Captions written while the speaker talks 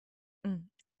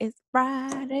It's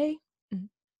Friday. Mm,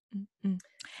 mm, mm.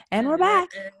 And we're back.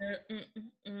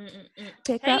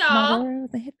 Pick Hey, up my y'all.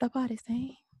 words and hit the party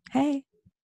scene. Hey.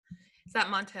 Is that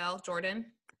Montel Jordan?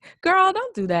 Girl,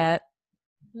 don't do that.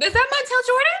 Is that Montel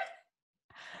Jordan?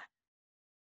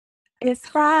 It's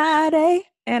Friday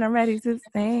and I'm ready to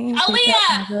sing. Pick up my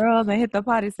Aaliyah! girls and hit the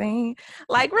party scene.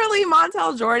 Like, really,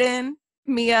 Montel Jordan,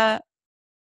 Mia,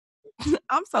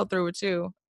 I'm so through with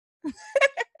you.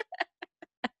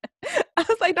 I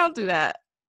was like, don't do that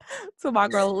to my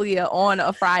girl Leah on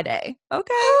a Friday.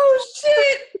 Okay. Oh,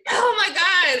 shit. Oh, my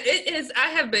God. It is. I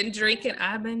have been drinking.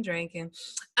 I've been drinking.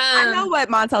 I know what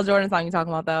Montel Jordan song you're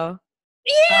talking about, though.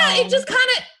 Yeah, it just kind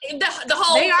of, the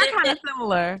whole. They are kind of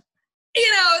similar.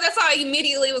 You know, that's how I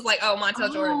immediately was like, oh,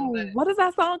 Montel Jordan. But, what is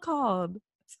that song called?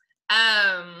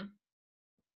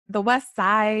 The West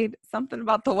Side. Something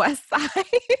about the West Side.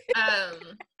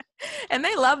 And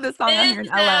they love this song out here in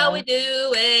LA. This is how we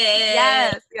do it.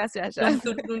 Yes. Dun,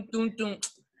 dun, dun.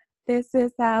 This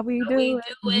is how we do it.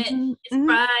 Mm-hmm. It's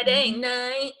Friday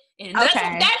night. And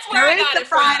okay. That's where I got the it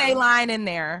Friday from. line in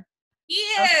there.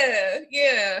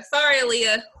 Yeah. Sorry,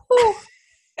 Aaliyah.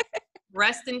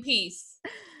 Rest in peace.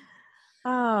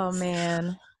 Oh,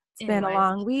 man. It's been a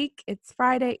long week. It's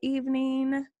Friday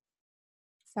evening.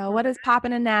 So what is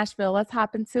popping in Nashville? Let's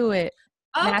hop into it.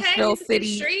 Okay, Nashville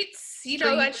City streets. You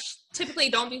know, I typically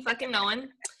don't be fucking knowing.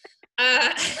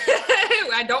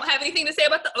 I don't have anything to say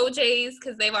about the OJs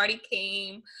because they've already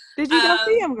came. Did you go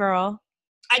see them, girl?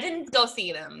 I didn't go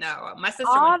see them. No, my sister.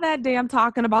 All that damn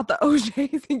talking about the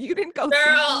OJs and you didn't go see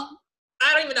them. Girl,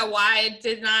 I don't even know why I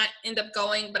did not end up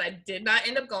going, but I did not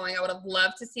end up going. I would have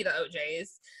loved to see the OJs.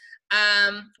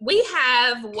 We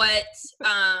have what,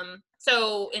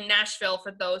 so in Nashville,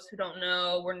 for those who don't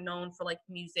know, we're known for like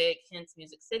music, hence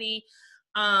Music City.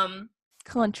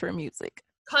 Country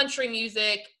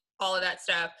music, all of that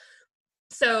stuff.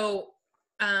 So,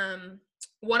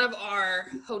 one of our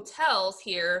hotels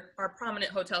here, our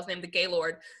prominent hotels named the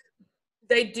Gaylord,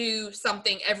 they do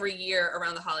something every year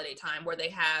around the holiday time where they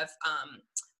have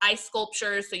ice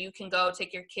sculptures. So you can go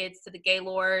take your kids to the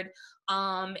Gaylord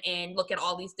and look at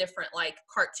all these different like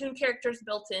cartoon characters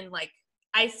built in like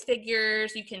ice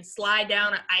figures. You can slide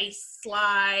down an ice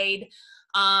slide.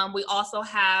 We also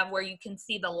have where you can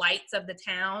see the lights of the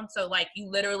town. So like you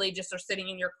literally just are sitting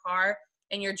in your car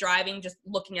and you're driving, just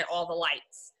looking at all the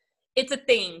lights. It's a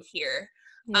thing here.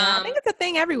 Yeah, I think it's a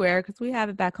thing everywhere because we have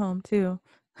it back home too.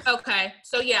 Okay,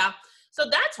 so yeah. So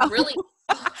that's really...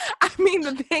 I mean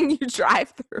the thing you drive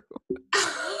through. Yeah,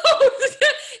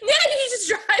 you just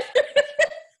drive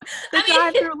through.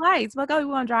 Drive through lights. Like, oh, we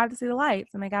want to drive to see the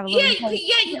lights. And they got a little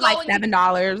you like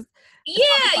 $7. Yeah,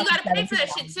 you got to pay for that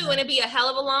shit too. And it'd be a hell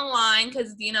of a long line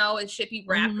because, you know, it should be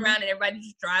wrapped around and everybody's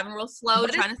just driving real slow.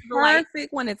 But trying to see the lights.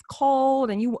 Perfect when it's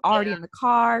cold and you already in the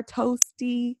car,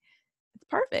 toasty. It's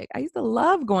perfect. I used to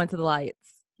love going to the lights.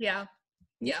 Yeah.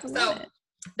 So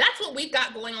that's what we've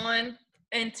got going on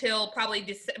until probably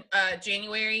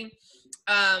January.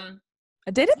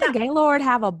 Didn't the Gaylord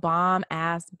have a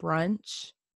bomb-ass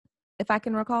brunch, if I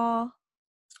can recall?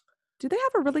 Do they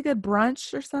have a really good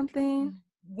brunch or something?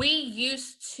 We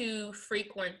used to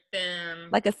frequent them.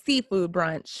 Like a seafood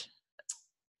brunch.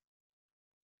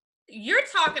 You're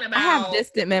talking about... I have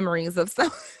distant memories of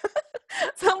some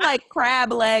like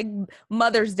crab leg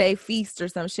Mother's Day feast or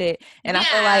some shit. And I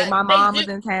feel like my mom was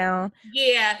in town.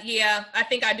 Yeah. I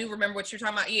think I do remember what you're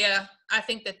talking about. Yeah, I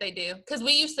think that they do. Because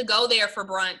we used to go there for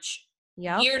brunch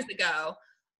years ago.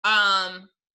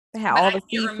 They had all the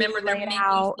seafood remember their menu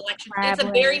selection. It's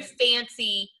a very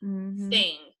fancy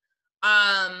thing.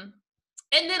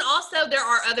 And then also there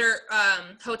are other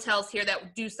hotels here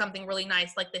that do something really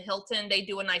nice, like the Hilton. They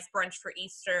do a nice brunch for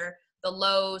Easter. The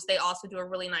Lowe's, they also do a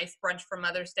really nice brunch for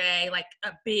Mother's Day, like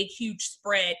a big, huge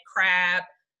spread, crab,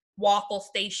 waffle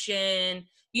station,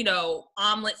 you know,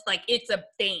 omelets. Like it's a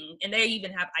thing. And they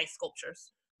even have ice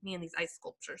sculptures. Me and these ice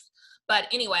sculptures. But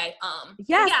anyway,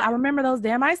 I remember those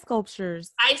damn ice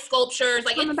sculptures. Like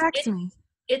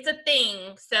it's a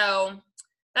thing. So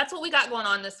that's what we got going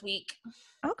on this week.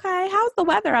 Okay. How's the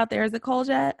weather out there? Is it cold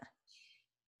yet?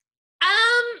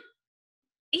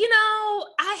 You know,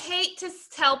 I hate to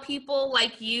tell people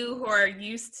like you who are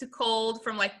used to cold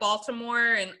from like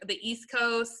Baltimore and the East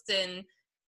Coast and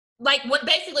like when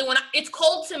it's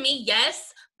cold to me,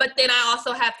 yes. But then I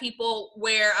also have people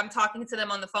where I'm talking to them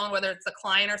on the phone, whether it's a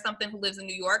client or something who lives in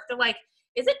New York. They're like,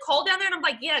 is it cold down there? And I'm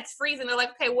like, yeah, it's freezing. They're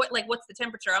like, okay, what's the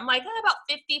temperature? I'm like, about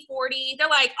 50, 40. They're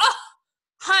like, oh,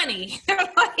 honey. They're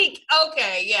like,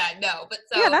 okay, yeah, no. But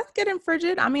so. Yeah, that's getting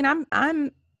frigid. I mean,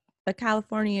 I'm a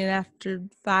Californian after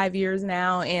 5 years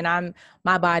now, and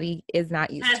my body is not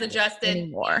used to adjusted it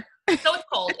anymore. So it's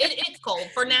cold. It's cold.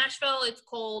 For Nashville, it's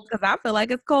cold. Because I feel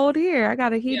like it's cold here. I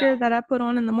got a heater that I put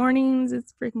on in the mornings.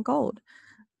 It's freaking cold.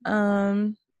 So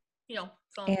and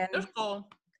it's cold.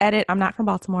 Edit, I'm not from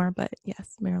Baltimore, but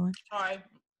yes, Maryland. Sorry.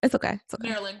 It's okay. It's okay.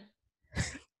 Maryland.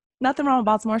 Nothing wrong with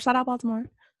Baltimore. Shout out Baltimore.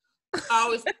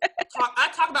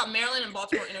 I talk about Maryland and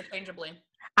Baltimore interchangeably.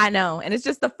 I know. And it's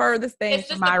just the furthest thing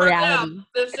from my reality.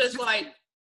 It's just like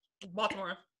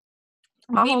Baltimore.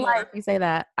 My whole life, we say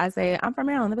that. I say, I'm from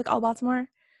Maryland. They're like, oh, Baltimore?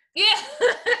 Yeah.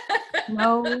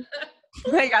 No.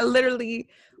 Like, I literally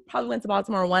probably went to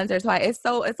Baltimore once or twice.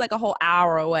 It's like a whole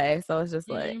hour away. So it's just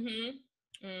like,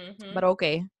 but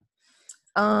okay.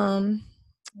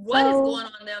 What is going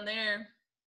on down there?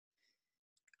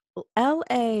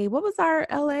 LA. What was our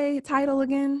LA title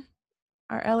again?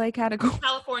 Our LA category.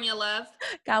 California Love.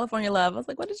 California Love. I was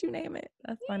like, what did you name it?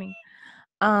 That's funny.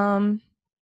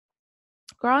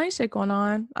 Girl, ain't shit going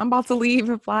on. I'm about to leave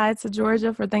and fly to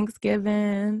Georgia for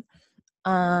Thanksgiving.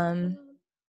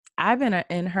 I've been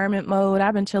in hermit mode.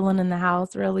 I've been chilling in the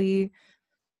house, really.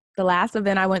 The last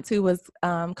event I went to was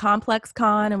Complex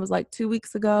Con. It was like 2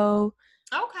 weeks ago.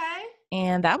 Okay.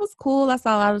 And that was cool. I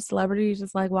saw a lot of celebrities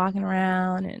just like walking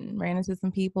around and ran into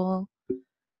some people.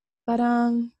 But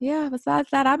yeah, besides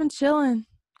that, I've been chilling.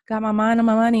 Got my mind on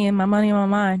my money and my money on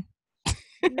my mind.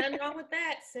 Nothing wrong with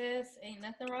that, sis. Ain't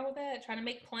nothing wrong with that. Trying to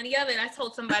make plenty of it. I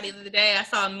told somebody the other day, I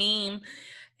saw a meme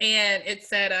and it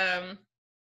said,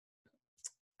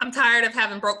 I'm tired of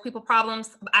having broke people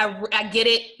problems. I get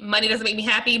it. Money doesn't make me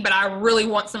happy, but I really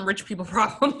want some rich people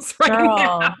problems right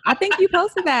now. I think you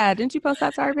posted that. Didn't you post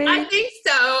that, sorry, baby? I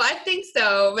think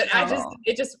so. But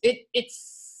it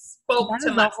spoke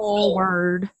to my whole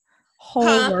word.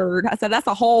 Word. I said that's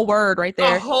a whole word right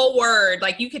there. A whole word.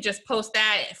 Like you could just post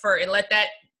that and let that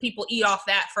people eat off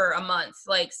that for a month.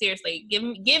 Like seriously, give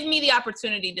me the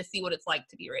opportunity to see what it's like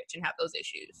to be rich and have those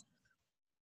issues.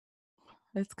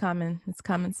 It's coming,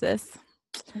 sis.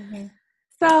 Mm-hmm.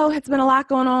 So it's been a lot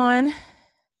going on. A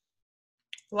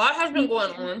lot has been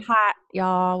going on. Hot,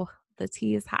 y'all. The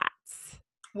tea is hot.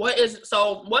 What's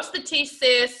the tea,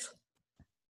 sis?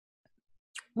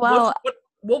 Well,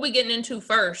 what we getting into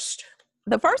first?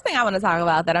 The first thing I want to talk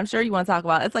about that I'm sure you want to talk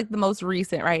about, it's like the most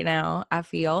recent right now, I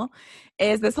feel,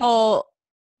 is this whole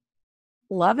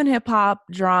love and hip hop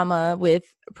drama with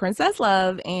Princess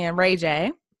Love and Ray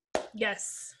J.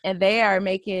 Yes. And they are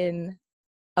making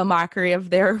a mockery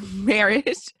of their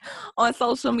marriage on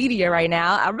social media right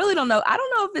now. I really don't know. I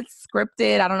don't know if it's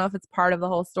scripted. I don't know if it's part of the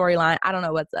whole storyline. I don't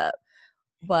know what's up.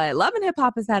 But Love and Hip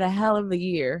Hop has had a hell of a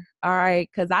year, all right?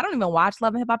 Because I don't even watch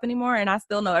Love and Hip Hop anymore, and I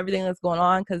still know everything that's going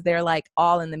on because they're, like,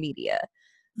 all in the media.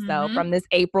 Mm-hmm. So from this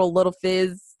April Little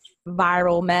Fizz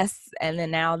viral mess, and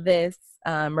then now this,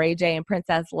 Ray J and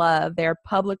Princess Love, they're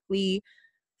publicly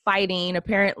fighting.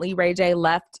 Apparently, Ray J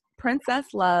left Princess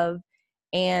Love,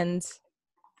 and,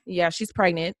 yeah, she's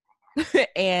pregnant,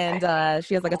 and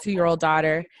she has, like, a 2-year-old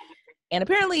daughter. And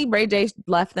apparently Ray J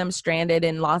left them stranded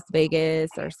in Las Vegas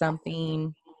or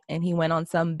something. And he went on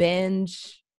some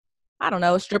binge. I don't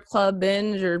know, strip club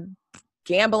binge or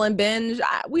gambling binge.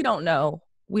 We don't know.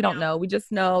 We don't know. We just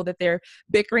know that they're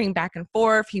bickering back and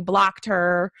forth. He blocked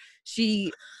her.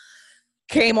 She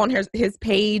came on his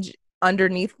page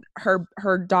underneath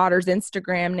her daughter's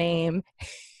Instagram name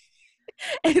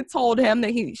and told him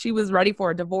that she was ready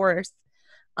for a divorce.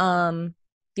 Yeah,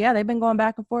 they've been going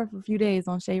back and forth for a few days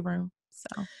on Shade Room.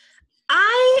 So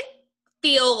I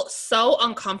feel so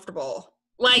uncomfortable.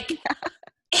 Like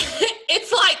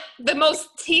it's like the most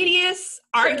tedious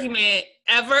argument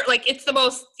ever. Like it's the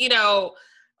most,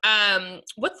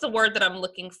 what's the word that I'm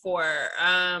looking for?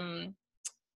 I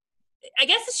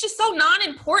guess it's just so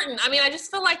non-important. I mean, I just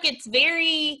feel like it's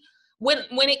very when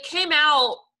it came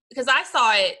out, because I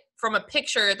saw it from a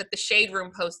picture that the Shade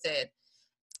Room posted.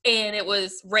 And it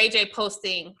was Ray J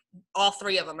posting all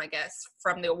 3 of them, I guess,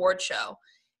 from the award show.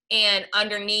 And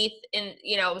underneath,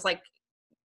 it was like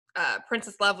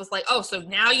Princess Love was like, oh, so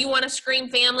now you want to scream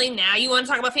family? Now you want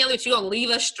to talk about family, but you going to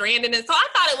leave us stranded? And so I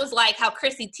thought it was like how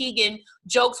Chrissy Teigen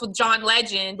jokes with John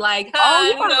Legend. Like,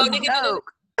 I thought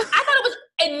it was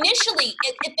initially,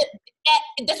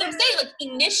 that's what I'm saying. Like,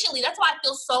 initially, that's why I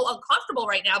feel so uncomfortable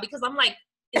right now, because I'm like,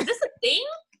 is this a thing?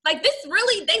 Like, they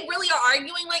really are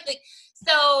arguing like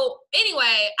so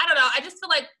anyway, I don't know. I just feel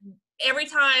like every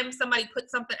time somebody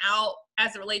puts something out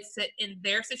as it relates to in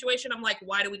their situation, I'm like,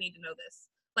 why do we need to know this?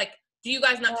 Like, do you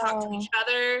guys not talk to each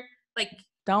other? Like,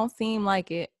 don't seem like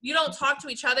it. You don't talk to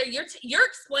each other. You're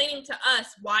explaining to us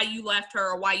why you left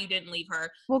her or why you didn't leave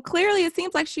her. Well, clearly it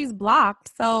seems like she's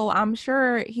blocked. So I'm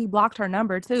sure he blocked her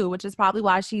number too, which is probably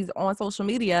why she's on social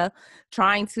media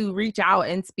trying to reach out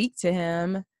and speak to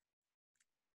him.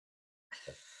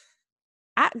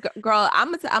 girl,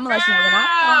 I'm gonna let you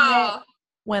know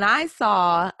when I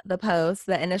saw the post,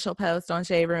 the initial post on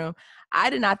Shade Room, I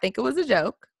did not think it was a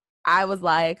joke. I was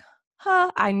like,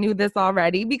 huh, I knew this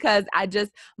already because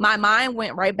my mind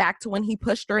went right back to when he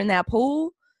pushed her in that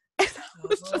pool. And I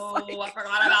was just I like,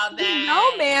 forgot about that.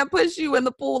 no man pushed you in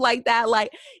the pool like that.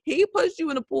 Like, he pushed you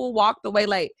in the pool, walked away.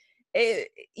 Like,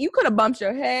 you could have bumped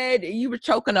your head. You were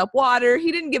choking up water.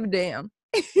 He didn't give a damn.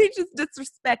 He just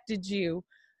disrespected you.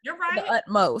 You're To the right.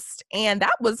 utmost. And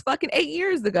that was fucking 8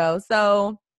 years ago.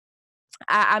 So,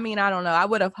 I mean, I don't know. I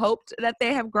would have hoped that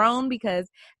they have grown because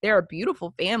they're a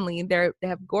beautiful family. They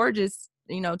have gorgeous,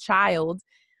 child.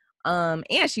 And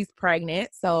she's pregnant.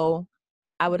 So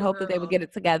I would hope that they would Girl. get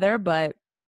it together. But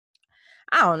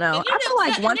I don't know. And I feel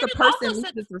like once a person also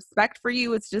loses respect for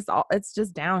you, it's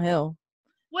just downhill.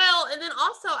 Well, and then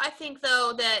also I think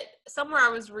though that somewhere I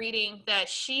was reading that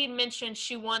she mentioned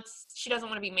she doesn't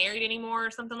want to be married anymore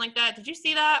or something like that. Did you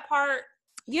see that part?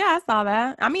 Yeah, I saw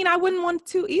that. I mean, I wouldn't want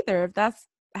to either. If that's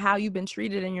how you've been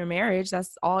treated in your marriage,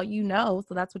 that's all you know.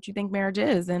 So that's what you think marriage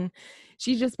is. And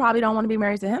she just probably don't want to be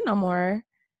married to him no more.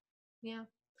 Yeah.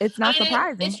 It's not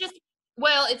surprising. It's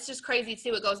just crazy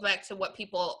too. It goes back to what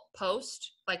people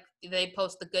post. Like they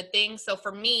post the good things. So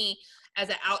for me, as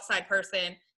an outside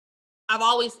person, I've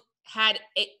always had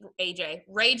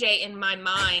Ray J in my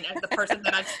mind as the person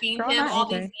that I've seen Girl, him not all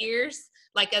AJ. these years,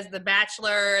 like as the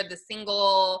bachelor, the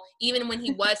single, even when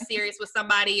he was serious with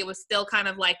somebody, it was still kind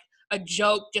of like a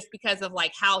joke just because of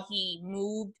like how he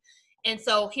moved. And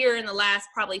so here in the last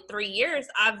probably 3 years,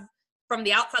 from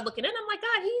the outside looking in, I'm like,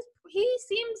 God, he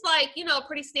seems like, a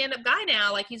pretty stand-up guy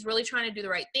now. Like he's really trying to do the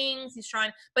right things.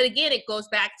 But again, it goes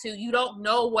back to, you don't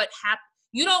know what happened.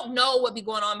 You don't know what be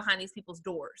going on behind these people's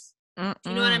doors. Mm-mm. Do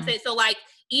you know what I'm saying? So like,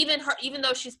 even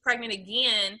though she's pregnant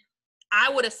again, I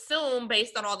would assume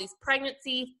based on all these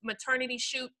pregnancy, maternity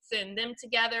shoots and them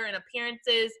together and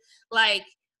appearances, like,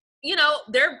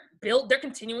 they're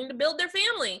continuing to build their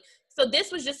family. So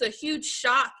this was just a huge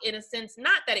shock in a sense,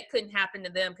 not that it couldn't happen to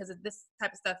them because this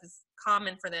type of stuff is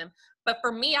common for them. But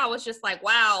for me, I was just like,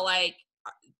 wow, like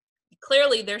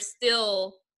clearly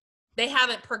they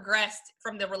haven't progressed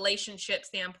from the relationship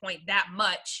standpoint that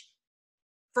much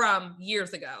from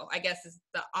years ago, I guess is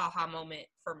the aha moment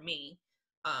for me.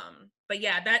 But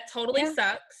yeah, that totally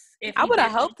sucks. I would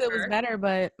have hoped it was better,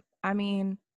 but I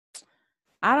mean,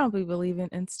 I don't believe in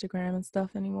Instagram and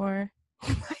stuff anymore.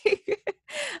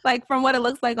 Like from what it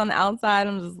looks like on the outside,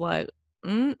 I'm just like,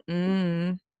 girl,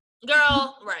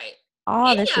 right.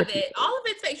 All of it's fake.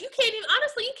 You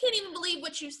can't even believe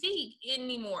what you see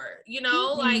anymore,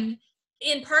 like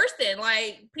in person.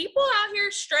 Like people out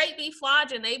here straight be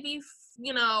flogging, they be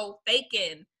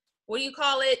faking. What do you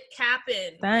call it?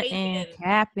 Capping.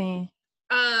 Capping.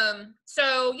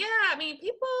 So yeah, I mean,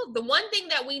 the one thing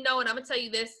that we know, and I'm gonna tell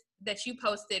you this, that you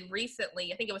posted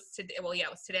recently, I think it was today. Well, yeah,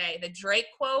 it was today. The Drake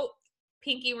quote,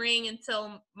 "Pinky ring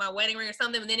until my wedding ring," or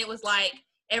something. And then it was like,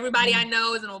 everybody I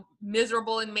know is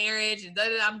miserable in marriage, and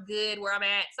I'm good where I'm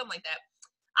at, something like that.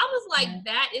 I was like,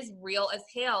 that is real as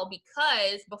hell,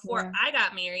 because before I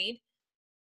got married,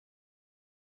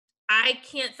 I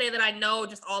can't say that I know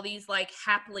just all these like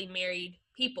happily married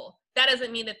people. That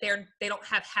doesn't mean that they don't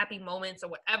have happy moments or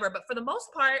whatever, but for the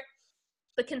most part,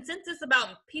 the consensus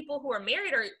about people who are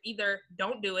married are either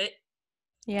don't do it,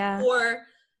 or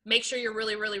make sure you're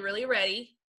really, really, really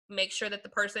ready. Make sure that the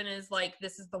person is like,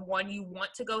 this is the one you want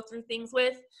to go through things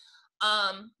with.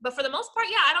 But for the most part,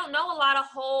 I don't know a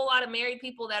whole lot of married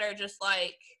people that are just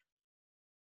like,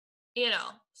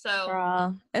 so.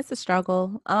 Girl, it's a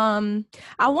struggle. I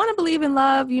want to believe in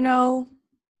love,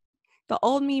 the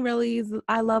old me really is,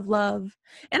 I love love.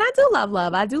 And I do love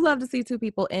love. I do love to see two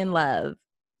people in love.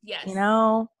 Yes.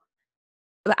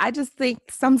 But I just think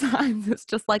sometimes it's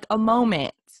just like a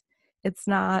moment. It's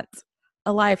not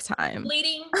a lifetime.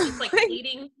 Fleeting. It's like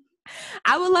fleeting.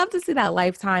 I would love to see that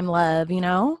lifetime love,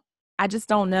 I just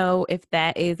don't know if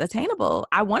that is attainable.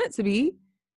 I want it to be.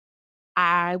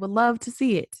 I would love to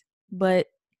see it, but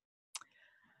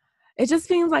it just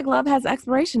seems like love has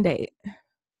expiration date.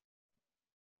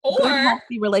 Or good,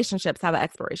 healthy relationships have an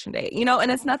expiration date,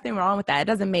 and it's nothing wrong with that. It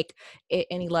doesn't make it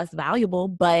any less valuable,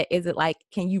 but is it like,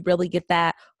 can you really get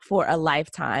that for a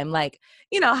lifetime? Like,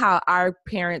 how our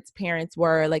parents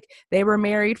were, like, they were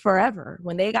married forever.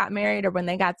 When they got married or when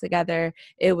they got together,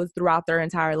 it was throughout their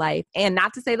entire life. And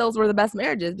not to say those were the best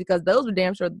marriages, because those were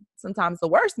damn sure sometimes the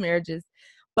worst marriages,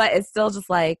 but it's still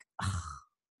just like,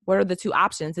 what are the two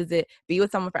options? Is it be with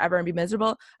someone forever and be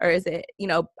miserable? Or is it,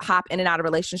 hop in and out of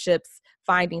relationships,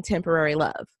 finding temporary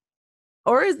love?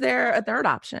 Or is there a third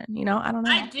option? I don't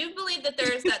know. I do believe that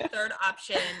there is that third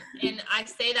option. And I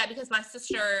say that because my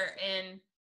sister and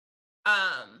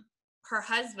her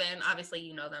husband, obviously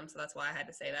you know them, so that's why I had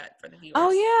to say that for the viewers.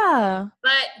 Oh yeah.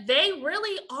 But they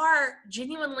really are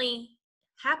genuinely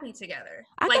happy together.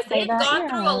 I Like could say they've that, gone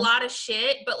through a yeah. lot of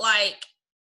shit, but like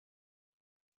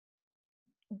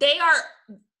they are,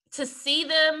 to see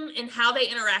them and how they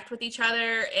interact with each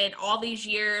other and all these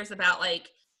years about like,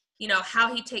 you know,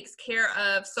 how he takes care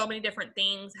of so many different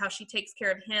things, how she takes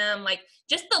care of him, like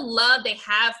just the love they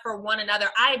have for one another.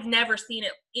 I've never seen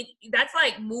it. That's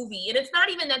like movie. And it's not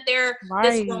even that they're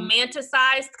this Right.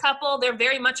 romanticized couple. They're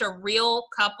very much a real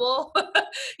couple.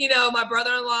 You know, my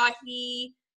brother-in-law,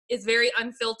 he is very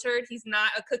unfiltered. He's not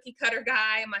a cookie cutter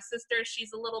guy. My sister,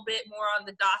 she's a little bit more on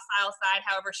the docile side.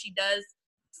 However, she does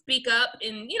speak up,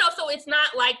 and you know, so it's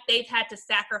not like they've had to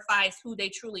sacrifice who they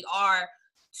truly are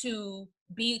to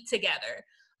be together.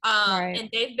 Right. And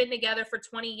they've been together for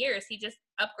 20 years. He just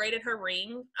upgraded her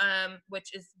ring,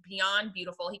 which is beyond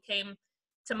beautiful. He came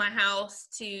to my house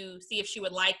to see if she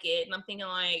would like it, and I'm thinking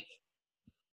like,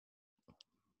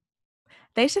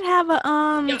 They should have a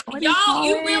what do y'all, call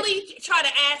you it? really try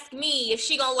to ask me if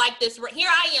she gonna like this ring. Here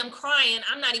I am crying.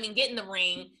 I'm not even getting the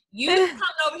ring. You coming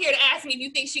over here to ask me if you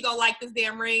think she gonna like this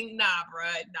damn ring? Nah,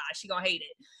 bruh. Nah, she gonna hate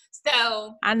it.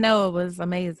 So I know it was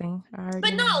amazing.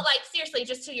 but no, like seriously,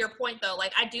 just to your point though,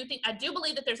 like I do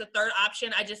believe that there's a third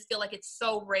option. I just feel like it's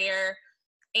so rare.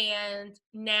 And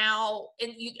now,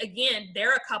 and you, again,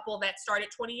 they're a couple that started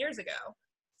 20 years ago.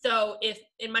 So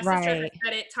and my sister has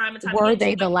said it time and time Were again.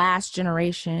 they the last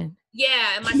generation?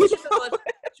 Yeah, and my sister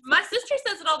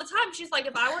says it all the time. She's like,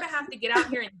 if I were to have to get out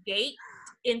here and date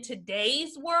in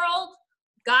today's world,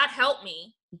 God help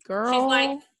me. Girl. She's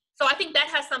like, so I think that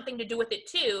has something to do with it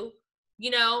too.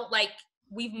 You know, like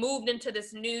we've moved into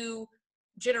this new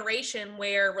generation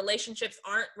where relationships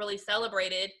aren't really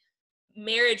celebrated.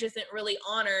 Marriage isn't really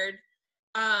honored.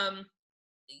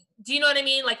 Do you know what I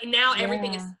mean? Like now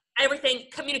everything,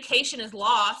 communication is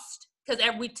lost because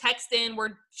we text in,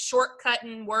 we're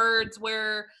shortcutting words,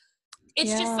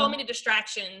 it's just so many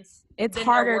distractions. It's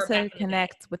harder to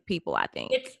connect with people, I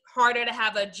think. It's harder to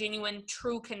have a genuine,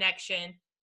 true connection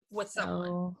with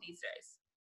someone these days.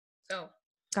 So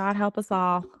God help us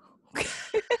all.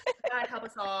 God help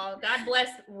us all. God bless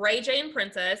Ray J and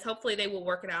Princess. Hopefully they will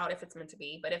work it out if it's meant to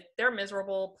be. But if they're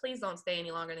miserable, please don't stay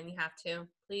any longer than you have to.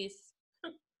 Please.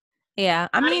 Yeah.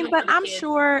 I mean, but I'm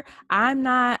sure I've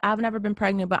never been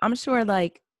pregnant, but I'm sure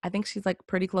like, I think she's like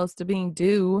pretty close to being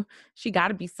due. She got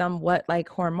to be somewhat like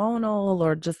hormonal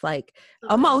or just like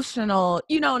emotional.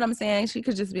 You know what I'm saying? She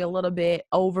could just be a little bit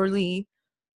overly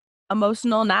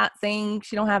emotional, not saying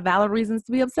she don't have valid reasons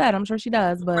to be upset. I'm sure she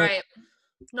does, but right.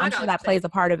 No, I'm sure that plays a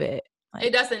part of it. Like,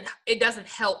 it doesn't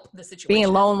help the situation.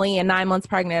 Being lonely and 9 months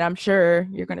pregnant, I'm sure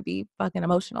you're going to be fucking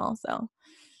emotional. So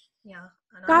yeah.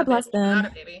 God bless them.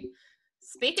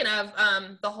 Speaking of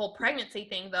the whole pregnancy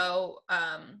thing though,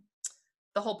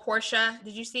 the whole Portia,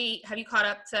 have you caught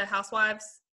up to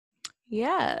Housewives?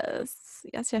 Yes.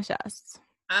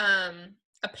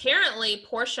 Apparently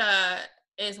Portia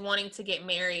is wanting to get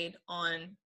married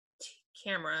on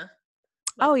camera.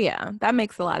 Oh yeah, that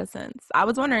makes a lot of sense. I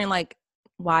was wondering like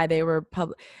why they were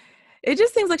public. It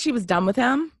just seems like she was done with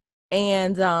him,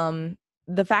 and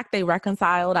the fact they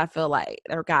reconciled, I feel like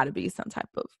there got to be some type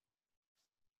of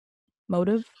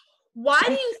motive. Why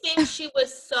do you think she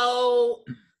was so?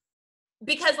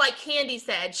 Because like Kandi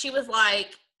said, she was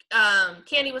like,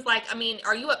 Kandi was like, I mean,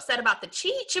 are you upset about the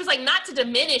cheat? She was like, not to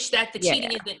diminish that the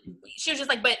cheating isn't. She was just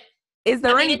like, but. Is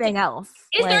there anything else?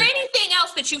 Is there anything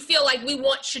else that you feel like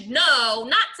should know?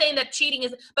 Not saying that cheating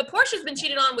is, but Portia's been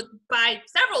cheated on by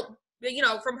several, you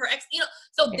know, from her ex, you know.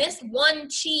 So this one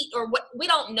cheat or what, we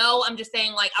don't know. I'm just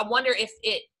saying, like, I wonder if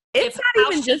it's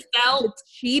not even just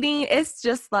cheating. It's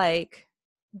just like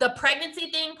the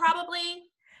pregnancy thing, probably.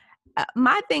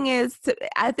 My thing is,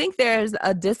 I think there's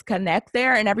a disconnect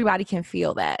there, and everybody can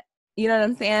feel that. You know what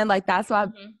I'm saying? Like that's why.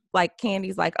 Like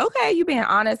Kandi's like, okay, you being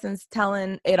honest and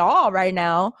telling it all right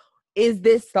now. Is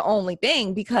this the only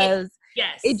thing? Because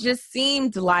it just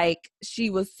seemed like she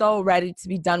was so ready to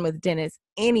be done with Dennis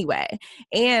anyway.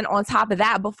 And on top of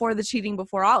that, before the cheating,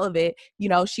 before all of it, you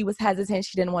know, she was hesitant.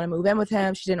 She didn't want to move in with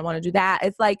him. She didn't want to do that.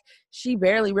 It's like she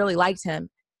barely really liked him.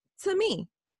 To me,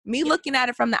 looking at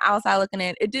it from the outside looking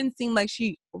in, it didn't seem like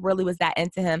she really was that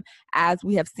into him as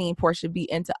we have seen Portia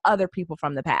be into other people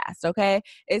from the past, okay?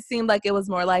 It seemed like it was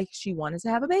more like she wanted to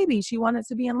have a baby. She wanted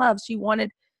to be in love. She wanted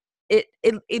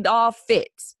it all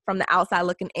fits from the outside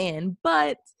looking in,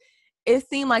 but it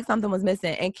seemed like something was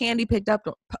missing, and Kandi picked up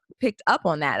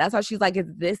on that. That's why she's like, is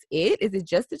this it? Is it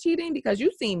just the cheating? Because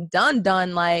you seem done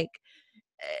like,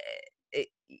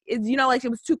 you know, like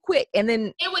it was too quick. And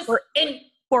then it was,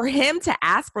 for him to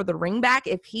ask for the ring back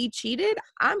if he cheated,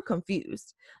 I'm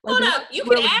confused. Like, Hold up, you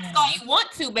can ask all you want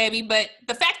to, baby, but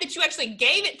the fact that you actually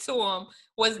gave it to him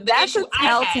was the issue I had. That's a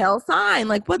telltale sign.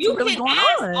 Like, what's really going on?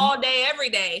 You can ask all day, every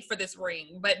day for this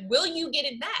ring, but will you get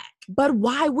it back? But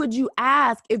why would you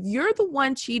ask if you're the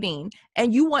one cheating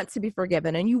and you want to be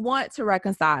forgiven and you want to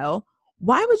reconcile?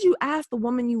 Why would you ask the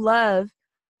woman you love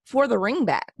for the ring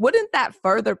back? Wouldn't that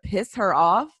further piss her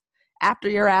off after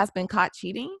your ass been caught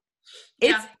cheating?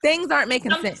 Things aren't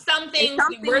making sense. Some things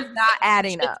we're not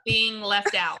adding up. Being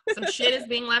left out. Some shit is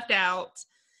being left out,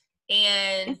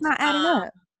 and it's not adding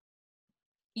up.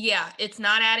 Yeah, it's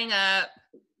not adding up.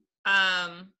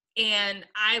 And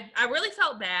I really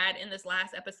felt bad in this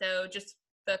last episode, just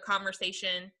the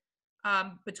conversation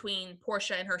between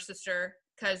Portia and her sister,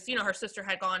 because her sister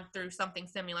had gone through something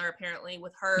similar apparently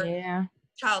with her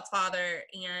child's father,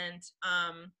 and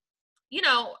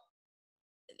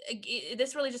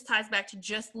this really just ties back to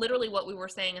just literally what we were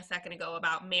saying a second ago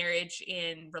about marriage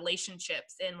and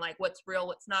relationships and like what's real,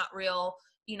 what's not real,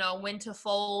 when to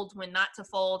fold, when not to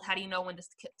fold. How do you know when to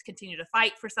continue to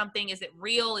fight for something? Is it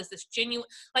real? Is this genuine?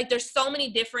 Like, there's so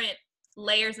many different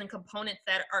layers and components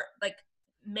that are like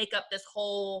make up this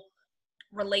whole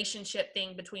relationship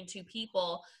thing between two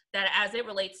people, that as it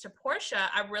relates to Portia,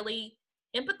 I really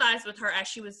empathize with her as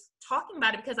she was talking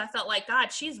about it, because I felt like,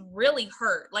 God, she's really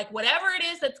hurt. Like, whatever it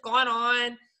is that's gone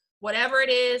on, whatever it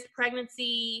is,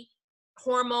 pregnancy,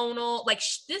 hormonal, like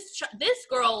this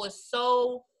girl is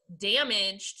so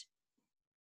damaged.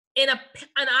 And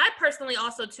I personally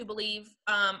also too believe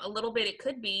a little bit it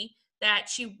could be that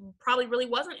she probably really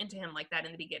wasn't into him like that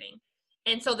in the beginning.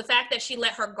 And so the fact that she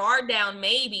let her guard down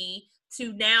maybe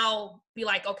to now be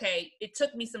like, okay, it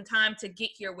took me some time to get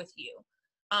here with you.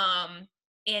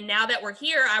 And now that we're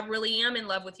here, I really am in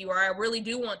love with you, or I really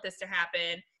do want this to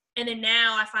happen. And then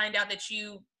now I find out that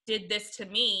you did this to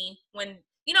me when,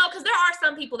 because there are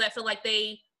some people that feel like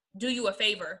they do you a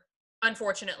favor,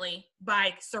 unfortunately,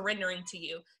 by surrendering to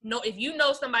you. If you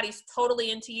know somebody's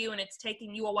totally into you and it's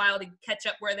taking you a while to catch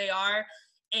up where they are,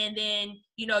 and then,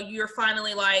 you're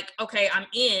finally like, okay, I'm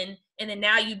in. And then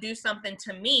now you do something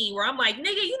to me where I'm like, nigga,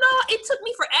 it took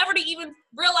me forever to even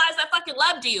realize I fucking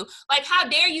loved you. Like, how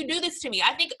dare you do this to me?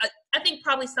 I think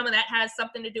probably some of that has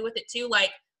something to do with it too.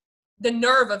 Like, the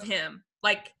nerve of him,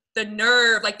 like the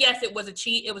nerve, like, yes, it was a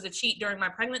cheat. It was a cheat during my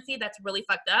pregnancy. That's really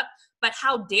fucked up. But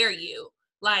how dare you?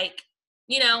 Like,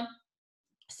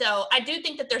 so I do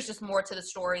think that there's just more to the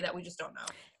story that we just don't know.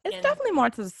 It's definitely more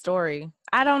to the story.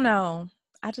 I don't know.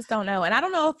 I just don't know. And I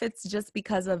don't know if it's just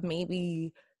because of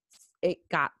maybe it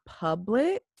got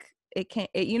public. It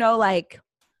can't, like.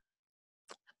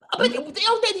 But this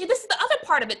is the other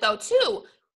part of it though, too.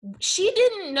 She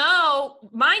didn't know,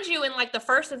 mind you, in like the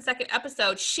first and second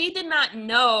episode, she did not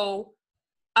know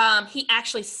he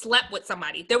actually slept with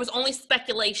somebody. There was only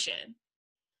speculation.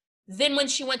 Then when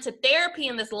she went to therapy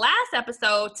in this last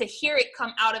episode to hear it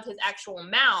come out of his actual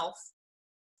mouth.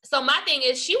 So my thing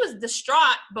is, she was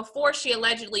distraught before she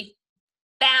allegedly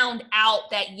found out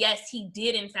that yes, he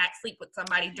did in fact sleep with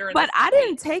somebody during. But I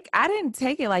didn't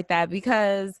take it like that,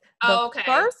 because the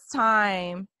first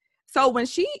time. So when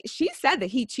she said that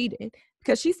he cheated,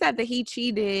 because she said that he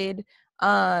cheated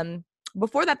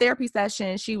before that therapy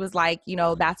session, she was like,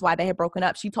 that's why they had broken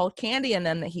up. She told Candy and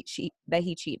them that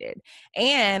he cheated.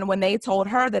 And when they told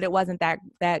her that it wasn't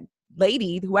that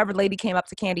lady, whoever lady came up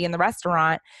to Candy in the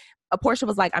restaurant, Portia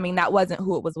was like, I mean, that wasn't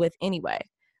who it was with anyway.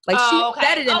 Like, she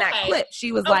said it in that clip.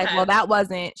 She was like, well, that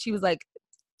wasn't, she was like,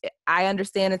 I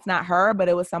understand it's not her, but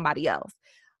it was somebody else.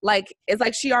 Like, it's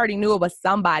like she already knew it was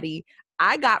somebody.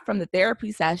 I got from the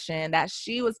therapy session that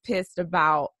she was pissed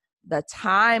about the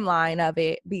timeline of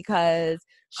it, because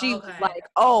she was like,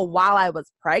 oh, while I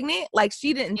was pregnant? Like,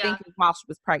 she didn't think it was while she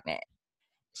was pregnant.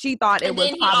 She thought it was.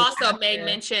 And then he also made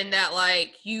mention that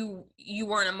like you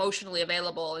weren't emotionally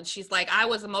available, and she's like, I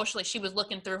was emotionally. She was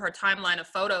looking through her timeline of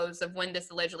photos of when this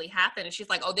allegedly happened, and she's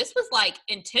like, oh, this was like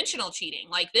intentional cheating.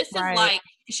 Like, this is like,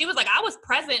 she was like, I was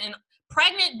present and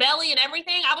pregnant, belly and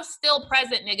everything. I was still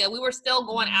present, nigga. We were still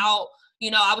going out.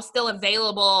 I was still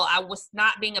available. I was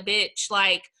not being a bitch.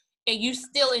 Like, and you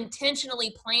still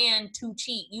intentionally planned to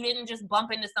cheat. You didn't just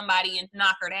bump into somebody and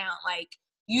knock her down. Like,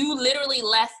 you literally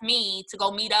left me to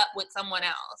go meet up with someone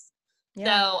else. Yeah.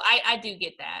 So I do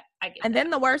get that. And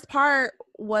then the worst part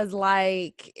was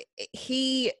like,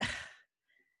 I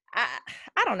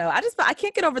don't know. I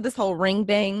can't get over this whole ring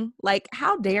thing. Like,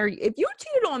 how dare you? If you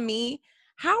cheated on me,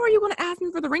 how are you going to ask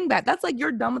me for the ring back? That's like,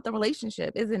 you're done with the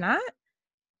relationship, is it not?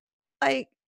 Like,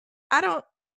 I don't.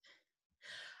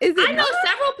 Is it? I know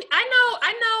several. I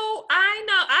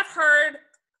know. I've heard.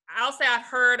 I'll say I've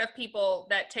heard of people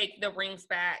that take the rings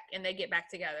back and they get back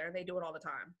together. They do it all the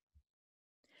time.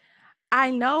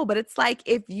 I know, but it's like,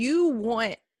 if you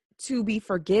want to be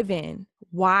forgiven,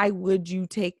 why would you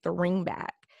take the ring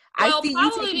back? Well, I see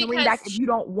you taking the ring back if you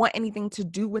don't want anything to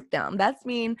do with them. That's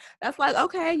like,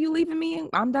 okay, you leaving me,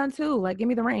 I'm done too. Like, give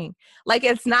me the ring. Like,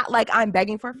 it's not like I'm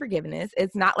begging for forgiveness.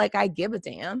 It's not like I give a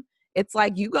damn. It's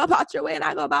like, you go about your way and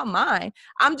I go about mine.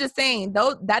 I'm just saying,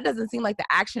 though, that doesn't seem like the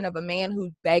action of a man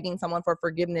who's begging someone for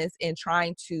forgiveness and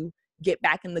trying to get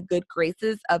back in the good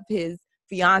graces of his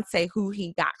fiance who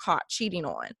he got caught cheating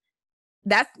on.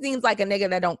 That seems like a nigga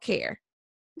that don't care.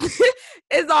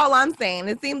 Is all I'm saying.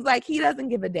 It seems like he doesn't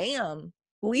give a damn.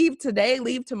 Leave today,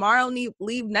 leave tomorrow,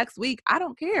 leave next week. I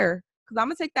don't care, because I'm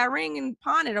gonna take that ring and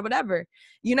pawn it or whatever,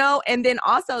 you know. And then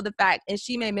also the fact, and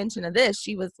she made mention of this,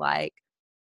 she was like,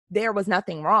 there was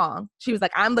nothing wrong. She was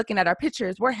like, I'm looking at our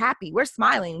pictures, we're happy, we're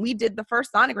smiling, we did the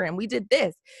first sonogram, we did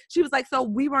this. She was like, so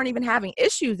we weren't even having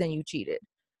issues and you cheated.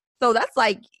 So that's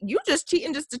like, you just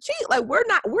cheating just to cheat. Like,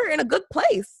 we're in a good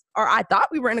place, or I thought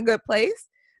we were in a good place.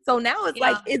 So now it's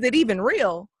like, is it even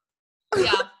real?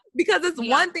 Yeah. Because it's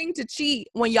one thing to cheat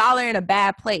when y'all are in a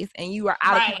bad place and you are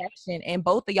out of connection and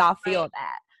both of y'all feel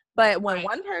that. But when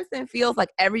one person feels like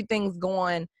everything's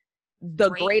going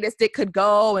the greatest it could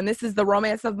go and this is the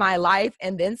romance of my life,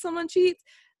 and then someone cheats,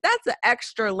 that's an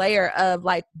extra layer of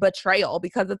like betrayal,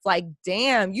 because it's like,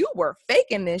 damn, you were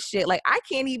faking this shit. Like, I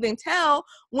can't even tell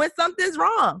when something's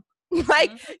wrong.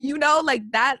 Like, you know, like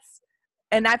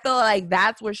and I feel like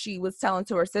that's what she was telling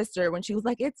to her sister when she was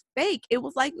like, it's fake. It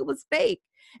was like, it was fake.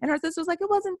 And her sister was like, it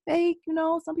wasn't fake. You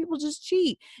know, some people just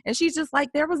cheat. And she's just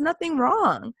like, there was nothing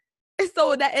wrong. And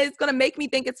so that is going to make me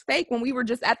think it's fake when we were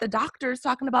just at the doctor's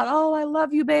talking about, oh, I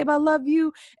love you, babe. I love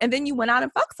you. And then you went out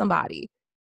and fucked somebody.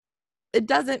 It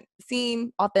doesn't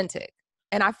seem authentic.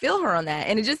 And I feel her on that.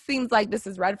 And it just seems like this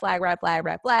is red flag, red flag,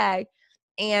 red flag.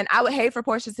 And I would hate for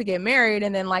Portia to get married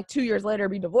and then like 2 years later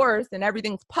be divorced and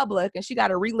everything's public and she got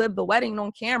to relive the wedding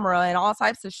on camera and all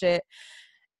types of shit,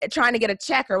 trying to get a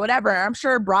check or whatever. I'm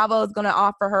sure Bravo is going to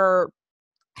offer her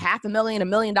 $500,000, $1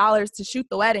 million to shoot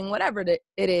the wedding, whatever it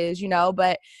is, you know.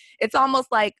 But it's almost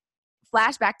like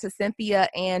flashback to Cynthia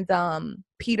and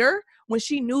Peter when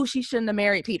she knew she shouldn't have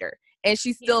married Peter and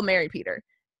she still married Peter.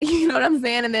 You know what I'm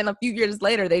saying? And then a few years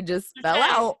later, they just fell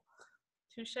out.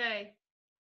 Touche.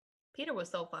 Peter was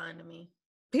so fun to me.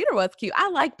 Peter was cute. I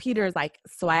like Peter's like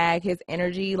swag, his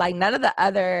energy. Like, none of the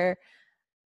other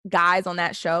guys on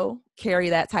that show carry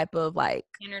that type of like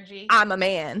energy. I'm a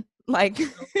man. Like,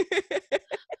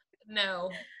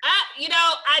 no.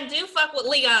 I do fuck with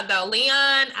Leon though.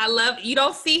 Leon, I love. You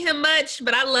don't see him much,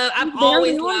 but I've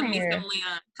always loved me some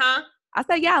Leon. Huh? I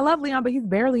said, yeah, I love Leon, but he's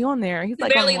barely on there. He's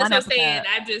like barely. On that's one what I'm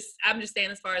episode. saying. I'm just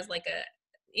saying as far as like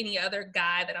any other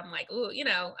guy that I'm like, ooh, you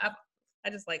know, I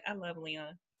just like, I love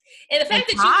Leon. And the fact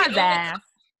that you can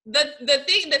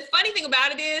the funny thing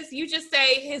about it is you just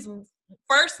say his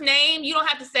first name. You don't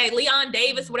have to say Leon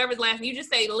Davis, whatever his last name. You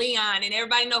just say Leon and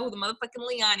everybody know who the motherfucking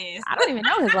Leon is. I don't even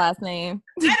know his last name.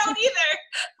 I don't either.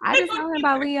 I just know him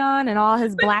by Leon and all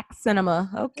his black cinema.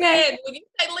 Okay. Yeah, when you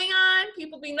say Leon,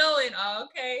 people be knowing, oh,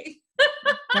 okay.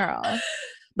 Girl.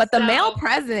 But the male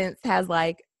presence has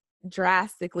like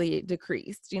drastically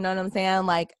decreased. You know what I'm saying?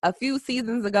 Like, a few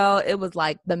seasons ago, it was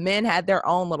like the men had their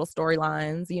own little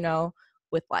storylines, you know,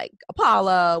 with like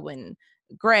Apollo and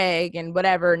Greg and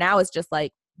whatever. Now it's just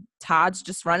like Todd's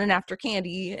just running after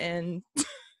Candy and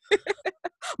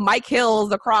Mike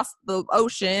Hill's across the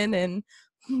ocean and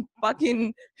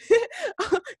fucking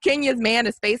Kenya's man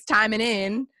is FaceTiming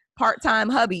in part-time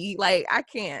hubby. Like, I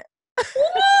can't.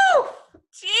 Woo!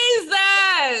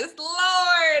 Jesus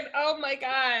Lord, oh my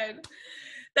God,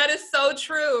 that is so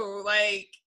true. Like,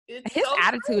 his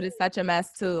attitude is such a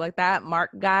mess too. Like, that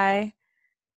Mark guy,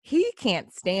 he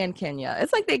can't stand Kenya.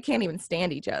 It's like they can't even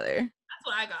stand each other. That's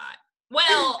what I got.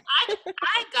 Well,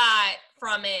 I got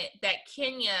from it that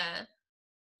Kenya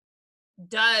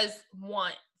does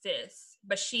want this,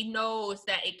 but she knows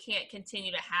that it can't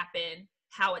continue to happen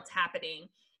how it's happening.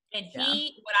 And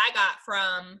what I got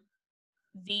from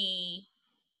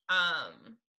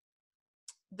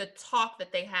the talk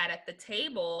that they had at the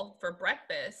table for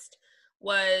breakfast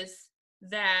was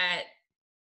that,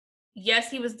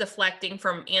 yes, he was deflecting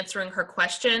from answering her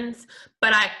questions,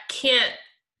 but I can't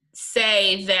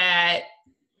say that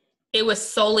it was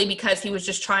solely because he was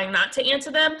just trying not to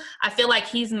answer them. I feel like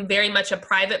he's very much a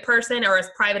private person, or as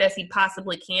private as he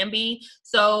possibly can be.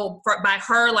 So by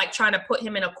her like trying to put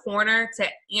him in a corner to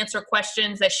answer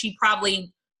questions that she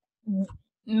probably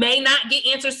may not get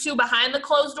answers to behind the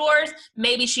closed doors.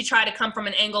 Maybe she tried to come from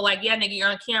an angle like, yeah, nigga, you're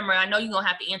on camera. I know you're going to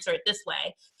have to answer it this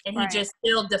way. And he just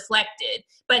still deflected.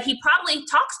 But he probably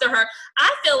talks to her.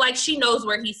 I feel like she knows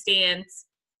where he stands.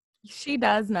 She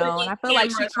does know. And I feel like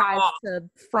she tries to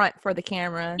front for the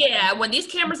camera. Yeah, when these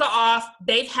cameras are off,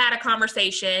 they've had a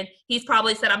conversation. He's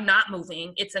probably said, I'm not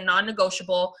moving. It's a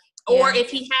non-negotiable. Or if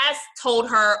he has told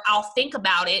her, I'll think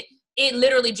about it, it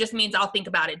literally just means I'll think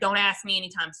about it. Don't ask me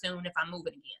anytime soon if I'm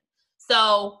moving again.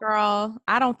 So, girl,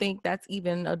 I don't think that's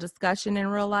even a discussion in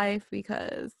real life,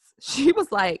 because she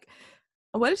was like,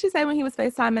 what did she say when he was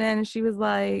FaceTiming in? And she was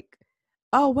like,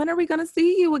 oh, when are we going to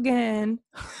see you again?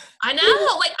 I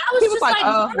know. Like, I was just like,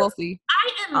 oh, we'll see.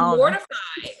 I am mortified.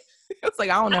 It's like,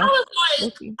 I don't know. I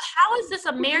was like, how is this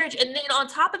a marriage? And then on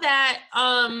top of that,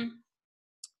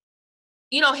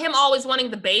 you know, him always wanting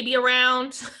the baby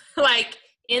around, like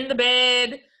in the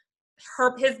bed,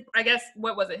 his, I guess,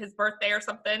 what was it? His birthday or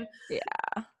something.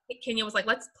 Yeah. Kenya was like,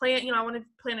 let's plan, you know, I want to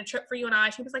plan a trip for you and I.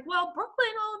 She was like, well, Brooklyn,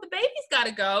 oh, the baby's got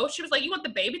to go. She was like, you want the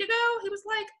baby to go? He was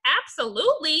like,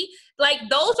 absolutely. Like,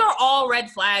 those are all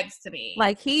red flags to me.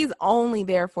 Like, he's only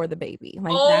there for the baby.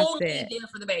 Like, only that's it. There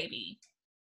for the baby.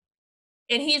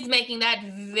 And he's making that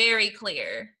very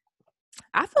clear.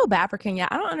 I feel bad for Kenya.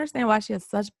 I don't understand why she has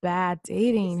such bad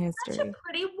dating history. Such a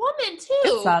pretty woman, too.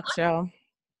 It sucks, yo.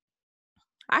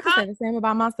 I could say the same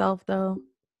about myself, though.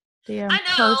 Damn, I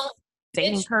know.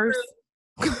 Dating curse.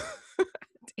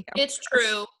 It's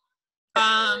true.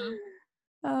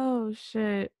 Oh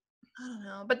shit. I don't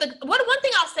know. But one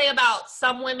thing I'll say about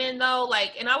some women though,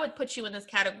 like, and I would put you in this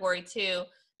category too,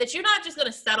 that you're not just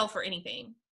gonna settle for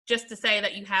anything just to say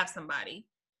that you have somebody.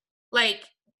 Like,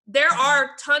 there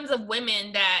are tons of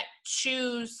women that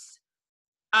choose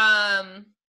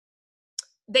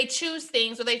they choose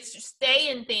things, or they stay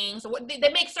in things, or they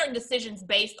make certain decisions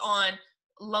based on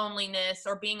loneliness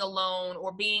or being alone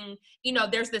or being, you know,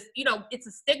 there's this, you know, it's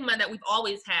a stigma that we've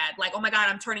always had. Like, oh my God,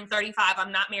 I'm turning 35.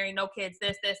 I'm not married, no kids,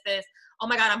 this. Oh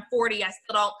my God, I'm 40. I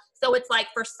still don't. So it's like,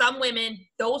 for some women,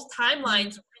 those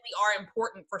timelines really are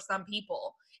important for some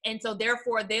people. And so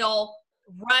therefore they'll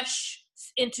rush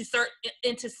into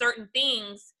certain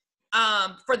things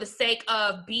for the sake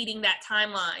of beating that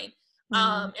timeline.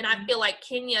 And I feel like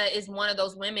Kenya is one of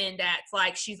those women that's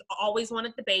like, she's always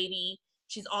wanted the baby.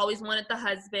 She's always wanted the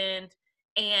husband,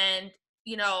 and,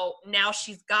 you know, now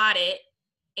she's got it,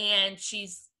 and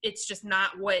it's just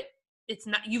not what, it's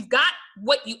not, you've got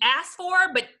what you asked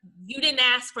for, but you didn't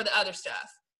ask for the other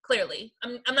stuff, clearly.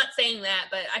 I'm not saying that,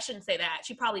 but I shouldn't say that.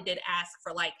 She probably did ask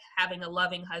for, like, having a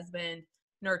loving husband,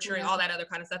 nurturing, all that other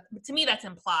kind of stuff. But to me, that's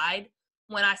implied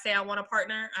when I say I want a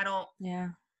partner. I don't,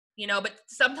 you know, but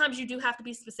sometimes you do have to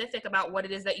be specific about what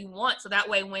it is that you want. So that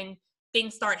way, when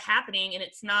things start happening and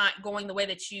it's not going the way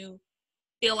that you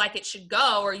feel like it should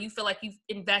go, or you feel like you've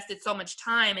invested so much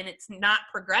time and it's not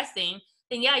progressing,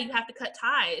 then yeah, you have to cut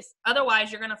ties. Otherwise,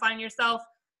 you're going to find yourself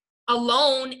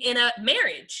alone in a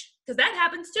marriage, because that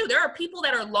happens too. There are people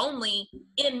that are lonely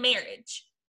in marriage,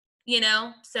 you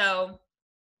know? So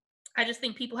I just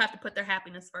think people have to put their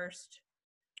happiness first.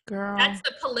 Girl. That's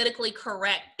the politically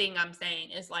correct thing I'm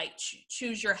saying, is like,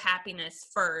 choose your happiness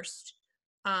first.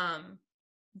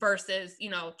 Versus, you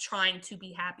know, trying to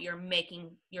be happy or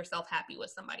making yourself happy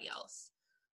with somebody else.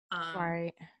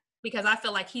 Right. Because I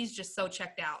feel like he's just so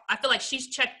checked out. I feel like she's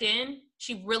checked in.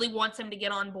 She really wants him to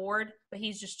get on board, but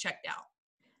he's just checked out.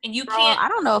 And you can't. I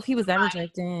don't know if he was ever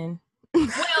checked in. Well,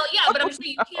 yeah, but I'm just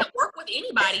saying, you can't work with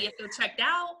anybody if they're checked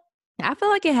out. I feel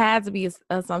like it had to be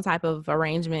some type of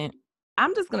arrangement.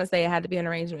 I'm just going to say it had to be an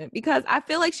arrangement, because I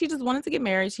feel like she just wanted to get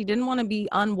married. She didn't want to be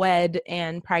unwed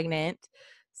and pregnant.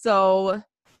 So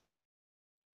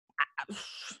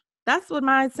that's what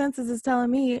my senses is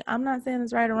telling me. I'm not saying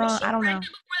it's right or wrong. I don't know.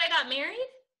 Before they got married?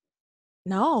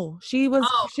 No, she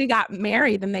got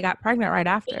married, then they got pregnant right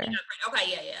after.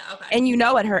 Okay, yeah, okay. And you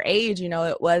know, at her age, you know,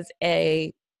 it was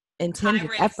a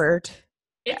intended effort.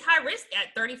 It's high risk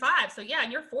at 35. So yeah,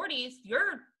 in your 40s,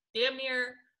 you're damn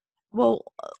near. Well,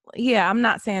 yeah, I'm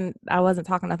not saying, I wasn't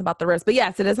talking nothing about the risk, but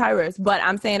yes, it is high risk. But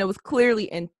I'm saying it was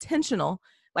clearly intentional.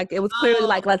 Like, it was clearly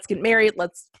like, let's get married,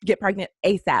 let's get pregnant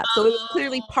ASAP. So it was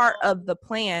clearly part of the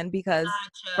plan, because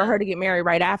for her to get married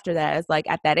right after that, it's like,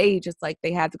 at that age, it's like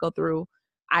they had to go through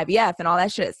IVF and all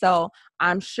that shit. So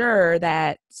I'm sure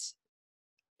that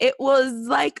it was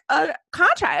like a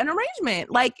contract, an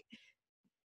arrangement. Like,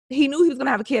 he knew he was going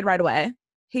to have a kid right away.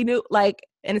 He knew, like,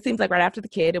 and it seems like right after the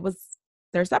kid,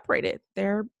 they're separated.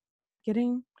 They're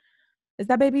getting, is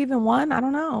that baby even one? I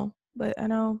don't know. But I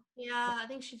know. Yeah, I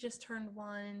think she just turned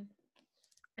 1.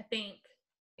 I think.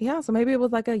 Yeah, so maybe it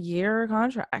was like a year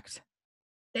contract.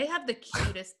 They have the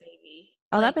cutest baby.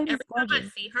 Oh, that Like baby's every time I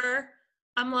gorgeous. see her,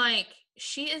 I'm like,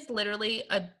 she is literally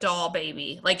a doll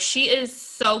baby. Like she is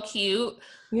so cute.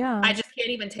 Yeah. I just can't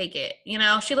even take it. You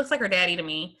know, she looks like her daddy to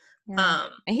me. Yeah.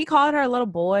 And he called her a little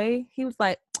boy. He was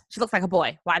like, she looks like a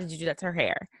boy. Why did you do that to her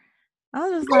hair? I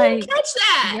was just I didn't like, catch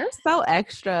that. you're so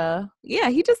extra. Yeah,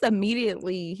 he just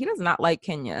immediately, he does not like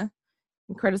Kenya.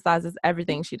 He criticizes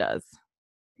everything she does.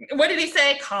 What did he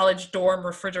say? College dorm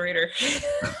refrigerator.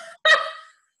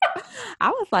 I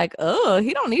was like, oh,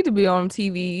 he don't need to be on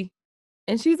TV.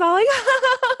 And she's all like,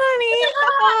 honey.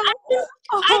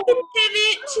 I can Oh.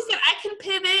 pivot. She said, I can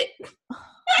pivot.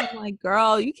 I'm like,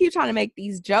 girl, you keep trying to make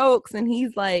these jokes. And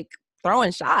he's like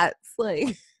throwing shots.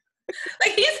 Like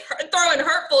He's throwing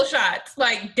hurtful shots,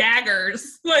 like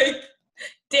daggers. Like,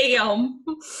 damn.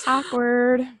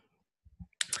 awkward.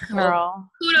 Girl.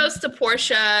 Kudos to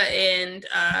Portia and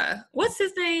what's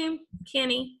his name?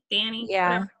 Danny. Yeah.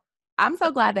 Whatever. I'm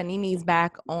so glad that Nini's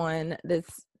back on this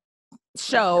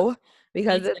show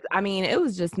because it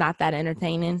was just not that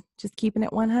entertaining. Just keeping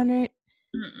it 100.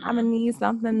 I'm gonna need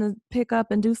something to pick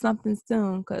up and do something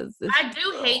soon because I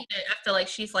do hate that. I feel like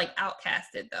she's like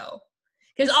outcasted though,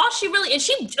 because all she really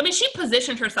and she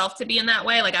positioned herself to be in that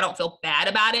way. Like I don't feel bad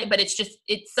about it, but it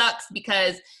sucks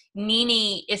because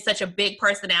Nene is such a big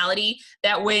personality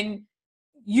that when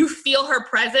you feel her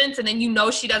presence and then you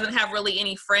know she doesn't have really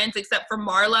any friends except for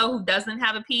Marlo, who doesn't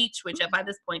have a peach, which by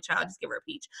this point, child, just give her a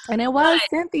peach. And it was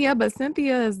Cynthia, but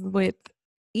Cynthia is with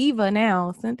Eva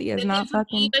now. Cynthia's not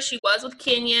fucking Eva. She was with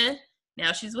Kenya.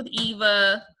 Now she's with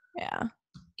Eva. Yeah.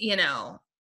 You know,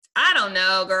 I don't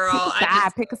know, girl.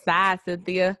 Pick a side,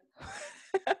 Cynthia.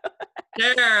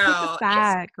 Girl.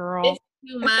 Girl. It's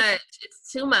too much.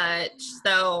 It's too much.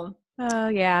 So.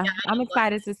 Yeah. I'm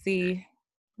excited to see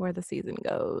where the season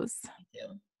goes. Me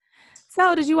too.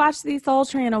 So, did you watch the Soul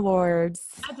Train Awards?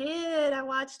 I did. I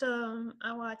watched them.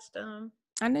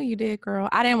 I knew you did, girl.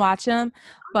 I didn't watch them,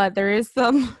 but there is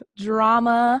some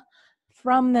drama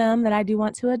from them that I do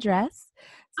want to address.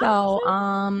 So,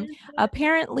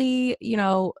 apparently,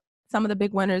 some of the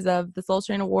big winners of the Soul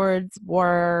Train Awards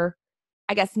were,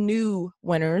 I guess, new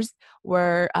winners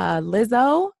were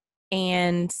Lizzo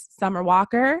and Summer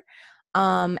Walker.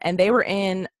 And they were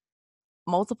in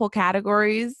multiple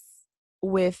categories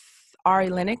with Ari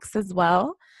Lennox as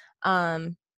well.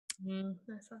 I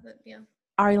saw that, yeah.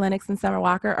 Ari Lennox and Summer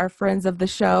Walker are friends of the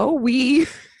show. We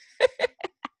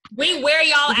wear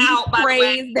y'all out, by praise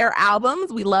the way. Their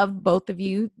albums. We love both of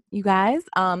you guys.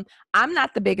 I'm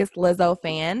not the biggest Lizzo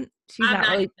fan. She's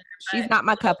not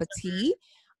my cup of tea.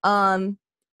 I'm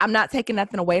not taking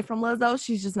nothing away from Lizzo.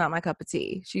 She's just not my cup of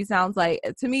tea. She sounds like,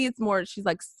 to me, it's more, she's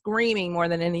like screaming more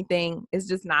than anything. It's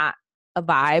just not a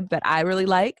vibe that I really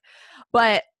like.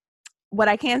 But what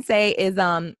I can say is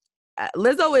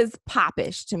Lizzo is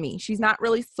popish to me. She's not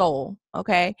really soul,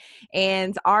 okay?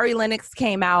 And Ari Lennox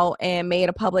came out and made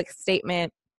a few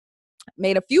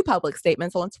public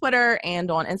statements on Twitter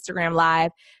and on Instagram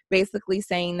Live, basically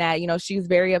saying that, she was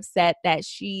very upset that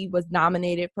she was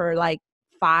nominated for like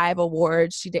 5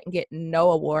 awards. She didn't get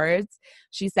no awards.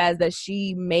 She says that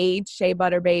she made Shea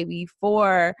Butter Baby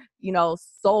for,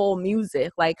 soul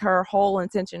music. Like her whole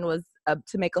intention was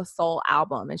to make a soul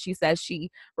album. And she says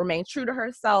she remained true to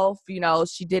herself.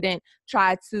 She didn't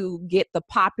try to get the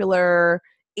popular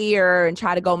ear and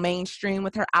try to go mainstream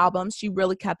with her album. She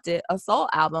really kept it a soul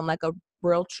album, like a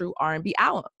real true R&B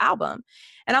album.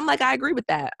 And I'm like, I agree with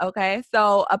that. Okay.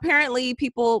 So apparently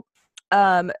people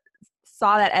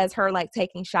saw that as her like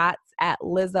taking shots at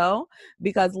Lizzo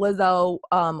because Lizzo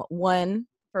won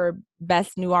for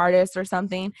best new artist or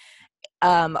something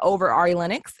over Ari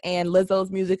Lennox, and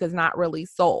Lizzo's music is not really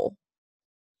soul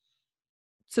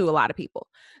to a lot of people.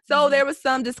 So there was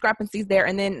some discrepancies there.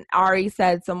 And then Ari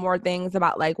said some more things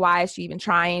about like, why is she even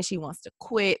trying? She wants to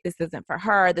quit. This isn't for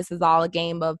her. This is all a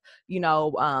game of,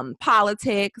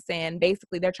 politics. And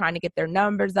basically they're trying to get their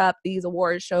numbers up, these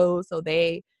award shows. So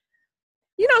they,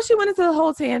 she went into the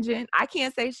whole tangent. I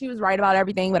can't say she was right about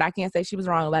everything, but I can't say she was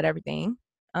wrong about everything.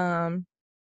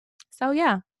 So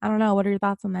yeah, I don't know. What are your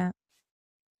thoughts on that?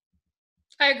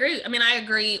 I agree. I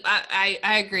agree.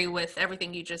 I agree with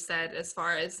everything you just said as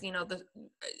far as,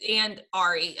 and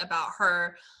Ari about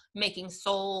her making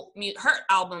soul music. Her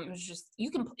album is just,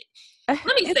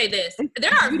 let me say this.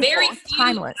 There are very few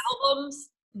albums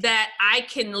that I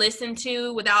can listen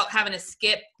to without having to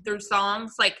skip through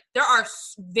songs. Like there are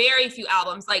very few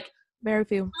albums, like very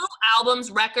few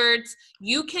albums, records.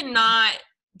 You cannot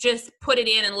just put it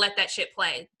in and let that shit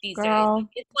play these days.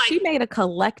 It's like, she made a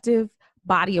collective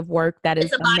body of work that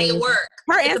is a body amazing. Of work.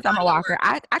 Her and Summer Walker.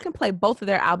 I can play both of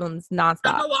their albums nonstop.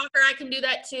 Summer Walker, I can do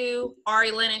that too.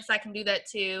 Ari Lennox, I can do that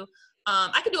too.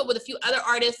 I could do it with a few other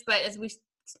artists, but as we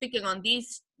speaking on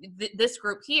this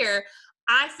group here,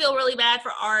 I feel really bad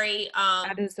for Ari.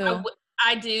 I do too.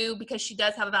 I do, because she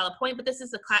does have a valid point, but this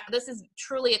is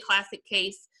truly a classic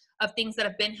case of things that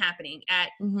have been happening at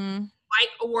white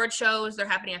award shows. They're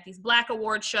happening at these Black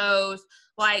award shows.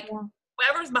 Like,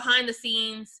 whoever's behind the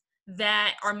scenes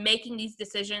that are making these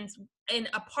decisions, and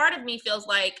a part of me feels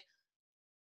like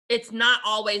it's not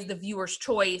always the viewer's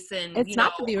choice, and it's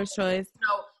not the viewer's choice.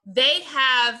 They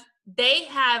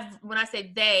have, when I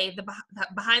say they, the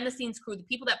behind the scenes crew, the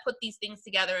people that put these things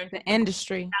together, and the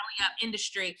industry,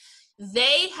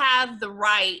 they have the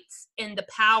rights and the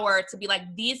power to be like,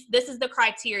 this is the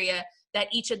criteria that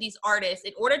each of these artists,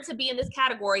 in order to be in this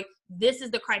category, this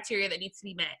is the criteria that needs to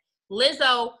be met.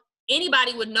 Lizzo,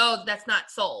 anybody would know that's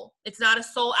not soul. It's not a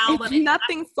soul album. It's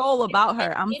nothing soul about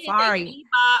her. I'm sorry.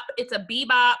 It's a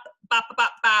bebop, bop,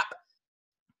 bop, bop.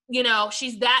 You know,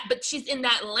 she's that, but she's in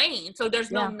that lane. So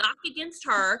there's no knock against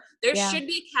her. There should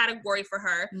be a category for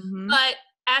her. But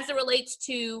as it relates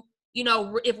to, you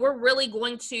know, if we're really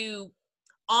going to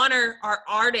honor our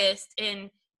artists and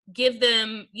give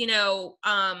them, you know,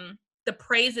 the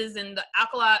praises and the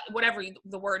accolade, whatever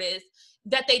the word is,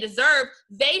 that they deserve,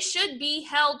 they should be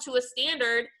held to a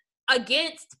standard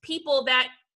against people that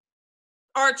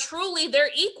are truly their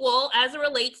equal as it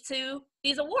relates to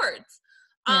these awards.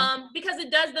 Because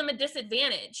it does them a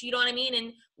disadvantage, you know what I mean?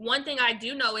 And one thing I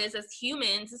do know is, as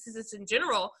humans, this is just in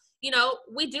general, you know,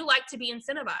 we do like to be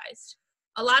incentivized.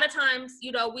 A lot of times,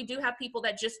 you know, we do have people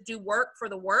that just do work for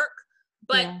the work,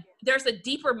 but there's a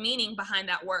deeper meaning behind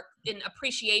that work, and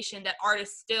appreciation that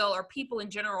artists still, or people in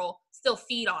general, still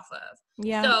feed off of.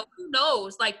 So who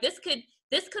knows? Like, this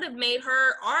could have made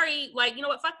her, Ari, like, you know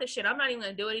what, fuck this shit, I'm not even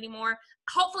gonna do it anymore.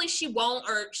 Hopefully she won't,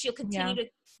 or she'll continue to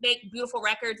make beautiful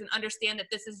records and understand that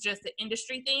this is just an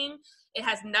industry thing. It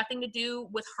has nothing to do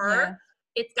with her.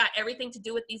 It's got everything to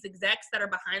do with these execs that are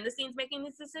behind the scenes making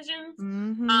these decisions.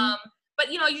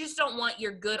 But, you know, you just don't want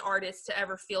your good artists to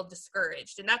ever feel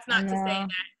discouraged. And that's not to say that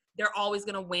they're always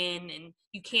going to win, and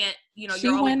you can't, you know. She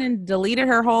went and deleted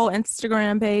her whole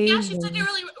Instagram page. Yeah, she took it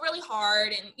really, really hard,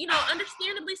 and, you know,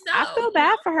 understandably so. I feel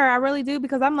bad for her. I really do,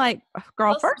 because I'm like,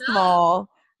 girl, first of all,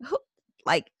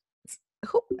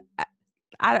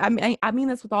 I mean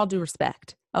this with all due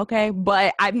respect, okay?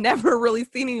 But I've never really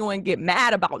seen anyone get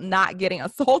mad about not getting a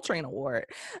Soul Train award.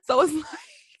 So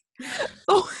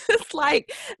it's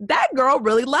like that girl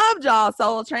really loved y'all,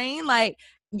 Soul Train. Like,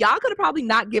 y'all could have probably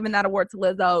not given that award to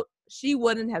Lizzo. She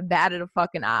wouldn't have batted a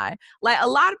fucking eye. Like, a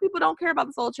lot of people don't care about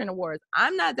the Soul Train Awards.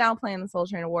 I'm not downplaying the Soul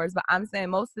Train Awards, but I'm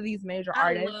saying most of these major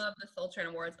artists. I love the Soul Train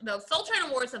Awards. The Soul Train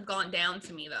Awards have gone down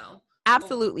to me, though.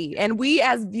 Absolutely. And we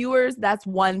as viewers, that's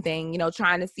one thing, you know,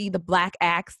 trying to see the Black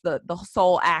acts, the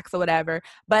soul acts or whatever.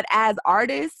 But as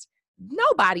artists,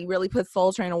 nobody really puts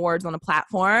Soul Train Awards on a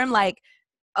platform. Like,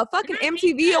 a fucking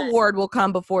MTV award will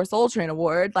come before Soul Train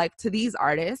Award, like, to these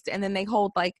artists. And then they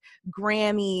hold like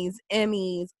Grammys,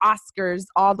 Emmys, Oscars,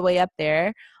 all the way up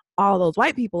there. All those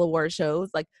white people award shows,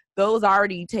 like, those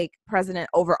already take precedent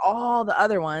over all the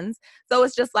other ones. So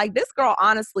it's just like, this girl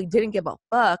honestly didn't give a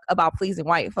fuck about pleasing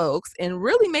white folks and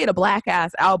really made a Black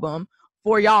ass album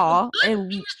for y'all. And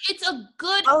it's a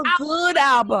good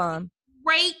album.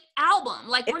 Great album.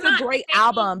 Like, it's a great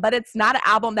album, but it's not an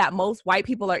album that most white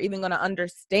people are even going to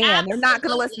understand. Absolutely. They're not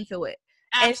going to listen to it.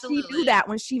 Absolutely. And she knew that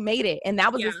when she made it, and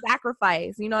that was a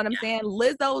sacrifice. You know what I'm saying?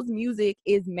 Lizzo's music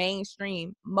is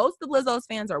mainstream. Most of Lizzo's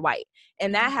fans are white,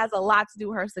 and that has a lot to do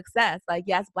with her success. Like,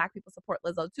 yes, Black people support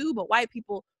Lizzo too, but white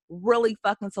people really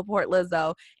fucking support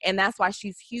Lizzo, and that's why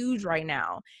she's huge right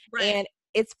now. Right. And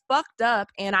it's fucked up,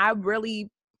 and I really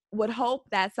would hope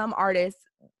that some artists,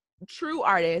 true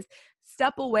artists,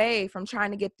 step away from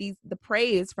trying to get the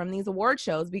praise from these award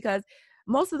shows, because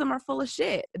most of them are full of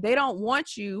shit. They don't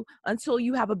want you until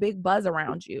you have a big buzz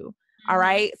around you. All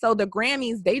right. So the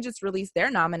Grammys, they just released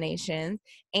their nominations,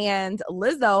 and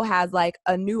Lizzo has like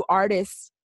a new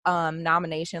artist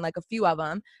nomination, like a few of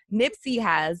them. Nipsey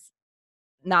has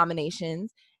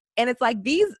nominations, and it's like,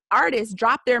 these artists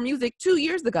dropped their music 2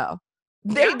 years ago.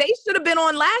 They should have been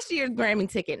on last year's Grammy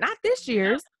ticket, not this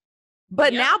year's.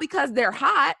 But now, because they're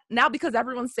hot, now because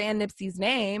everyone's saying Nipsey's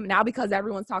name, now because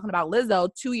everyone's talking about Lizzo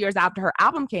 2 years after her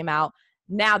album came out,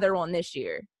 now they're on this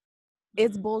year.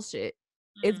 It's bullshit.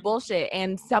 It's bullshit.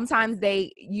 And sometimes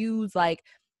they use, like,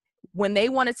 when they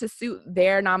wanted to suit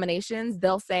their nominations,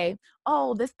 they'll say,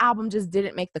 oh, this album just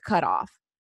didn't make the cutoff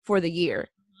for the year.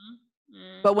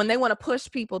 But when they want to push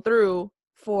people through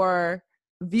for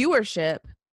viewership,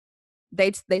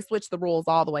 they switch the rules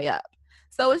all the way up.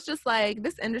 So it's just like,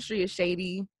 this industry is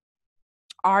shady.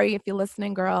 Ari, if you're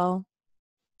listening, girl,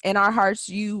 in our hearts,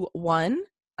 you won.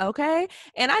 Okay.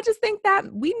 And I just think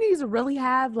that we need to really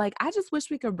have, like, I just wish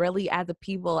we could really, as a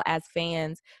people, as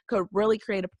fans, could really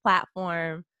create a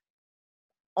platform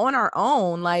on our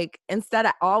own, like, instead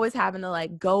of always having to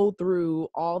like go through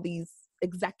all these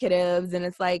executives. And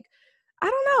it's like,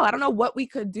 I don't know what we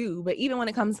could do, but even when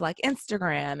it comes to like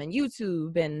Instagram and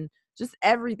YouTube and just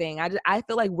everything, I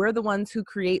feel like we're the ones who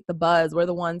create the buzz. We're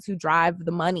the ones who drive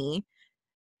the money.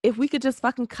 If we could just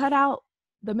fucking cut out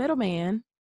the middleman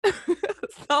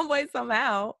some way,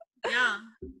 somehow. Yeah.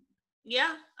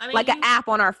 Yeah. I mean, like an app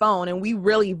on our phone, and we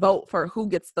really vote for who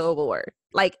gets the award,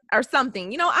 like, or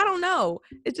something. I don't know.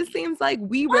 It just seems like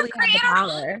we really have the power.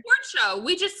 Award show.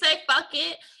 We just say fuck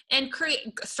it and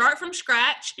start from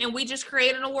scratch, and we just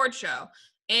create an award show,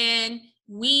 and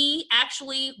we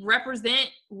actually represent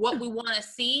what we want to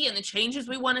see and the changes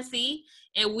we want to see.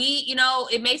 And we,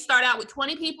 it may start out with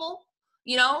 20 people.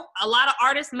 A lot of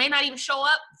artists may not even show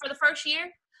up for the first year,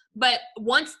 but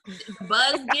once the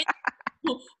buzz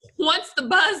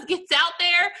gets out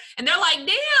there, and they're like,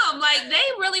 damn, like, they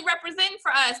really represent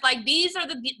for us. Like, these are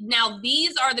the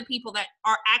people that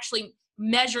are actually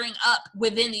measuring up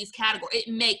within these categories.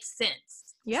 It makes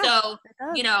sense. Yeah. So,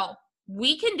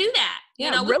 we can do that.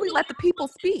 Yeah, really let the people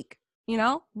speak.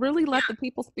 Really let the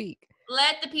people speak.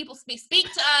 Let the people speak. Speak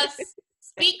to us.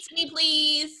 Speak to me,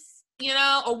 please.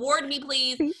 Award me,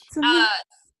 please.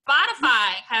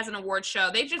 Spotify has an award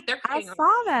show. I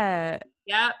saw that.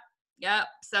 Yep.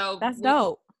 So that's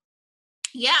dope.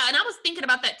 Yeah, and I was thinking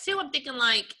about that too. I'm thinking,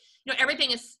 like,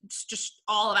 everything is just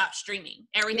all about streaming.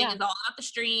 Everything is all about the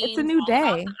stream. It's a new day.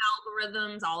 About the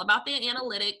algorithms, all about the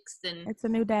analytics, and it's a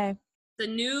new day. The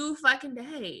new fucking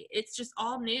day. It's just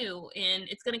all new, and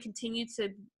it's going to continue to.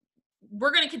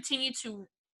 We're going to continue to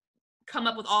come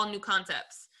up with all new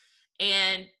concepts.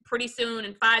 And pretty soon,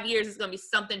 in 5 years, it's going to be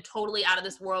something totally out of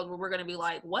this world where we're going to be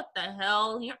like, what the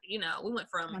hell? We went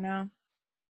from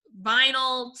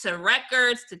vinyl to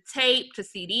records to tape to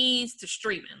CDs to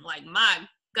streaming. Like, my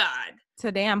God.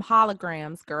 To damn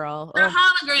holograms, girl. They're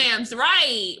holograms.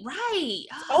 Right.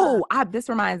 This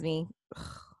reminds me.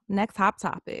 Next hot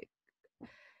topic.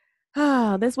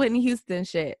 This Whitney Houston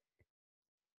shit.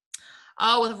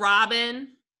 Oh, with Robin?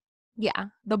 Yeah.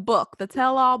 The book. The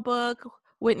tell-all book.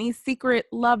 Whitney's secret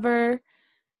lover,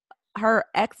 her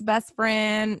ex-best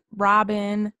friend,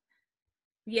 Robin.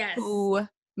 Yes. Who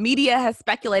media has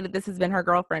speculated this has been her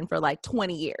girlfriend for like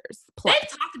 20 years plus. They've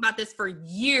talked about this for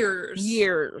years.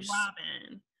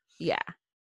 Robin. Yeah.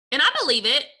 And I believe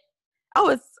it. Oh,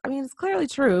 it's clearly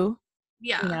true.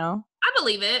 Yeah. I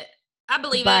believe it.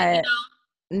 But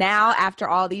now, after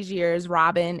all these years,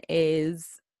 Robin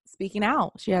is speaking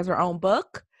out. She has her own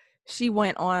book. She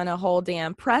went on a whole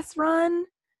damn press run.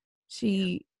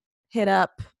 She hit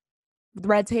up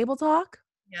Red Table Talk.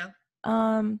 Yeah.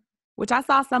 Which I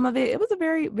saw some of it. It was a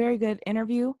very, very good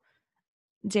interview.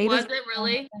 Jada. Was it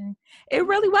really? It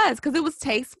really was, because it was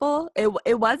tasteful.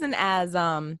 It wasn't as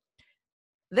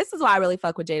this is why I really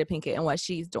fuck with Jada Pinkett and what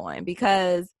she's doing,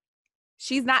 because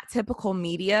she's not typical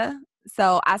media.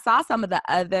 So I saw some of the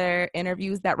other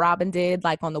interviews that Robin did,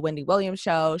 like on the Wendy Williams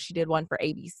show. She did one for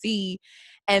ABC,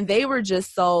 and they were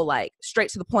just so like straight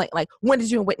to the point. Like, when did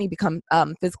you and Whitney become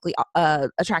physically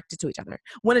attracted to each other?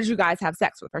 When did you guys have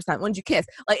sex for the first time? When did you kiss?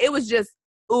 Like, it was just,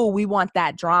 ooh, we want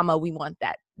that drama. We want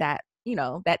that that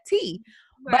tea.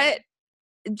 Right.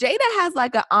 But Jada has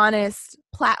like an honest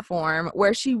platform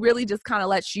where she really just kind of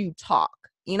lets you talk.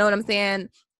 You know what I'm saying?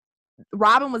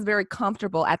 Robin was very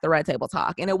comfortable at the Red Table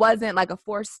Talk, and it wasn't like a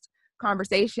forced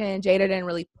conversation. Jada didn't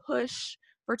really push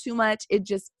for too much. It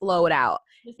just flowed out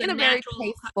in a very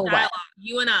tasteful way.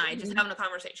 You and I just having a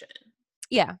conversation.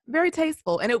 Yeah, very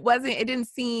tasteful. And it didn't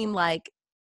seem like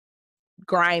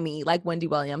grimy like Wendy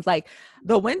Williams. Like,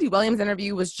 the Wendy Williams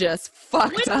interview was just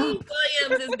fucked up. Wendy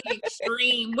Williams is the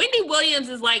extreme. Wendy Williams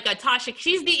is like a Tasha.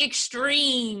 She's the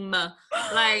extreme.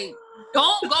 Like,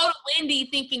 don't go to Wendy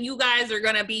thinking you guys are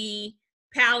gonna be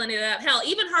palling it up. Hell,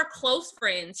 even her close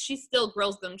friends, she still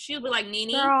grills them. She'll be like,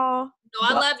 Nene, I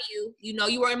love you.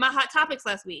 You were in my Hot Topics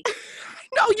last week.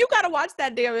 No, you gotta watch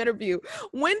that damn interview.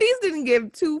 Wendy's didn't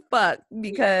give two fucks,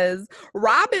 because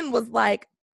Robin was like,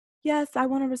 yes, I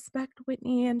want to respect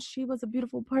Whitney, and she was a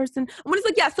beautiful person. And Wendy's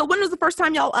like, yeah, so when was the first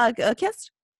time y'all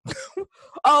kissed?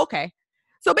 Oh, okay.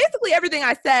 So basically everything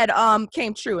I said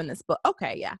came true in this book.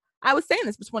 Okay, yeah. I was saying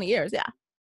this for 20 years, yeah.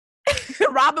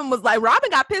 Robin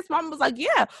got pissed. Robin was like,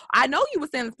 yeah, I know you were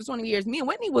saying this for 20 years. Me and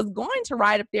Whitney was going to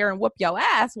ride up there and whoop your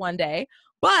ass one day,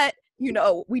 but,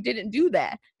 we didn't do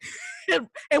that. And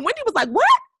Wendy was like, what?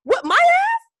 What, my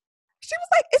ass? She was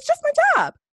like, it's just my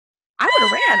job. I would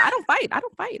have ran. I don't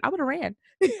fight. I would have ran.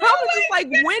 I was just like,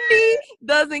 Wendy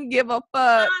doesn't give a fuck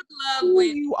I love who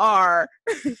Wendy. you are.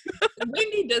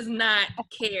 Wendy does not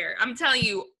care. I'm telling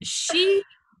you, she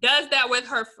does that with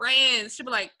her friends. She'll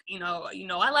be like,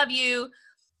 I love you.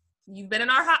 You've been in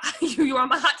our you were on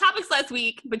my hot topics last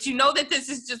week, but you know that this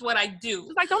is just what I do.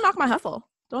 It's like, don't knock my hustle.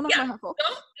 Don't knock my hustle.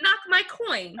 Don't knock my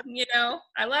coin.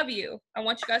 I love you. I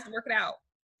want you guys to work it out.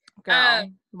 Girl,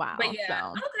 wow. But yeah,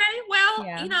 so. okay. Well,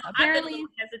 Yeah, I've been a little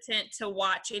hesitant to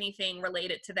watch anything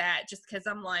related to that, just because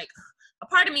I'm like, a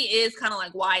part of me is kind of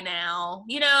like, why now?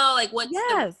 Like what's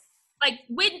yes.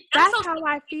 That's how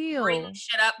I feel. Bring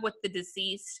shit up with the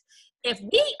deceased. If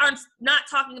we are not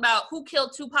talking about who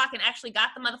killed Tupac and actually got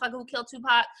the motherfucker who killed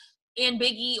Tupac and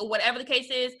Biggie or whatever the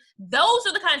case is, those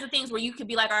are the kinds of things where you could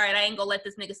be like, all right, I ain't gonna let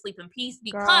this nigga sleep in peace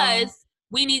because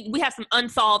we have some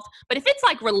unsolved. But if it's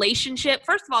like relationship,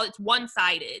 first of all, it's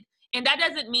one-sided. And that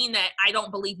doesn't mean that I don't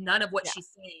believe none of what she's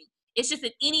saying. It's just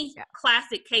in any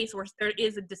classic case where there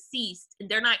is a deceased and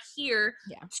they're not here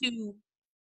to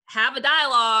have a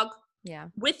dialogue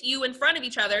with you in front of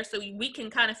each other so we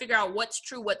can kind of figure out what's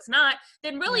true, what's not,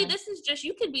 then really this is just,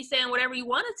 you can be saying whatever you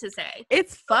wanted to say.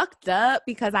 It's fucked up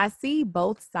because I see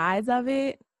both sides of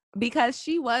it, because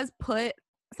she was put,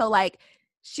 so like,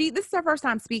 this is her first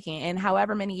time speaking in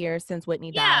however many years since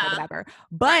Whitney died or whatever.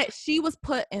 But she was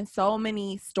put in so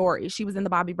many stories. She was in the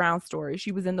Bobby Brown story.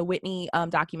 She was in the Whitney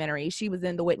documentary. She was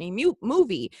in the Whitney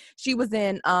movie. She was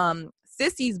in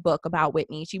Sissy's book about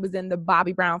Whitney. She was in the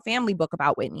Bobby Brown family book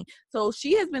about Whitney. So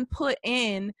she has been put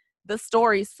in the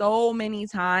story so many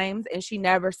times and she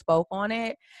never spoke on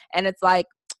it. And it's like,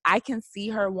 I can see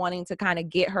her wanting to kind of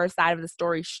get her side of the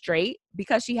story straight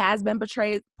because she has been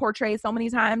portrayed so many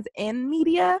times in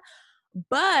media,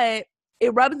 but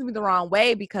it rubs me the wrong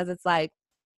way because it's like,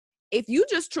 if you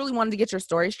just truly wanted to get your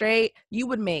story straight, you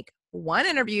would make one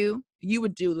interview, you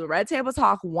would do the Red Table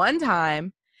Talk one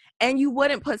time, and you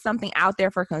wouldn't put something out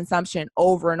there for consumption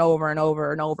over and over and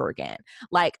over and over again.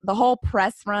 Like the whole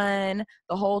press run,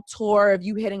 the whole tour of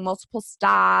you hitting multiple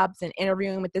stops and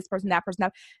interviewing with this person, that person,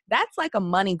 that's like a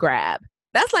money grab.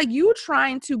 That's like you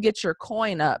trying to get your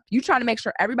coin up. You trying to make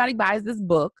sure everybody buys this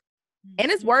book,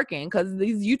 and it's working because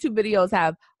these YouTube videos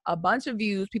have a bunch of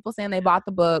views, people saying they bought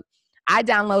the book. I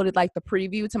downloaded like the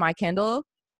preview to my Kindle.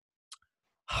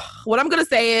 What I'm going to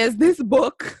say is this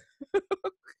book...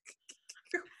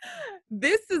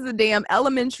 This is a damn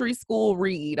elementary school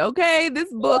read, okay?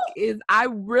 This book is, I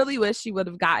really wish she would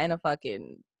have gotten a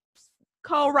fucking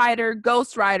co-writer,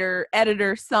 ghostwriter,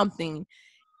 editor, something.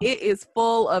 It is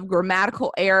full of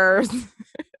grammatical errors.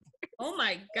 Oh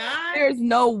my God. There's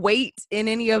no weight in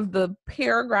any of the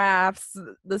paragraphs.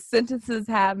 The sentences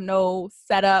have no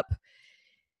setup.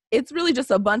 It's really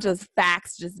just a bunch of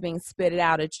facts just being spitted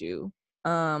out at you.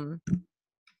 Okay.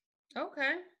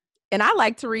 And I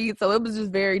like to read, so it was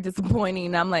just very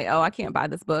disappointing. I'm like, oh, I can't buy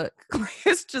this book.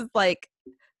 It's just like,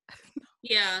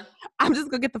 I'm just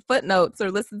gonna get the footnotes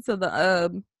or listen to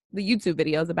the YouTube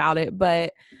videos about it.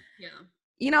 But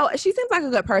she seems like a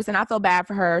good person. I feel bad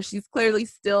for her. She's clearly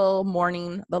still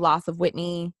mourning the loss of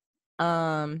Whitney,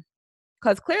 because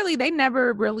clearly they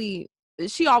never really.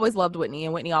 She always loved Whitney,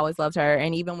 and Whitney always loved her.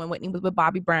 And even when Whitney was with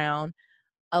Bobby Brown,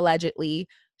 allegedly,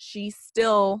 she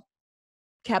still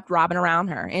kept Robin around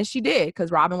her, and she did,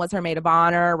 because Robin was her maid of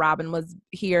honor. Robin was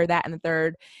here, that, and the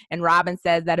third. And Robin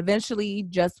says that eventually,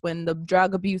 just when the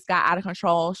drug abuse got out of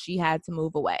control, she had to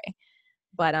move away.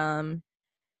 But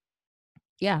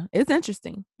it's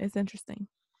interesting.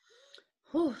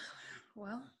 Well,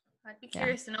 I'd be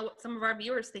curious to know what some of our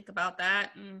viewers think about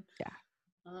that. And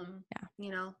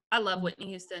I love Whitney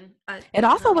Houston. It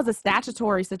also was a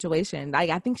statutory situation.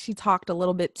 Like, I think she talked a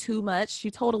little bit too much.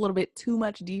 She told a little bit too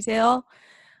much detail,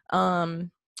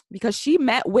 because she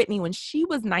met Whitney when she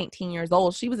was 19 years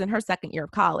old. She was in her second year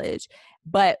of college,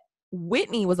 but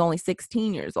Whitney was only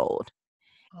 16 years old.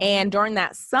 And during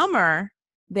that summer,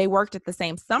 they worked at the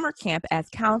same summer camp as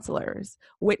counselors.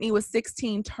 Whitney was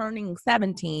 16, turning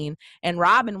 17, and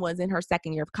Robin was in her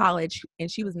second year of college, and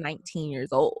she was 19 years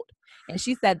old. And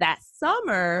she said that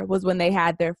summer was when they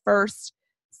had their first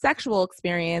sexual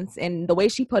experience. And the way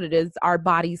she put it is, our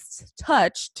bodies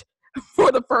touched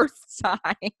for the first time.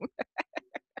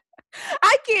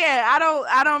 I can't.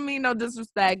 I don't mean no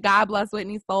disrespect. God bless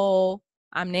Whitney's soul.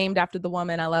 I'm named after the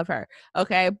woman. I love her.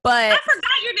 Okay, but I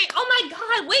forgot your name. Oh my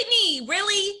God, Whitney!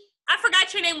 Really? I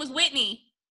forgot your name was Whitney.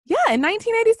 Yeah, in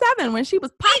 1987 when she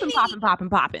was popping.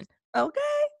 Okay,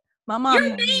 my mom.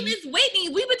 Your name is Whitney.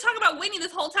 We've been talking about Whitney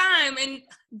this whole time, and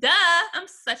duh, I'm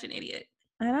such an idiot.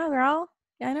 I know, girl.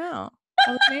 I know.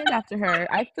 I was named after her.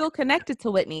 I feel connected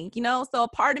to Whitney, you know? So a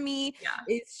part of me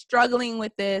is struggling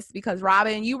with this because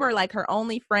Robin, you were like her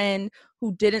only friend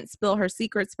who didn't spill her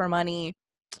secrets for money.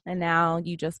 And now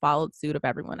you just followed suit of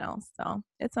everyone else. So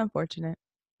it's unfortunate.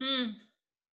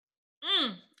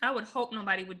 I would hope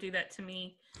nobody would do that to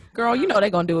me. Girl, you know they're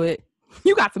going to do it.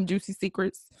 You got some juicy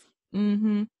secrets.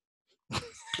 Mm-hmm.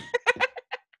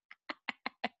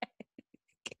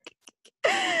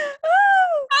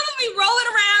 I'm gonna be rolling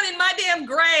around in my damn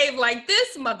grave like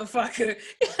this motherfucker.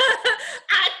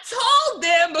 I told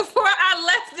them before I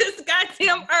left this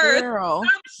goddamn earth, Girl.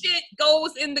 some shit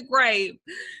goes in the grave.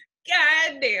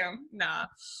 God damn, nah.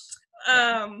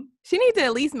 She needs to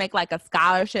at least make like a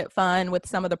scholarship fund with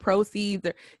some of the proceeds,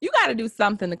 or you got to do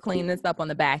something to clean this up on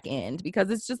the back end because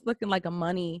it's just looking like a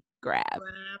money grab.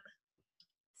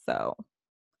 So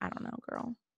I don't know,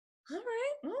 girl. All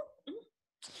right.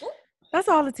 That's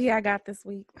all the tea I got this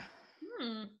week.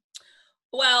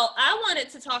 Well, I wanted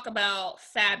to talk about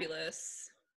Fabulous.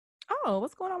 Oh,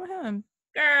 what's going on with him?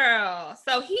 Girl.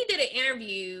 So he did an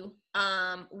interview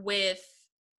with,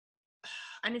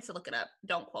 I need to look it up.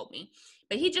 Don't quote me.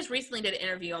 But he just recently did an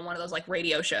interview on one of those like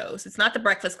radio shows. It's not The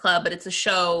Breakfast Club, but it's a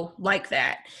show like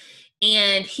that.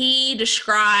 And he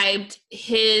described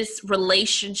his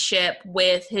relationship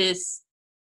with his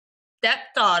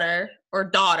stepdaughter or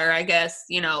daughter, I guess,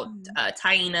 you know,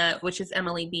 Taina, which is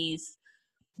Emily B's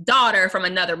daughter from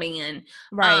another man.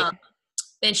 Right.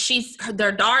 And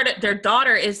their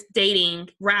daughter is dating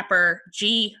rapper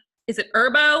G, is it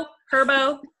Herbo?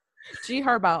 G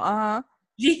Herbo,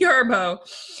 G Herbo.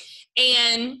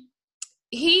 And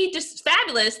he just,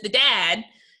 Fabulous, the dad,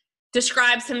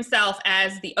 describes himself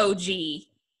as the OG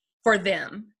for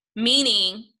them,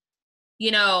 meaning,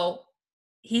 you know,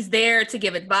 he's there to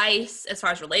give advice as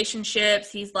far as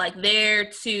relationships. He's like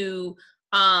there to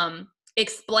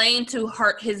explain to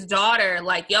his daughter,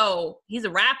 like, yo, he's a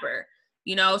rapper,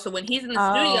 you know? So when he's in the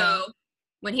studio,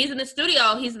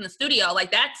 he's in the studio.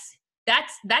 Like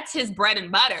that's his bread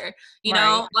and butter, you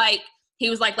know? Like he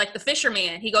was like the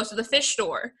fisherman. He goes to the fish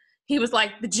store. He was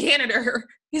like the janitor.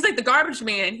 He's like the garbage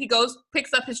man. He goes,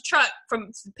 picks up his truck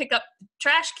to pick up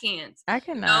trash cans. I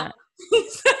cannot. You know?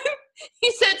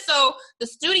 He said, so the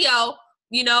studio,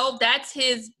 you know, that's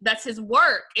his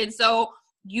work. And so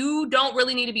you don't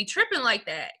really need to be tripping like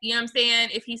that. You know what I'm saying?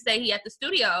 If he say he at the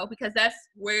studio, because that's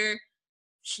where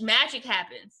magic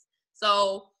happens.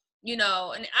 So, you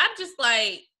know, and I'm just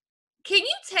like, can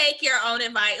you take your own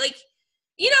advice? Like,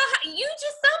 you know,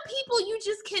 some people you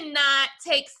just cannot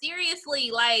take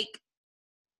seriously. Like,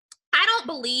 I don't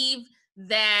believe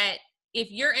that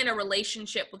if you're in a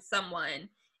relationship with someone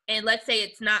and let's say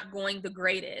it's not going the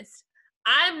greatest,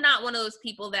 I'm not one of those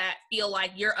people that feel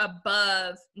like you're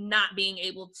above not being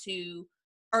able to,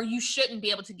 or you shouldn't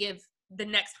be able to give the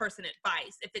next person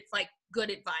advice if it's like good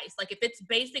advice. Like if it's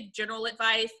basic general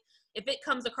advice, if it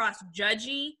comes across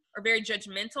judgy or very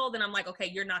judgmental, then I'm like,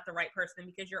 okay, you're not the right person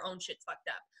because your own shit's fucked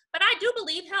up. But I do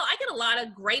believe, hell, I get a lot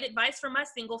of great advice from my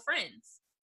single friends.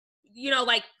 You know,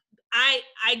 like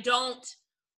I don't,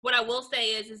 what I will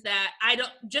say is that I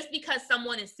don't, just because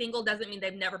someone is single doesn't mean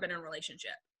they've never been in a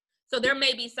relationship. So there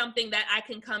may be something that I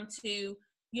can come to,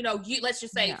 you know, let's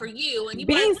just say for you. And you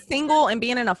being single and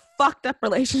being in a fucked up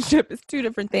relationship is two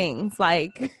different things.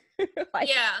 Like,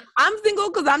 yeah, I'm single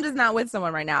because I'm just not with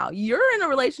someone right now. You're in a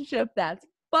relationship that's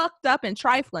fucked up and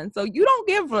trifling. So you don't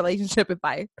give relationship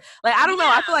advice. Like, I don't know.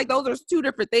 I feel like those are two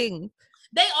different things.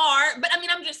 They are, but I mean,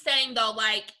 I'm just saying though,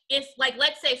 like if like,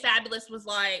 let's say Fabulous was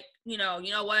like, you know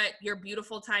what, you're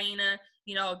beautiful, Taina,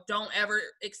 you know, don't ever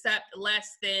accept less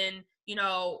than, you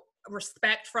know,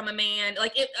 respect from a man.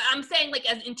 Like I'm saying like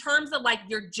as in terms of like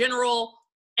your general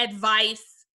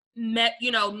advice,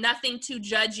 you know, nothing too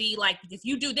judgy. Like if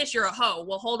you do this, you're a hoe.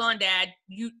 Well, hold on, Dad.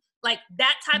 You like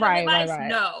that type of advice? Right.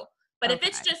 No. But if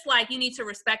it's just like you need to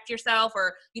respect yourself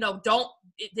or, you know,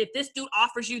 if this dude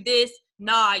offers you this,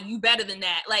 nah, you better than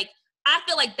that. Like, I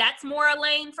feel like that's more a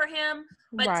lane for him.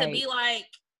 But to be like,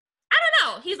 I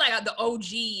don't know. He's like the OG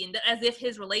and as if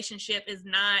his relationship is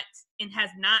not and has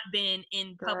not been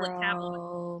in public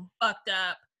tabloid fucked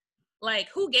up. Like,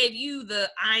 who gave you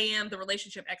the I am the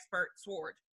relationship expert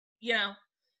sword? You know?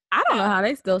 I don't know how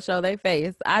they still show their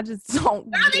face. I just don't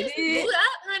get it. Up,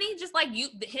 honey. Just like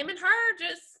him and her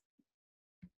just.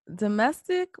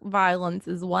 Domestic violence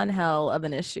is one hell of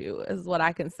an issue, is what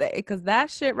I can say. Because that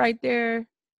shit right there,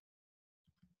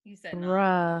 you said, no.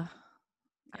 Bruh,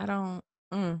 I don't.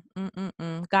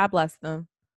 God bless them.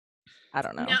 I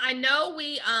don't know. Now I know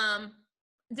we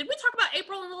did we talk about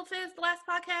April and Lil Fizz the last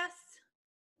podcast?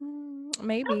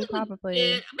 Maybe,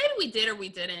 probably. Maybe we did or we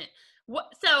didn't.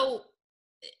 So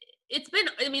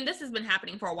this has been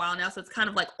happening for a while now, so it's kind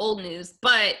of like old news,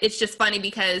 but it's just funny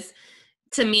because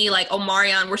to me, like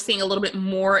Omarion, we're seeing a little bit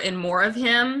more and more of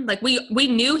him. Like we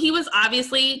knew he was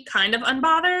obviously kind of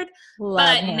unbothered,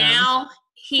 but now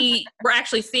we're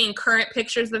actually seeing current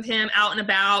pictures of him out and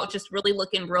about, just really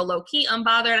looking real low key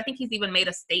unbothered. I think he's even made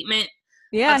a statement.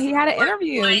 Yeah, he had an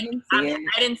interview. Like, you didn't see it?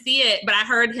 I didn't see it, but I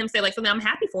heard him say like something. I'm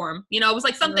happy for him. You know, it was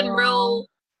like something real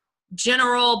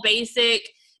general, basic.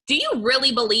 Do you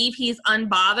really believe he's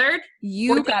unbothered?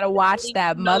 You gotta watch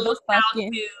that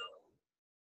motherfucking.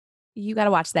 You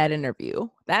gotta watch that interview.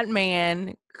 That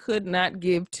man could not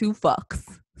give two fucks.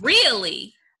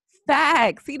 Really?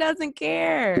 Facts. He doesn't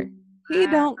care. He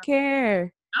don't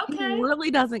care. Okay. He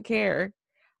really doesn't care.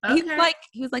 Okay.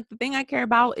 He was like, the thing I care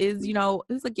about is, you know,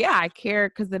 he's like, yeah, I care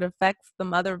because it affects the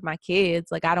mother of my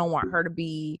kids. Like, I don't want her to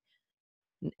be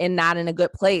not in a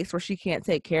good place where she can't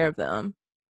take care of them.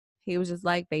 He was just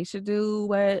like, they should do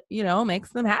what, you know, makes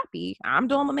them happy. I'm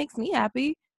doing what makes me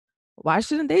happy. Why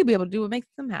shouldn't they be able to do what makes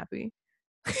them happy?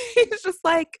 He's just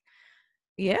like,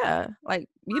 yeah, like,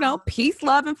 you know, peace,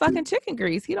 love, and fucking chicken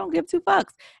grease. He don't give two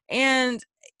fucks. And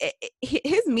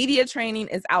his media training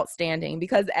is outstanding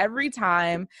because every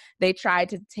time they tried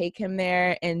to take him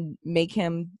there and make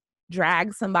him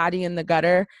drag somebody in the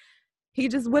gutter, he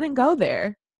just wouldn't go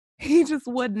there. He just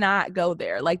would not go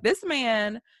there. Like, this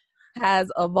man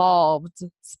has evolved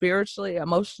spiritually,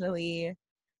 emotionally.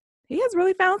 He has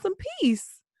really found some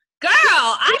peace. Girl,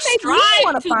 I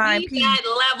strive to be peace.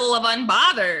 That level of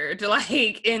unbothered,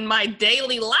 like, in my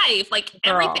daily life. Like,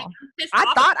 everything.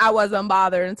 I thought I was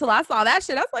unbothered until I saw that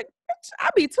shit. I was like, bitch, I'd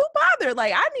be too bothered.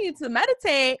 Like, I need to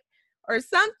meditate or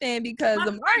something because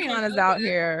Omarion is out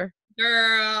here.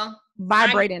 Girl.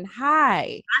 Vibrating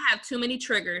high. I have too many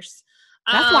triggers.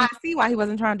 That's why I see why he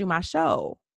wasn't trying to do my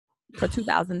show for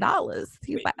 $2,000.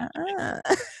 He was like,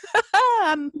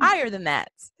 I'm higher than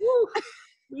that.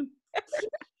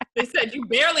 They said you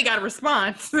barely got a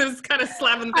response. It was kind of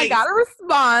slapping the face. I got a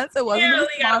response. It wasn't the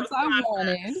response I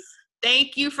wanted.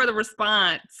 Thank you for the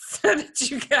response that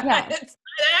you got. Yeah. It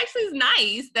actually is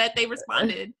nice that they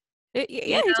responded.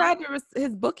 He tried to.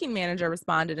 His booking manager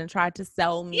responded and tried to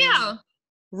sell me. Yeah,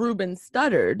 Ruben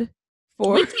Studdard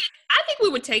for. I think we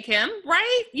would take him,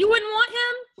 right? You wouldn't want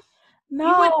him?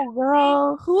 No,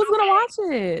 girl. Who's gonna watch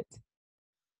it?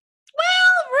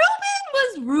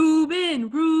 Well, Ruben.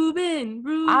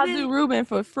 I'll do Ruben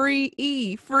for free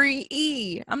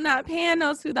E. I'm not paying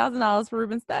those $2,000 for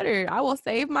Ruben Studdard. I will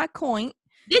save my coin.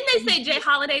 Didn't they say Jay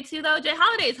Holiday too, though? Jay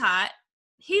Holiday's hot.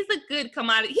 He's a good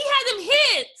commodity. He had them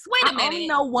hits. Wait a minute. I only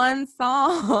know one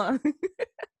song.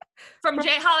 From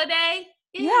Jay Holiday?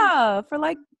 Yeah, for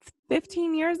like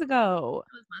 15 years ago.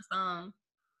 That was my song.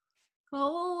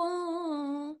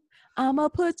 Oh, I'ma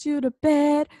put you to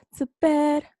bed. I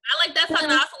like that song.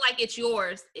 And I also like It's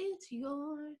Yours. It's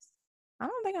Yours. I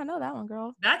don't think I know that one,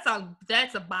 girl. That song,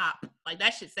 that's a bop. Like,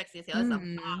 that shit's sexy as hell. It's a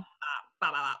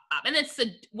bop. And then,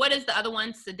 what is the other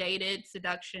one?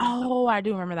 Seduction. Oh, I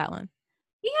do remember that one.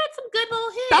 He had some good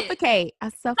little hits. Suffocate. I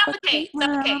suffocate.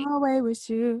 I'm away with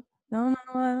you. Don't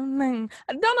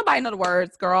nobody know the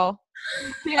words, girl.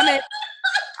 Damn it.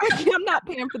 I'm not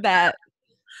paying for that.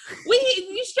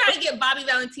 You should try to get Bobby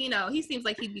Valentino. He seems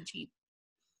like he'd be cheap.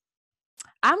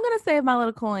 I'm going to save my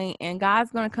little coin, and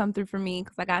God's going to come through for me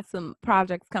because I got some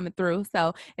projects coming through.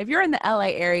 So if you're in the LA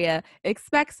area,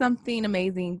 expect something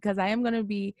amazing because I am going to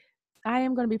be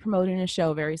promoting a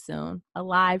show very soon, a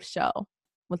live show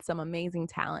with some amazing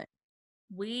talent.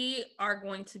 We are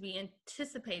going to be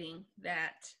anticipating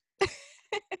that.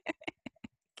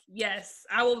 Yes,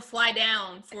 I will fly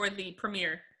down for the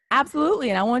premiere. Absolutely.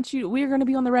 And I want you, we're going to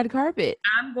be on the red carpet.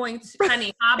 I'm going to,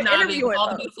 honey, hobnobbing with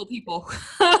all the beautiful people.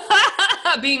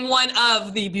 Being one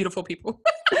of the beautiful people.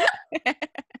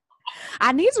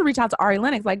 I need to reach out to Ari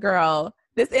Lennox. Like, girl,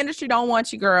 this industry don't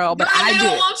want you, girl. But I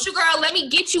don't want you, girl. Let me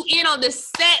get you in on the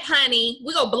set, honey.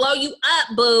 We're going to blow you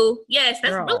up, boo. Yes,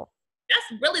 that's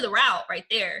really the route right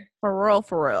there. For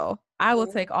real. I will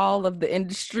take all of the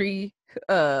industry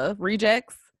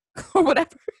rejects or whatever.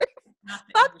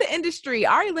 Fuck the industry.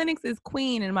 Ari Lennox is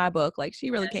queen in my book. Like, she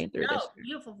really came through this.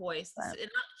 Beautiful voice.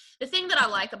 The thing that I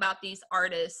like about these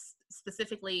artists,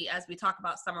 specifically as we talk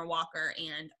about Summer Walker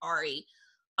and Ari,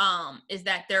 is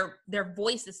that their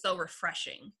voice is so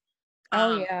refreshing.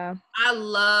 Yeah. I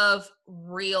love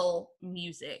real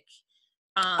music.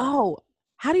 How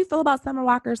do you feel about Summer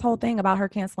Walker's whole thing about her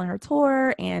canceling her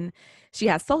tour and she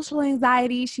has social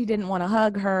anxiety? She didn't want to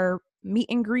hug her meet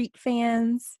and greet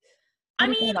fans. I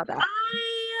mean, I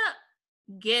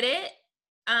get it.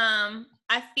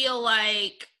 I feel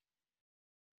like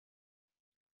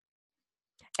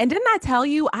And didn't I tell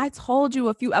you? I told you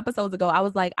a few episodes ago. I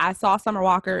was like, I saw Summer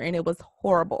Walker and it was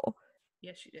horrible.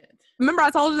 Yes, you did. Remember,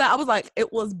 I told you that? I was like,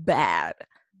 it was bad.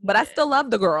 But I still love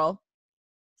the girl.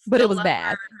 But Still it was love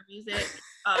bad. her music.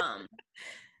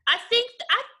 I think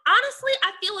honestly,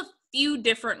 I feel a few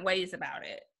different ways about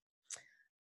it.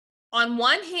 On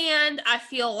one hand, I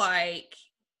feel like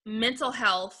mental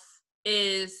health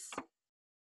is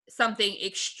something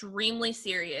extremely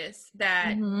serious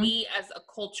that we as a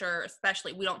culture,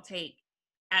 especially, we don't take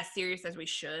as serious as we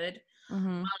should.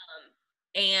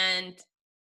 And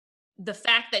the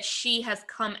fact that she has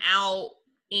come out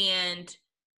and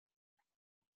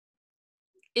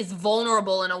is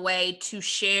vulnerable in a way to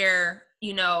share,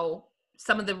 you know,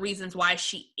 some of the reasons why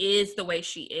she is the way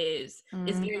she is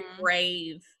very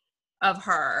brave of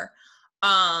her,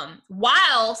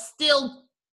 while still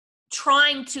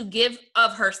trying to give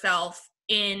of herself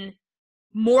in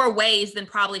more ways than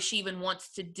probably she even wants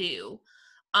to do.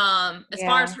 As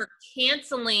far as her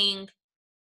canceling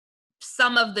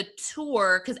some of the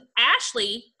tour, because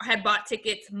Ashley had bought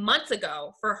tickets months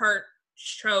ago for her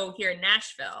show here in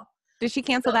Nashville. Did she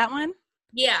cancel that one?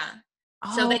 Yeah.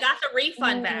 So they got the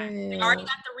refund back. They already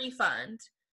got the refund.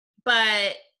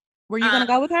 But were you gonna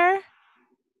go with her?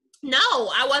 No,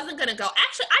 I wasn't gonna go.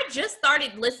 Actually, I just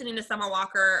started listening to Summer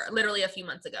Walker literally a few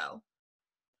months ago.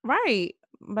 Right.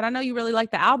 But I know you really like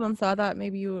the album, so I thought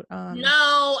maybe you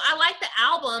No, I like the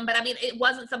album, but I mean it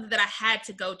wasn't something that I had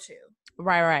to go to.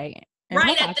 Right. And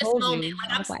right at this moment.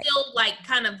 Like I'm still like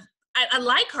kind of I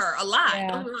like her a lot.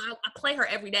 Yeah. I play her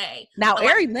every day. Now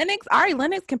Ari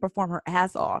Lennox can perform her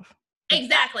ass off.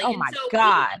 Exactly. Oh my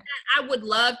God. I would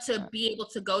love to be able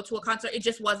to go to a concert. It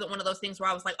just wasn't one of those things where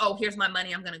I was like, oh, here's my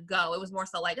money, I'm going to go. It was more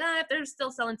so like, if they're still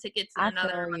selling tickets in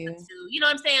another month or two. You know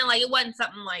what I'm saying? Like, it wasn't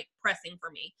something like pressing for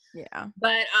me. Yeah.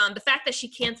 But the fact that she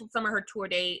canceled some of her tour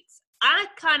dates, I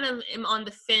kind of am on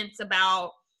the fence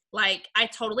about, like, I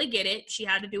totally get it. She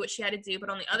had to do what she had to do. But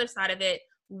on the other side of it,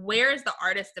 where's the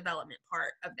artist development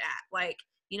part of that? Like,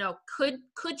 you know, could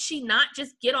she not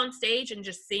just get on stage and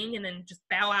just sing and then just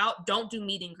bow out? Don't do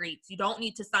meet and greets. You don't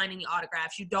need to sign any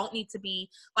autographs. You don't need to be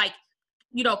like,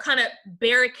 you know, kind of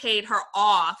barricade her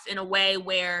off in a way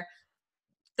where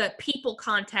the people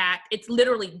contact, it's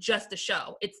literally just a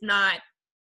show. It's not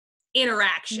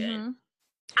interaction.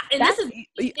 And this is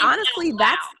honestly,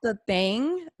 that's the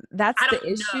thing. That's the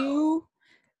issue.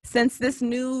 Since this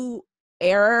new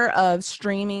era of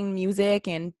streaming music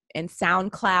and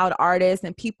SoundCloud artists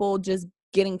and people just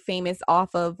getting famous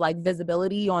off of like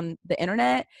visibility on the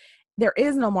internet, there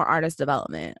is no more artist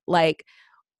development. Like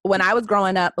when I was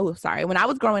growing up,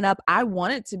 I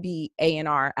wanted to be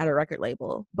A&R at a record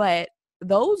label, but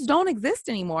those don't exist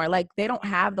anymore. Like they don't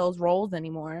have those roles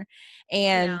anymore.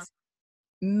 And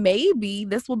maybe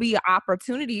this will be an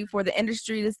opportunity for the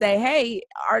industry to say, hey,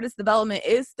 artist development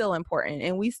is still important.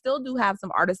 And we still do have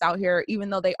some artists out here,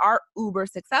 even though they are uber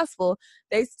successful,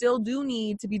 they still do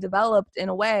need to be developed in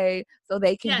a way so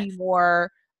they can be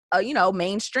more,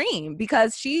 mainstream,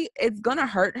 because it's going to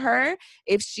hurt her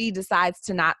if she decides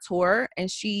to not tour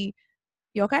and you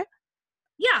okay?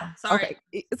 Yeah, sorry.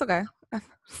 Okay, it's okay. I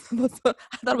thought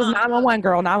it was 911,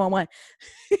 girl, 911.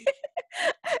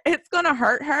 It's gonna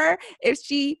hurt her if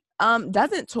she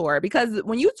doesn't tour, because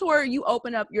when you tour, you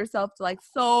open up yourself to like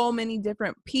so many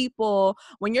different people.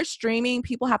 When you're streaming,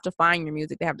 people have to find your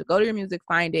music. They have to go to your music,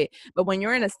 find it. But when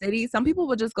you're in a city, some people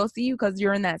will just go see you because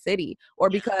you're in that city, or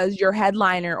because your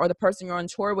headliner or the person you're on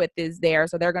tour with is there.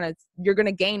 So you're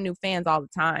gonna gain new fans all the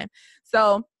time.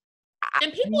 So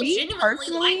and people genuinely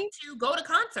like to go to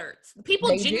concerts.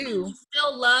 People genuinely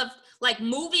still love, like,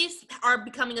 movies are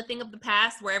becoming a thing of the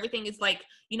past where everything is like,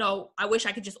 you know, I wish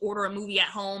I could just order a movie at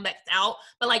home that's out.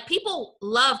 But like people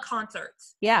love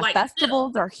concerts. Yeah, like,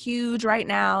 festivals are huge right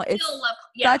now. It's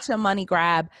such a money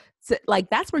grab. So, like,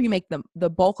 that's where you make the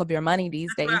bulk of your money these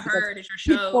days. What I heard is your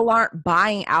show. People aren't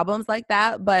buying albums like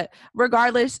that, but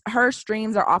regardless, her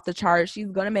streams are off the charts.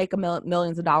 She's gonna make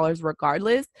millions of dollars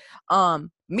regardless.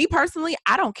 Me personally,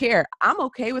 I don't care. I'm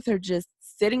okay with her just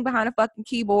sitting behind a fucking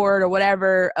keyboard or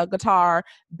whatever, a guitar,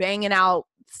 banging out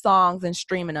songs and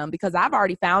streaming them, because I've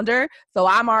already found her. So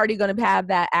I'm already gonna have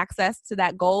that access to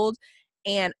that gold,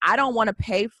 and I don't want to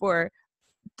pay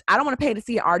to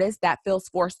see an artist that feels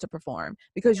forced to perform,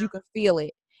 because you can feel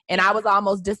it. And I was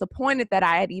almost disappointed that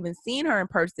I had even seen her in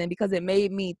person, because it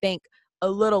made me think a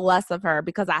little less of her,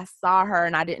 because I saw her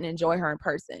and I didn't enjoy her in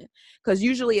person. Because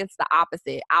usually it's the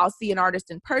opposite. I'll see an artist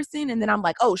in person and then I'm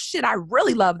like, oh shit, I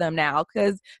really love them now,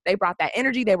 because they brought that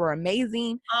energy. They were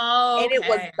amazing. Oh, and it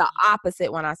was the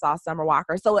opposite when I saw Summer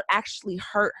Walker. So it actually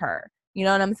hurt her. You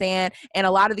know what I'm saying? And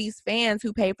a lot of these fans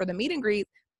who pay for the meet and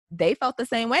greets, they felt the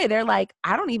same way. They're like,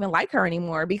 I don't even like her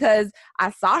anymore because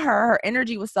I saw her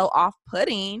energy was so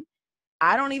off-putting.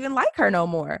 I don't even like her no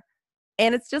more.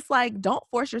 And it's just like, don't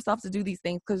force yourself to do these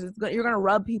things because you're going to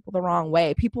rub people the wrong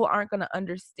way. People aren't going to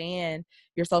understand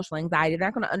your social anxiety. They're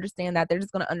not going to understand that. They're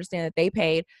just going to understand that they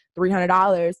paid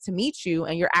 $300 to meet you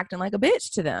and you're acting like a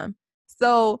bitch to them.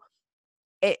 So,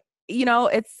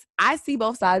 I see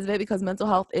both sides of it because mental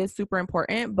health is super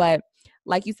important. But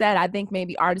like you said, I think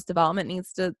maybe artist development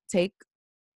needs to take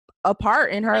a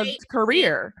part in her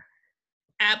career.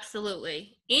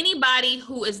 Absolutely. Anybody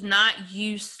who is not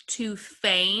used to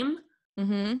fame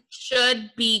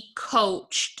should be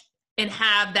coached and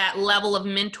have that level of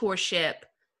mentorship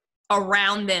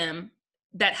around them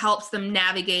that helps them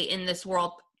navigate in this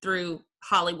world through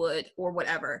Hollywood or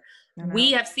whatever.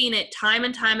 We have seen it time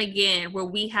and time again where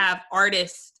we have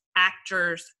artists,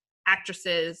 actors,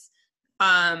 actresses,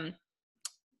 and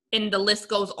the list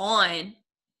goes on,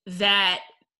 that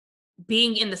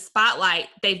being in the spotlight,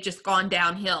 they've just gone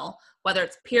downhill, whether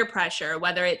it's peer pressure,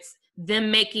 whether it's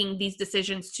them making these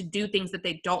decisions to do things that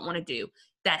they don't want to do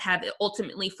that have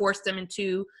ultimately forced them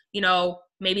into,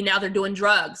 maybe now they're doing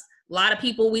drugs. A lot of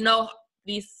people we know,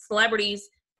 these celebrities,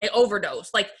 they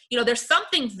overdose. Like, there's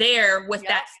something there with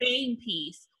that fame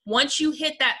piece. Once you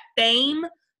hit that fame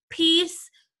piece,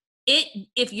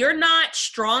 if you're not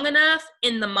strong enough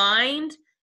in the mind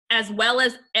as well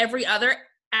as every other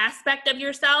aspect of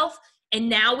yourself, and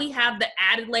now we have the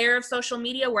added layer of social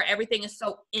media where everything is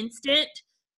so instant,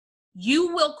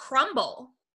 you will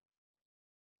crumble.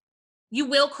 You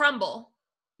will crumble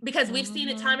because we've seen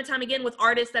it time and time again with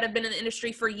artists that have been in the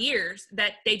industry for years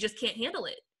that they just can't handle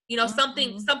it.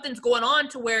 Something's going on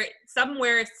to where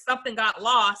somewhere something got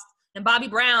lost, and Bobby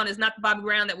Brown is not the Bobby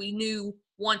Brown that we knew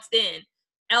once then.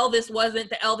 Elvis wasn't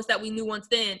the Elvis that we knew once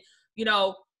then.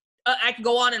 I could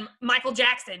go on, and Michael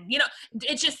Jackson,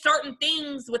 it's just certain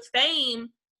things with fame.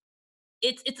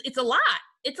 It's a lot.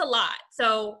 It's a lot.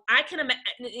 So I can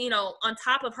imagine, on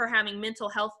top of her having mental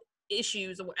health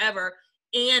issues or whatever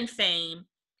and fame,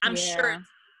 I'm sure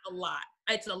it's a lot.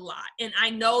 It's a lot. And I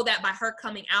know that by her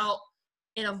coming out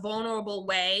in a vulnerable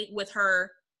way with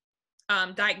her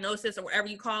diagnosis or whatever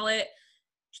you call it,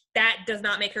 that does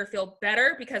not make her feel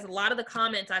better, because a lot of the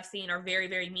comments I've seen are very,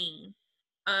 very mean.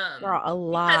 Girl, a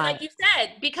lot.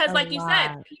 Because like you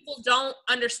said, people don't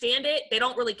understand it. They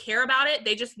don't really care about it.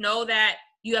 They just know that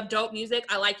you have dope music.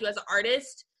 I like you as an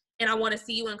artist, and I want to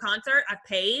see you in concert. I've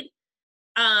paid.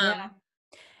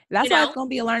 That's why it's going to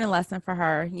be a learning lesson for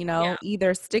her.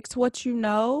 Either stick to what you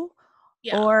know,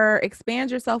 or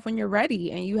expand yourself when you're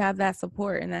ready and you have that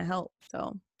support and that help.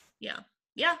 So yeah,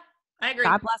 I agree.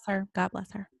 God bless her. God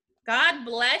bless her. God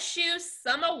bless you,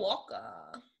 Summer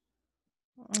Walker.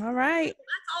 All right. That's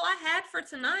all I had for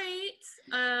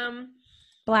tonight.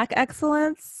 Black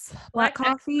excellence, black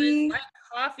coffee. Black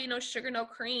coffee, no sugar, no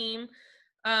cream.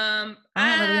 I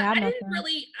don't really have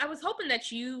nothing. I was hoping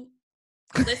that you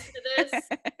listened to this.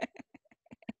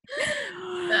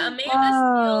 The Amanda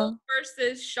Seales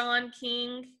versus Sean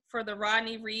King for the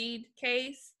Rodney Reed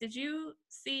case. Did you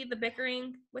see the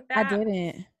bickering with that? I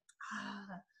didn't.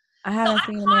 I haven't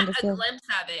seen Amanda Seales. I caught a glimpse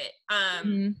of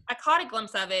it. I caught a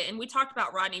glimpse of it, and we talked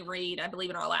about Rodney Reed, I believe,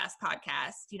 in our last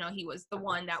podcast. He was the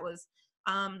one that was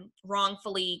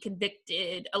wrongfully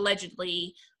convicted,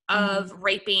 allegedly, of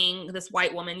raping this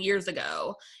white woman years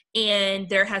ago. And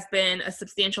there has been a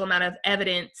substantial amount of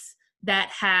evidence that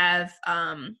have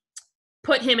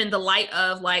put him in the light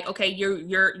of, like, okay,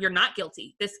 you're not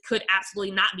guilty. This could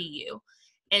absolutely not be you.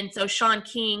 And so Sean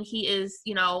King, he is,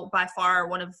 by far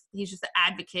he's just an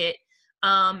advocate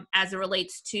as it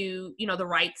relates to, the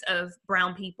rights of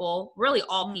brown people, really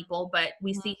all people, but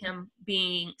we see him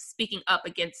speaking up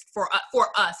against for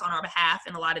us on our behalf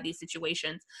in a lot of these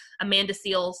situations. Amanda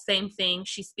Seales, same thing.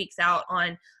 She speaks out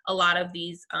on a lot of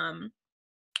these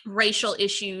racial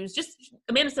issues. Just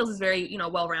Amanda Seales is very,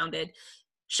 well-rounded.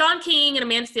 Sean King and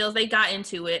Amanda Seales, they got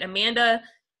into it. Amanda,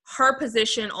 her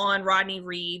position on Rodney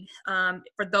Reed,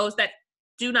 for those that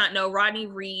do not know, Rodney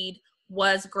Reed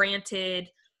was granted,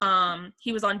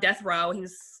 he was on death row. He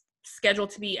was scheduled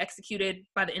to be executed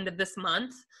by the end of this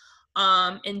month.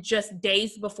 And just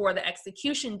days before the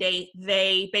execution date,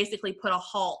 they basically put a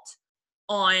halt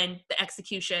on the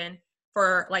execution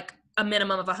for like a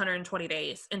minimum of 120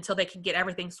 days until they can get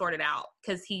everything sorted out,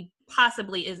 because he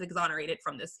possibly is exonerated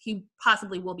from this. He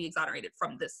possibly will be exonerated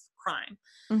from this crime.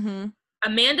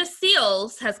 Amanda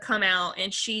Seales has come out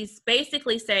and she's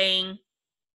basically saying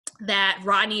that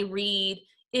Rodney Reed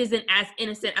isn't as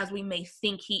innocent as we may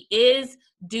think he is,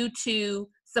 due to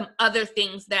some other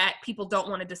things that people don't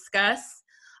want to discuss.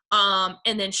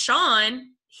 And then Sean,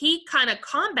 he kind of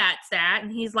combats that,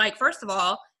 and he's like, first of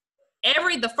all,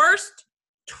 the first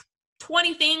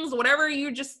 20 things, whatever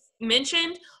you just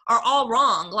mentioned, are all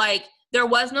wrong. Like, there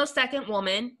was no second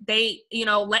woman. They,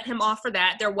 let him off for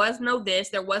that. There was no this,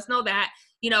 there was no that.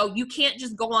 You can't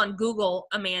just go on Google,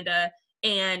 Amanda,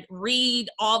 and read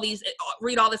all this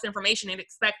information and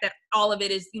expect that all of it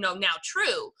is, now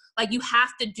true. Like, you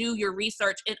have to do your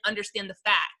research and understand the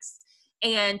facts.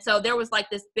 And so there was like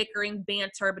this bickering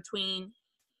banter between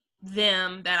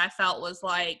them that I felt was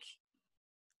like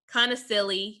kind of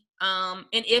silly. And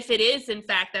if it is in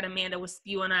fact that Amanda was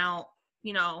spewing out,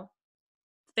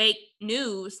 fake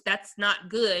news, that's not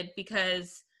good,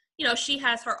 because, she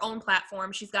has her own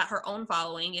platform. She's got her own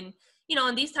following. And,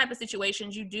 in these type of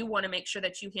situations, you do want to make sure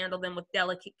that you handle them with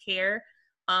delicate care,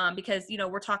 because,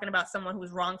 we're talking about someone who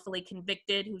was wrongfully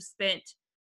convicted, who spent,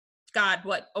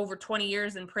 over 20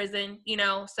 years in prison,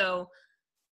 so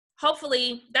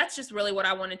hopefully that's just really what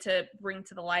I wanted to bring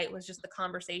to the light, was just the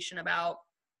conversation about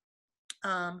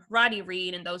Roddy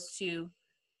Reed and those two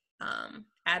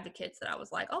advocates that I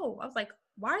was like,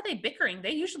 why are they bickering?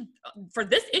 They usually, for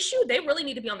this issue, they really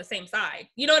need to be on the same side.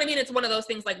 You know what I mean? It's one of those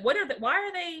things like, why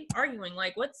are they arguing?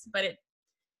 Like,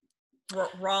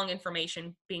 wrong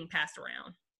information being passed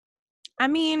around. I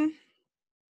mean,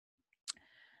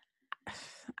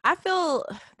 I feel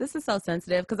this is so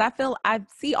sensitive because I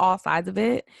see all sides of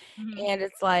it. Mm-hmm. And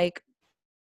it's like,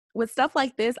 with stuff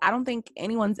like this, I don't think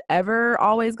anyone's ever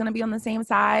always going to be on the same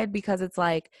side, because it's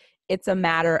like, it's a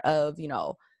matter of,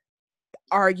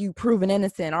 are you proven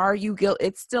innocent? Are you guilty?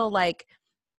 It's still like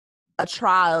a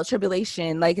trial,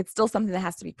 tribulation. Like, it's still something that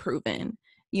has to be proven,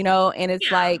 and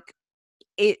it's like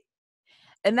it.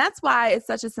 And that's why it's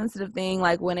such a sensitive thing,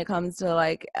 like when it comes to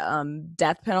like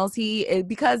death penalty,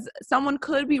 because someone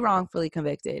could be wrongfully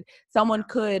convicted. Someone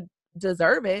could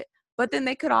deserve it, but then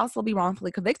they could also be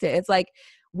wrongfully convicted. It's like,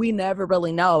 we never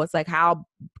really know. It's like, how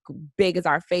big is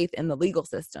our faith in the legal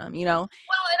system, Well, and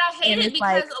I hate it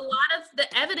because a lot of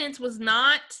the evidence was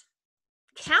not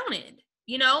counted,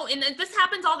 and this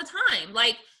happens all the time.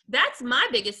 Like, that's my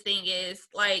biggest thing is,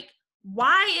 like,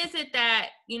 why is it that,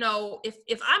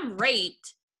 if I'm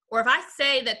raped, or if I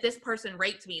say that this person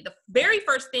raped me, the very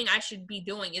first thing I should be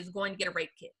doing is going to get a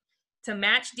rape kit to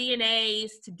match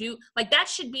DNAs, to do, like, that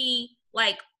should be,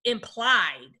 like,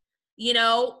 implied,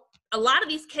 A lot of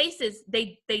these cases,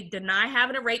 they deny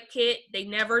having a rape kit. They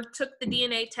never took the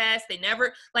DNA test. They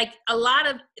never, like,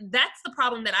 that's the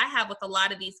problem that I have with a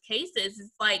lot of these cases.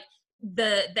 It's like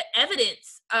the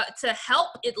evidence to help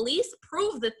at least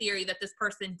prove the theory that this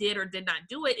person did or did not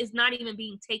do it is not even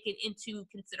being taken into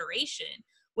consideration,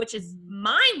 which is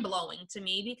mind-blowing to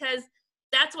me, because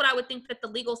that's what I would think that the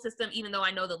legal system, even though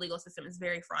I know the legal system is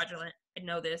very fraudulent, I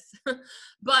know this,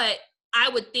 but I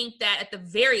would think that at the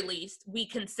very least, we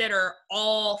consider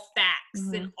all facts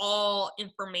and all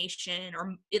information,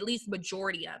 or at least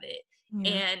majority of it.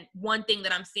 And one thing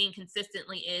that I'm seeing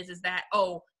consistently is that,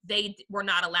 they were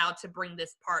not allowed to bring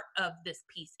this part of this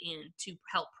piece in to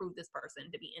help prove this person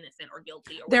to be innocent or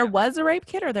guilty. Or there was a rape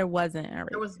kit, or there wasn't a rape kit?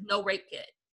 There was no rape kit.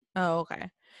 Oh, okay.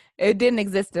 It didn't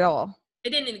exist at all? It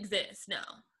didn't exist, no.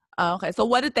 Oh, okay. So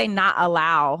what did they not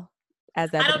allow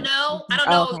as evidence? I don't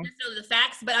know necessarily the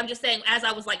facts, but I'm just saying, as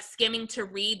I was like skimming to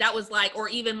read, that was like, or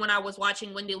even when I was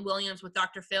watching Wendy Williams with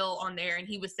Dr. Phil on there, and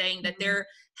he was saying that there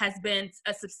has been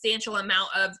a substantial amount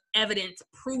of evidence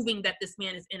proving that this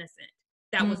man is innocent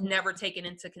that was never taken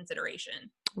into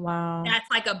consideration. Wow.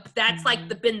 That's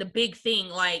been the big thing.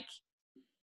 Like,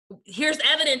 here's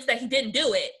evidence that he didn't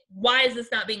do it. Why is this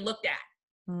not being looked at?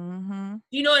 Mm-hmm.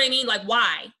 You know what I mean? Like,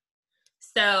 why?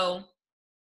 So,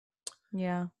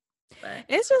 yeah. But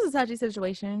it's just a touchy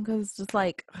situation, because it's just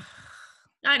like,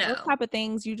 I know those type of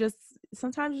things,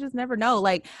 sometimes you just never know.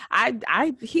 Like,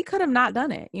 he could have not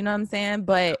done it, you know what I'm saying?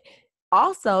 But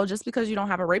also, just because you don't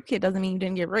have a rape kit doesn't mean you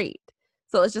didn't get raped.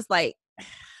 So it's just like,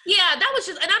 yeah, that was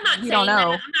just, and I'm not saying that, I'm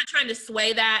not trying to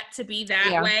sway that to be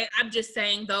that way. I'm just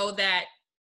saying, though, that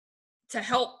to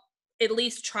help at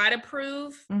least try to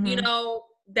prove,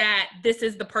 that this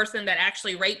is the person that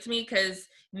actually raped me, because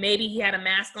maybe he had a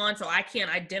mask on, so I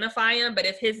can't identify him. But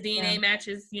if his DNA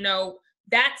matches,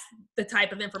 that's the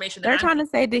type of information that they're trying to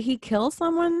say. Did he kill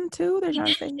someone too? They're trying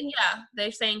to say,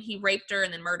 they're saying he raped her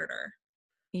and then murdered her.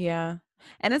 Yeah,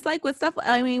 and it's like with stuff.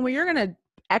 I mean, when you're gonna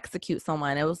execute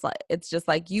someone, it's just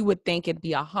like you would think it'd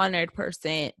be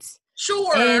 100%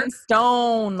 sure in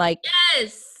stone. Like,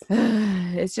 yes,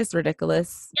 it's just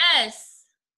ridiculous. Yes,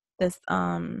 this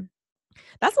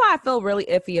that's why I feel really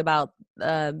iffy about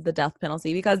the death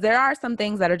penalty, because there are some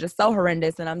things that are just so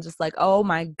horrendous, and I'm just like, oh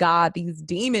my God, these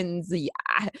demons,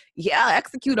 yeah,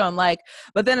 execute them. Like,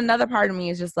 but then another part of me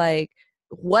is just like,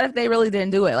 what if they really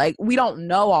didn't do it? Like, we don't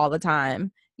know all the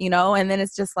time, you know? And then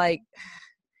it's just like,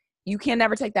 you can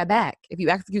never take that back. If you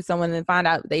execute someone and then find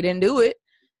out they didn't do it,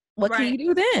 what can you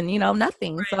do then? You know,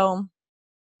 nothing. Right. So,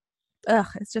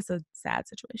 it's just a sad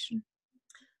situation.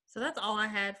 So that's all I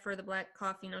had for the black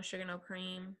coffee, no sugar, no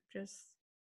cream. Just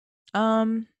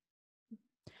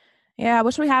yeah, I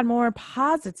wish we had more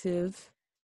positive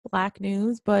Black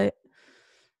news, but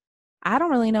I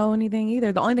don't really know anything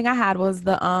either. The only thing I had was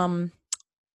the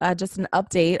just an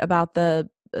update about the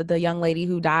young lady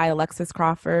who died, Alexis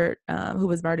Crawford, who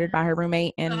was murdered by her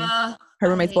roommate and her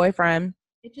roommate's boyfriend.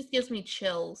 It just gives me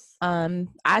chills.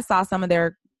 I saw some of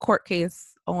their court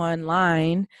case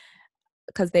online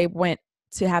because they went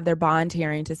to have their bond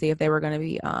hearing to see if they were going to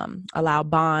be allowed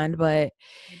bond, but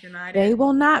they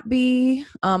will not be.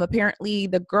 Apparently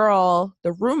the girl,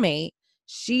 the roommate,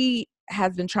 she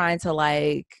has been trying to,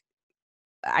 like,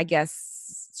 I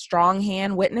guess, strong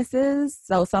hand witnesses.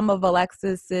 So some of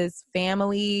Alexis's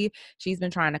family, she's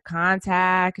been trying to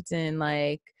contact and,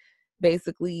 like,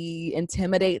 basically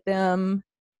intimidate them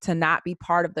to not be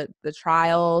part of the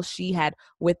trial. She had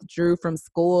withdrew from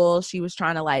school. She was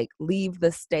trying to, like, leave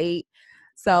the state.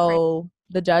 So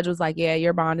the judge was like, yeah,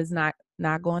 your bond is not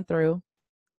going through.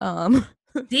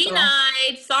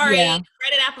 Denied. Sorry. Yeah.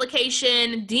 Credit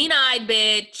application denied,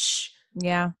 bitch.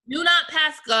 Yeah. Do not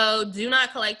pass go. Do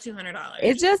not collect $200.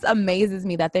 It just amazes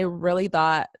me that they really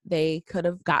thought they could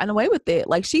have gotten away with it.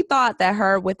 Like, she thought that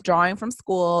her withdrawing from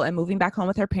school and moving back home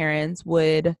with her parents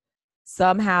would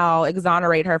somehow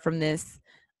exonerate her from this.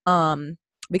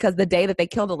 Because the day that they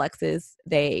killed Alexis,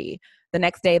 the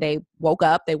next day they woke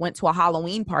up, they went to a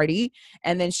Halloween party,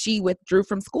 and then she withdrew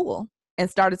from school and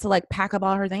started to, like, pack up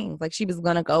all her things. Like, she was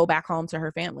going to go back home to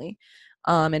her family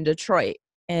in Detroit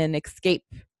and escape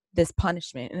this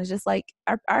punishment. And it's just like,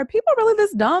 are people really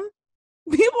this dumb?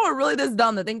 People are really this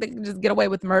dumb to think they can just get away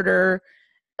with murder.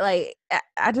 Like,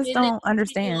 I just don't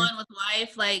understand. On with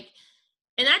life, like,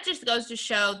 and that just goes to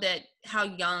show that how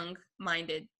young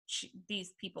minded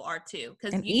these people are too.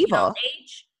 Because evil.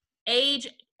 Age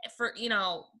for,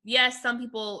 yes, some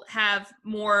people have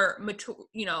more mature,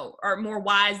 are more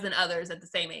wise than others at the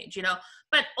same age,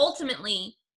 but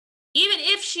ultimately, even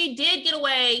if she did get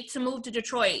away to move to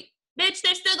Detroit, bitch,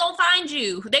 they're still gonna find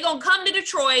you. They're gonna come to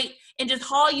Detroit and just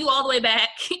haul you all the way back.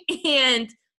 And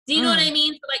do you know what I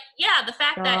mean? So, like, yeah, the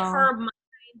fact that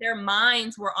their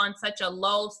minds were on such a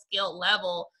low skill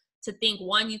level to think,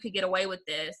 one, you could get away with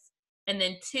this, and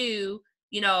then two,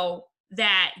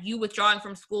 that you withdrawing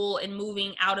from school and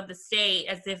moving out of the state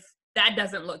as if that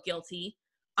doesn't look guilty.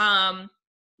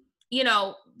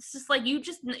 It's just like, you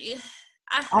just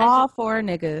all for a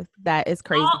nigga that is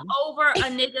crazy. All over a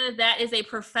nigga that is a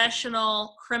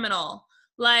professional criminal.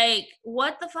 Like,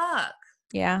 what the fuck?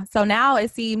 Yeah. So now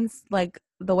it seems like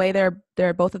the way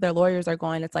they're both of their lawyers are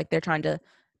going, it's like they're trying to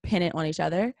pin it on each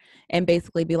other and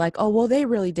basically be like, oh, well, they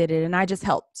really did it and I just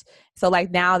helped. So,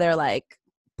 like, now they're, like,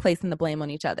 placing the blame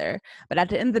on each other. But at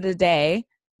the end of the day,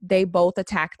 they both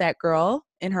attacked that girl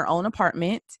in her own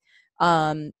apartment.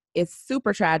 It's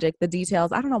super tragic. The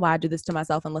details, I don't know why I do this to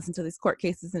myself and listen to these court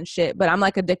cases and shit, but I'm,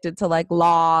 like, addicted to, like,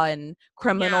 law and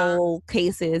criminal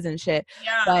cases and shit.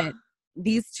 Yeah. But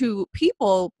these two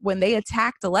people, when they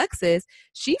attacked Alexis,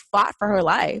 she fought for her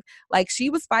life. Like, she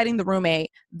was fighting the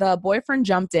roommate. The boyfriend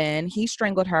jumped in. He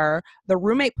strangled her. The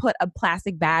roommate put a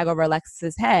plastic bag over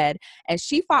Alexis's head, and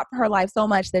she fought for her life so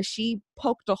much that she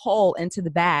poked a hole into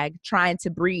the bag trying to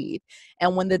breathe.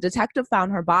 And when the detective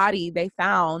found her body, they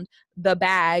found the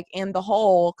bag in the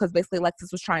hole because basically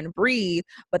Alexis was trying to breathe,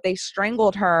 but they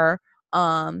strangled her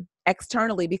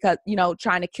externally because,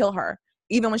 trying to kill her,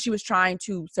 even when she was trying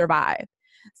to survive.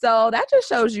 So that just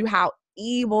shows you how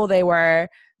evil they were.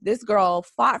 This girl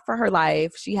fought for her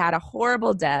life. She had a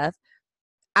horrible death.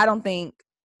 I don't think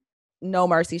no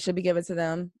mercy should be given to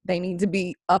them. They need to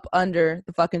be up under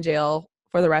the fucking jail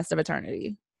for the rest of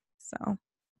eternity. So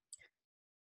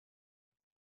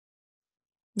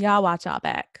y'all watch y'all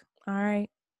back. All right.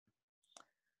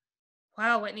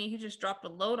 Wow, Whitney, you just dropped a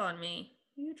load on me.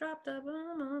 You dropped a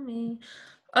bomb on me.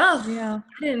 Oh, yeah.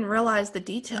 I didn't realize the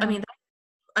detail. Yeah.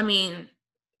 I mean,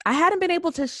 I hadn't been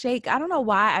able to shake. I don't know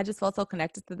why. I just felt so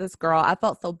connected to this girl. I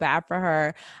felt so bad for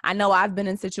her. I know I've been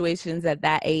in situations at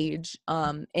that age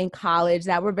in college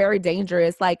that were very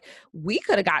dangerous. Like, we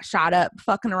could have got shot up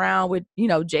fucking around with,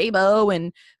 J-Bo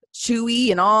and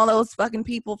Chewy and all those fucking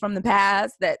people from the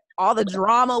past, that all the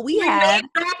drama we had.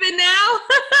 Dropping now?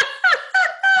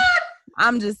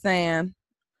 I'm just saying.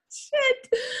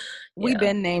 Shit. We've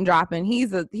been name dropping.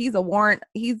 He's a warrant.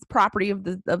 He's property of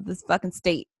this fucking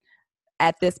state.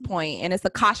 at this point. And it's a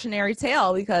cautionary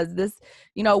tale because this,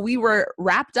 you know, we were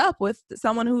wrapped up with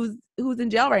someone who's in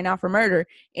jail right now for murder.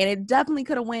 And it definitely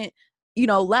could have went, you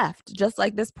know, left just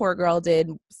like this poor girl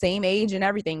did. Same age and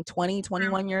everything, 20,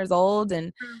 21 years old.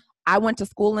 And I went to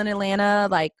school in Atlanta.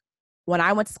 Like when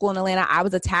I went to school in Atlanta, I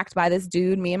was attacked by this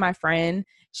dude, me and my friend.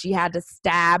 She had to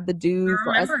stab the dude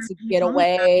for us to get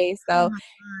away. So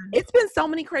it's been so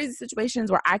many crazy situations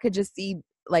where I could just see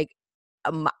like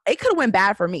it could have went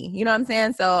bad for me. You know what I'm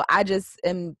saying? So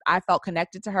I felt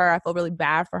connected to her. I feel really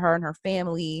bad for her and her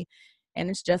family. And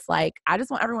it's just like, I just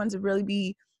want everyone to really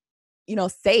be, you know,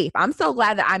 safe. I'm so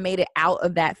glad that I made it out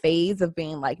of that phase of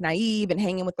being like naive and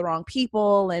hanging with the wrong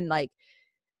people and like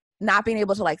not being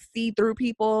able to like see through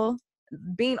people.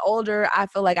 Being older, I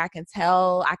feel like I can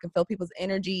feel people's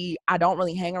energy. I don't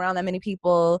really hang around that many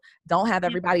people, don't have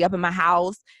everybody up in my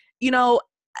house, you know,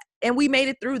 and we made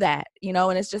it through that, you know,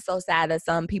 and it's just so sad that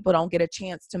some people don't get a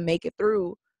chance to make it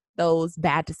through those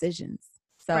bad decisions.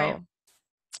 So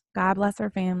God bless her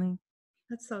family.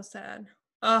 That's so sad.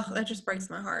 Oh, that just breaks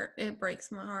my heart. It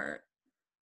breaks my heart.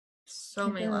 So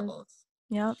many levels.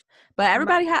 Yep. But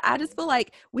everybody, I just feel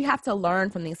like we have to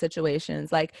learn from these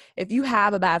situations. Like if you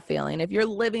have a bad feeling, if you're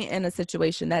living in a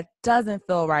situation that doesn't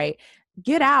feel right,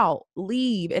 get out,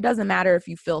 leave. It doesn't matter if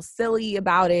you feel silly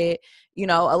about it. You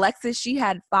know, Alexis, she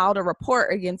had filed a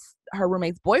report against her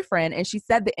roommate's boyfriend and she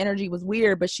said the energy was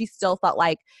weird, but she still felt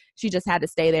like she just had to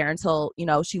stay there until, you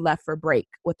know, she left for break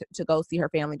to go see her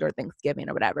family during Thanksgiving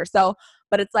or whatever. So,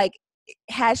 but it's like,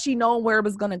 had she known where it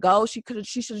was going to go, she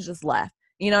should have just left.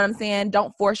 You know what I'm saying?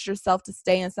 Don't force yourself to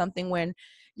stay in something when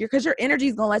because your energy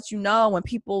is going to let you know when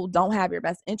people don't have your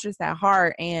best interest at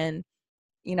heart. And,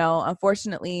 you know,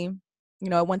 unfortunately, you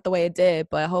know, it went the way it did,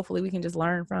 but hopefully we can just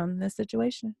learn from this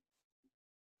situation.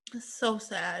 It's so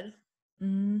sad.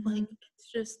 Mm-hmm. Like,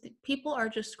 it's just, people are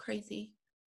just crazy.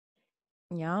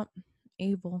 Yep.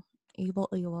 Evil.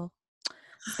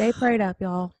 Stay prayed up,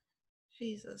 y'all.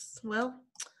 Jesus. Well,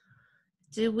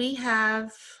 do we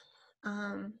have,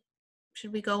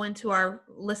 should we go into our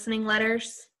listening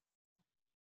letters?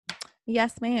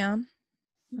 Yes, ma'am.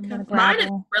 Mine is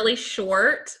really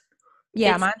short.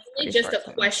 Yeah, it's mine's really just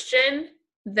a question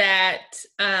that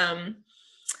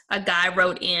a guy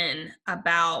wrote in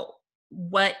about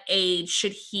what age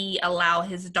should he allow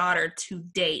his daughter to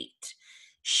date.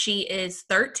 She is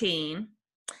 13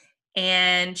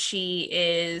 and she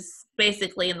is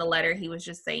basically, in the letter he was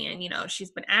just saying, you know,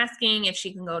 she's been asking if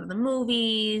she can go to the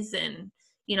movies and,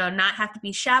 you know, not have to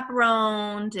be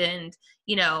chaperoned, and,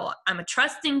 you know, I'm a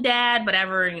trusting dad,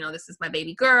 whatever, you know, this is my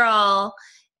baby girl.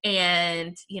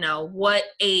 And, you know, what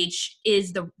age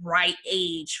is the right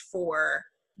age for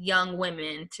young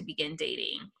women to begin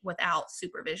dating without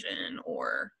supervision,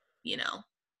 or, you know,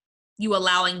 you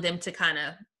allowing them to kind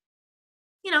of,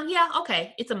 you know, yeah,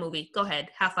 okay, it's a movie. Go ahead,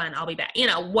 have fun. I'll be back. You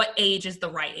know, what age is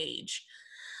the right age?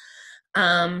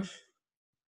 I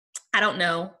don't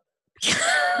know.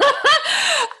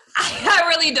 I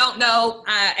really don't know.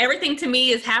 Everything to me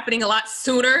is happening a lot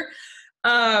sooner.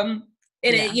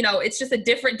 It, you know, it's just a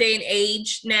different day and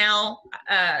age now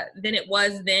than it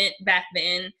was back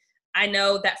then. I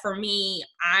know that for me,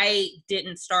 I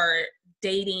didn't start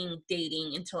dating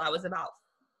until I was about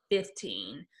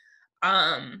 15.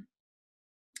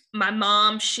 My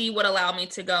mom, she would allow me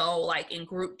to go like in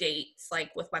group dates,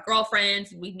 like with my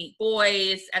girlfriends. We'd meet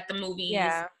boys at the movies.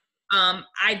 Yeah.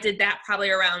 I did that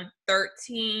probably around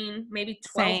 13, maybe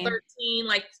 12, Same. 13.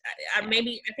 Like I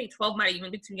think 12 might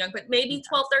even be too young, but maybe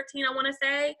 12, 13, I want to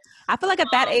say. I feel like at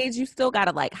that age, you still got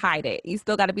to like hide it. You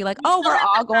still got to be like, oh, we're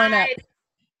all going up.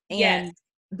 And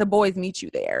the boys meet you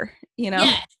there, you know?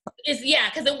 Because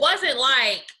it wasn't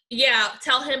like,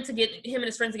 tell him to get him and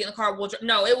his friends to get in the car.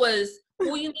 No, it was,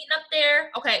 who you meeting up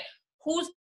there? Okay, who's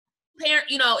parent?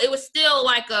 You know, it was still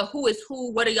like a who is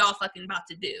who, what are y'all fucking about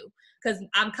to do? Because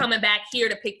I'm coming back here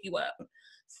to pick you up.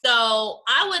 So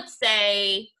I would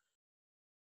say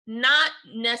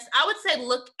I would say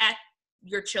look at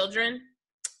your children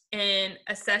and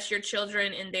assess your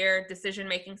children and their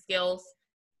decision-making skills.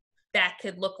 That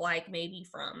could look like maybe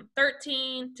from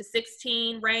 13 to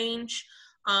 16 range.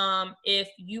 If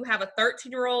you have a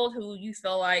 13-year-old who you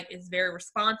feel like is very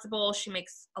responsible, she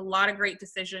makes a lot of great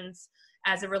decisions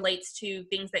as it relates to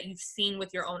things that you've seen with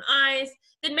your own eyes,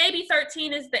 then maybe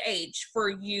 13 is the age for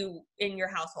you in your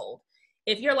household.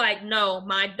 If you're like, no,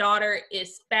 my daughter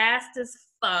is fast as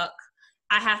fuck,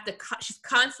 she's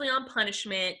constantly on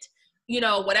punishment, you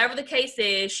know, whatever the case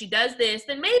is, she does this,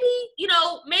 then maybe, you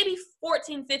know, maybe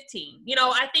 14, 15. You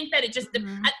know, I think that it just,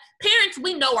 parents,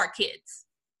 we know our kids.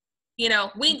 You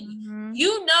know,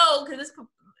 you know, because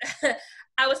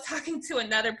I was talking to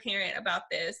another parent about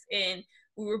this, and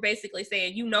we were basically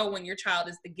saying, when your child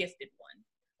is the gifted one,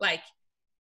 like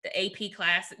the AP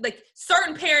class, like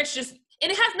certain parents just,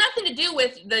 and it has nothing to do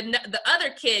with the other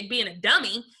kid being a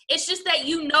dummy. It's just that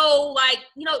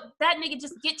that nigga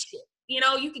just gets shit.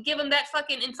 You could give him that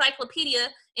fucking encyclopedia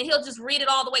and he'll just read it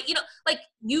all the way.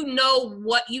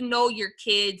 Your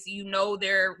kids,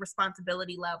 their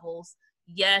responsibility levels.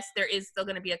 Yes, there is still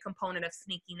going to be a component of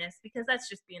sneakiness because that's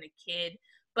just being a kid.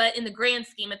 But in the grand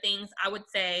scheme of things, I would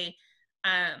say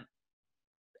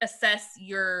assess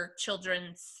your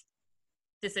children's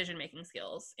decision-making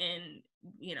skills and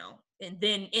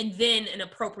then an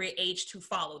appropriate age to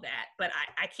follow that. But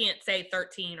I can't say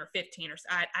 13 or 15 or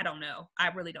I don't know. I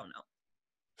really don't know.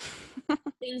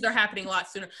 Things are happening a lot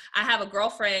sooner. I have a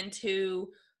girlfriend who,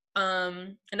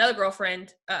 another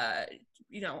girlfriend,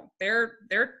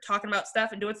 they're talking about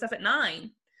stuff and doing stuff at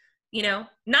 9,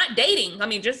 not dating. I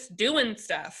mean, just doing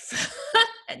stuff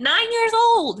at 9 years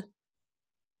old.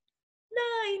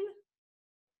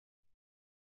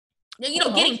 9.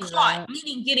 Getting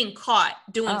caught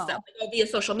doing stuff via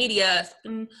social media,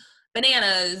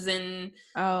 bananas and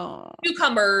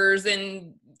cucumbers,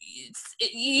 and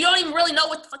you don't even really know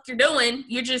what the fuck you're doing.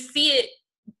 You just see it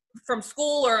from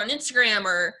school or on Instagram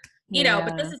or,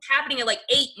 but this is happening at like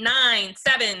 8, 9,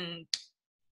 7.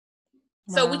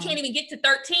 So we can't even get to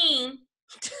 13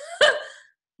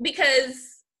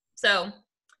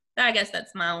 I guess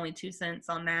that's my only 2 cents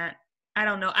on that. I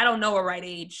don't know. I don't know a right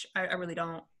age. I really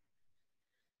don't.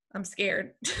 I'm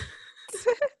scared.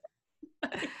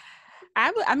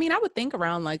 I would think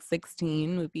around like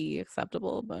 16 would be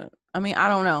acceptable, but I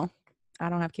don't know. I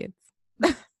don't have kids.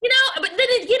 But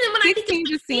then again, when I think 16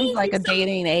 just seems like a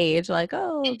dating age. Like,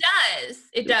 it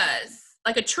does.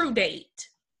 Like a true date.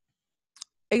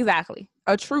 Exactly.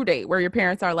 A true date where your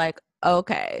parents are like,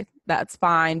 okay, that's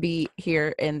fine. Be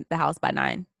here in the house by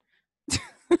 9.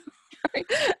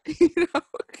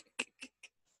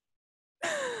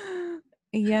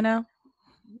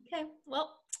 Okay,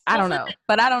 well, I don't know,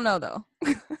 but I don't know though.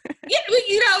 Each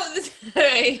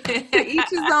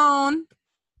his own.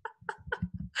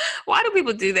 Why do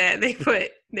people do that?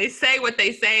 They say what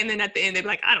they say, and then at the end they're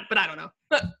like, I don't know.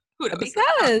 Who knows?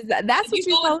 Because that's what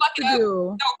you're supposed to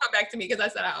do. Don't come back to me because I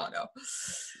said I don't know.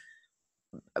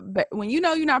 But when you're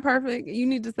not perfect, you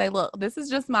need to say, look, this is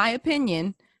just my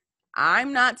opinion.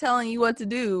 I'm not telling you what to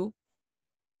do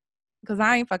because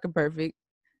I ain't fucking perfect.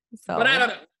 So, but I don't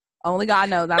know. Only God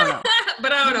knows. I don't know.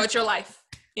 But I don't know. It's your life.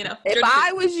 If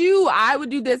I was you, I would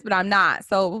do this, but I'm not.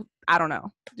 So I don't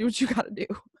know. Do what you got to do.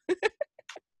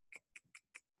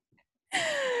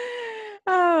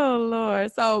 Oh,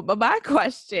 Lord. So, but my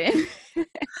question.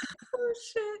 Oh,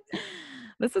 shit.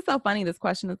 This is so funny. This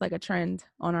question is like a trend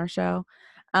on our show.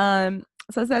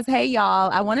 So it says, hey, y'all,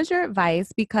 I wanted your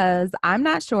advice because I'm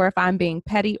not sure if I'm being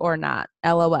petty or not.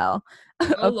 LOL.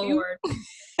 Oh, Lord.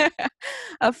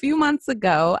 A few months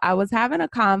ago, I was having a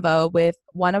convo with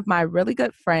one of my really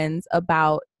good friends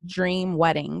about dream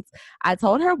weddings. I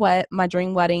told her what my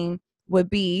dream wedding would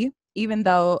be, even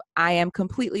though I am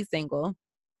completely single.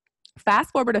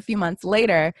 Fast forward a few months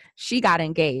later, she got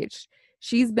engaged.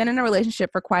 She's been in a relationship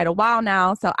for quite a while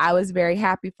now, so I was very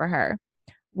happy for her.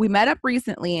 We met up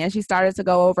recently and she started to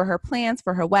go over her plans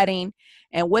for her wedding.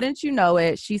 And wouldn't you know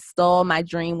it, she stole my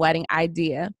dream wedding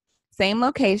idea. Same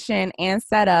location and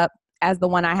setup as the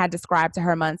one I had described to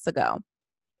her months ago.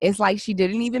 It's like she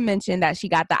didn't even mention that she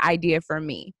got the idea from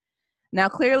me. Now,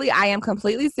 clearly, I am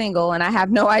completely single and I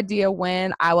have no idea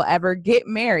when I will ever get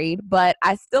married, but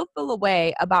I still feel a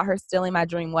way about her stealing my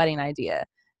dream wedding idea.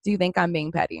 Do you think I'm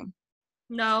being petty?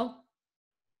 No.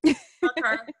 Fuck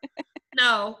her.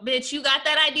 No, bitch, you got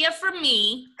that idea from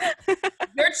me.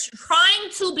 You're trying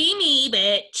to be me,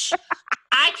 bitch.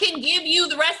 I can give you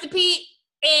the recipe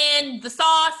and the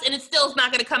sauce, and it still is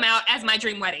not going to come out as my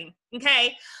dream wedding.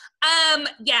 Okay?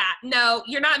 Yeah, no,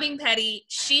 you're not being petty.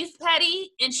 She's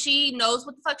petty, and she knows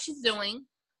what the fuck she's doing.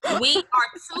 We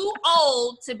are too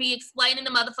old to be explaining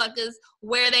to motherfuckers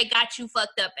where they got you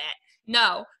fucked up at.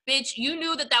 No, bitch, you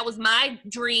knew that was my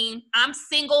dream. I'm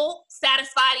single,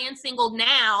 satisfied and single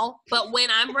now, but when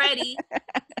I'm ready to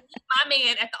meet my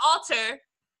man at the altar,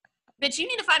 bitch, you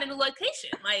need to find a new location.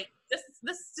 Like,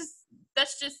 that's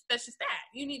just that.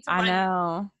 You need to find. I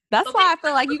know. That's why I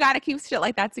feel like you got to keep shit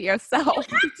like that to yourself. You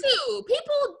have to.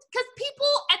 Because people,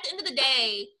 at the end of the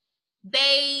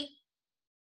day,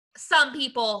 some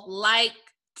people like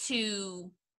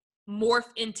to morph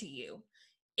into you.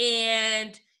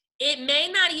 And it may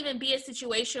not even be a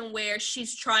situation where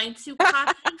she's trying to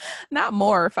copy. Not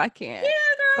morph, I can't.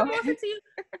 Yeah, girl, morph into you.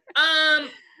 Yeah,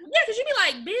 because you'd be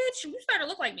like, bitch, you starting to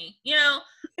look like me,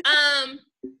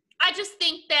 I just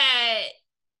think that,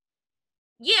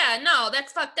 yeah, no,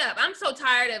 that's fucked up. I'm so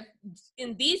tired of,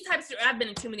 in these types of, I've been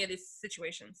in too many of these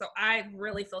situations, so I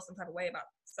really feel some type of way about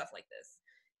stuff like this,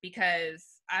 because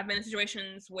I've been in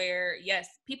situations where, yes,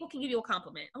 people can give you a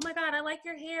compliment. Oh my God, I like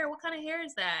your hair. What kind of hair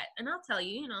is that? And I'll tell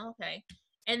you, okay.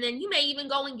 And then you may even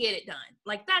go and get it done.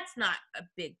 Like, that's not a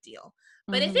big deal.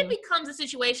 But if it becomes a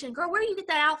situation, girl, where do you get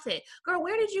that outfit? Girl,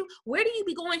 where do you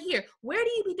be going here? Where do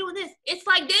you be doing this? It's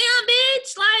like, damn,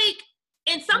 bitch. Like,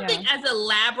 and something as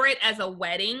elaborate as a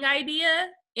wedding idea,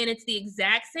 and it's the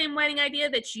exact same wedding idea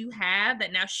that you have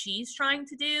that now she's trying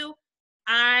to do,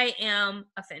 I am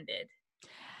offended.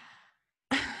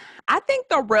 I think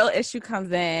the real issue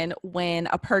comes in when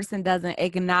a person doesn't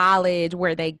acknowledge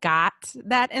where they got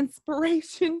that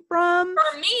inspiration from.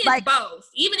 For me, it's both.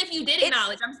 Even if you did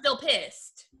acknowledge, I'm still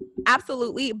pissed.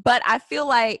 Absolutely. But I feel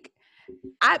like,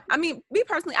 I mean, me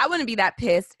personally, I wouldn't be that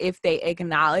pissed if they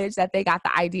acknowledge that they got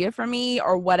the idea from me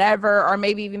or whatever, or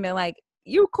maybe even been like,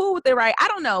 you cool with it, right? I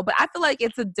don't know. But I feel like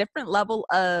it's a different level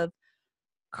of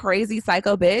crazy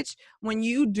psycho bitch when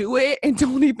you do it and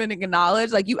don't even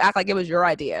acknowledge, like, you act like it was your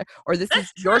idea, or this is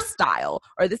your style,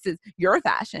 or this is your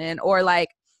fashion, or like,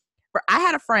 I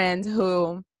had a friend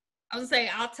who, I was gonna say,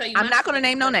 I'll tell you, I'm not going to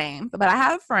name no names, but I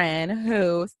have a friend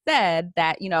who said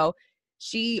that,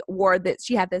 she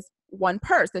had this one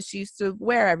purse that she used to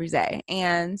wear every day.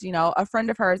 And, a friend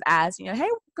of hers asked, hey,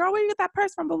 girl, where you get that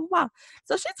purse from? Blah, blah, blah.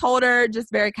 So she told her just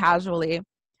very casually.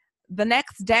 The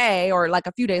next day, or like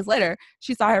a few days later,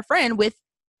 she saw her friend with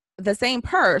the same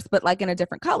purse, but like in a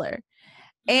different color.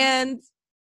 And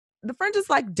the friend just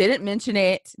like didn't mention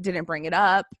it, didn't bring it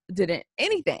up, didn't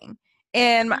anything.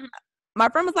 And my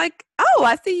friend was like, oh,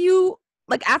 I see you.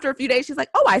 Like, after a few days, she's like,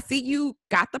 oh, I see you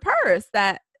got the purse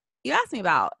that you asked me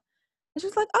about. And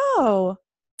she's like, oh,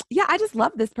 yeah, I just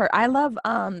love this purse. I love,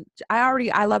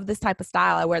 I love this type of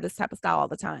style. I wear this type of style all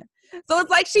the time. So it's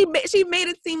like she made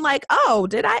it seem like, oh,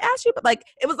 did I ask you? But like,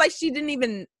 it was like she didn't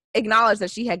even acknowledge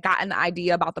that she had gotten the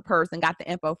idea about the purse and got the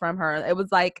info from her. It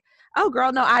was like, oh,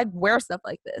 girl, no, I wear stuff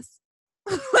like this.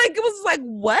 Like, it was like,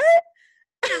 what?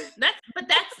 But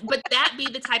that be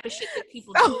the type of shit that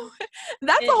people do.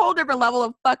 That's a whole different level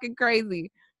of fucking crazy.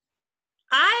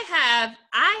 Like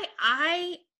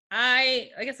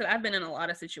I said, I've been in a lot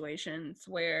of situations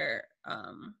where,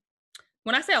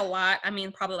 when I say a lot, I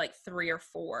mean probably like 3 or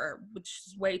 4, which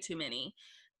is way too many.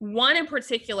 One in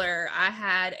particular, I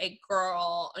had a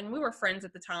girl, and we were friends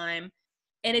at the time,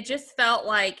 and it just felt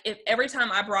like if every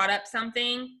time I brought up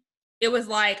something, it was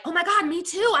like, oh my God, me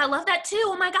too. I love that too.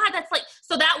 Oh my God, that's like,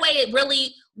 so that way it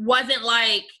really wasn't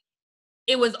like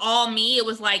it was all me. It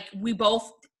was like we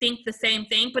both think the same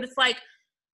thing, but it's like,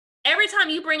 every time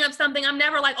you bring up something, I'm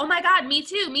never like, oh my God, me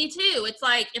too. It's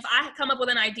like, if I come up with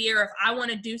an idea, or if I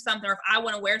want to do something, or if I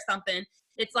want to wear something,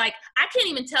 it's like, I can't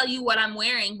even tell you what I'm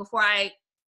wearing before I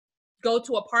go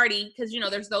to a party. Cause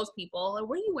there's those people. Like,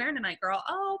 what are you wearing tonight, girl?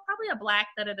 Oh, probably a black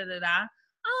da-da-da-da-da.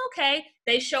 Oh, okay.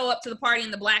 They show up to the party in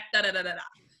the black da-da-da-da-da.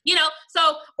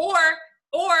 So, or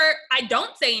I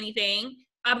don't say anything.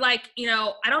 I'm like,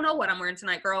 I don't know what I'm wearing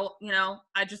tonight, girl.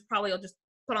 I just probably will just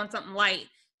put on something light.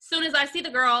 Soon as I see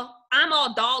the girl, I'm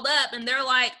all dolled up, and they're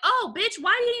like, oh, bitch,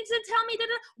 why do you need to tell me?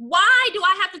 Why do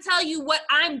I have to tell you what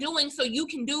I'm doing so you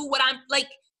can do what I'm, like,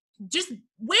 just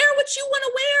wear what you want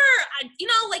to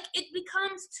wear? Like, it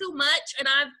becomes too much, and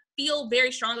I feel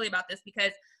very strongly about this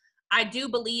because I do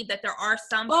believe that there are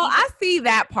some people. I see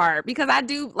that part, because I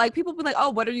do, like, people be like,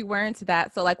 oh, what are you wearing to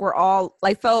that? So, like, we're all,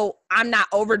 like, so I'm not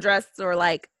overdressed or,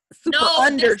 like, super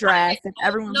underdressed, and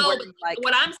everyone's wearing, like,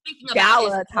 what I'm speaking about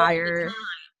gala attire.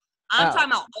 I'm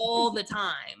talking about all the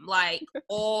time, like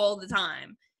all the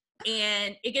time.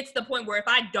 And it gets to the point where if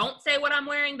I don't say what I'm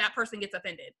wearing, that person gets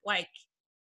offended. Like,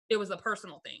 it was a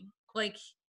personal thing. Like,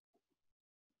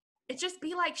 it just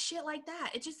be like shit like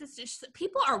that. It's just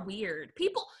people are weird.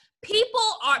 People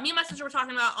are, me and my sister were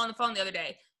talking about on the phone the other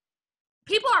day.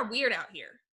 People are weird out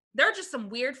here. They're just some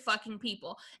weird fucking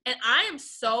people. And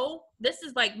this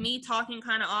is like me talking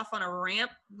kind of off on a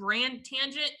rant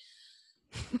tangent.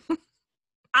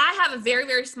 I have a very,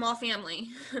 very small family,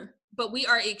 but we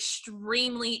are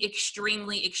extremely,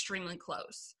 extremely, extremely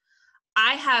close.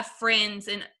 I have friends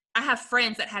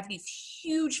that have these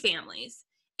huge families,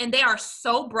 and they are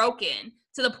so broken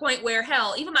to the point where,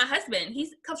 hell, even my husband,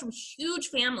 he comes from a huge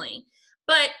family,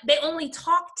 but they only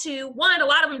talk to, one, a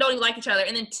lot of them don't even like each other,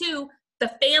 and then two,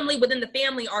 the family within the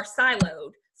family are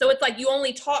siloed. So it's like you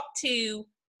only talk to,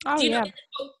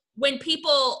 when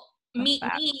people meet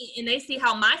me and they see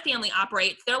how my family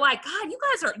operates, they're like, God, you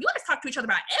guys talk to each other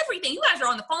about everything. You guys are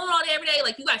on the phone all day, every day.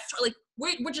 Like, you guys, like,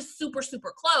 we're just super,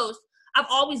 super close. I've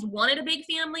always wanted a big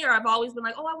family, or I've always been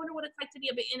like, oh, I wonder what it's like to be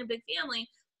in a big family.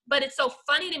 But it's so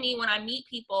funny to me when I meet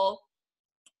people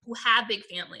who have big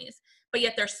families, but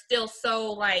yet they're still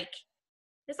so like,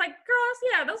 it's like, girls,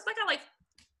 yeah, those I got like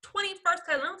 20 first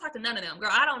cousins. I don't talk to none of them,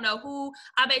 girl. I don't know who.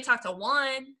 I may talk to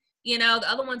one. You know,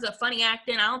 the other ones are funny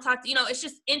acting. I don't talk to. You know, it's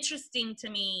just interesting to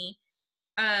me.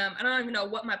 I don't even know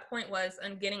what my point was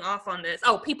on getting off on this.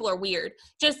 Oh, people are weird.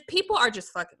 Just people are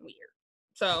just fucking weird.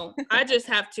 So I just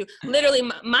have to literally.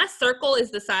 My circle is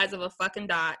the size of a fucking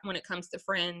dot when it comes to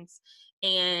friends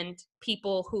and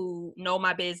people who know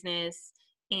my business.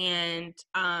 And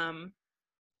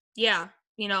yeah,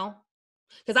 you know,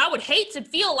 because I would hate to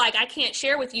feel like I can't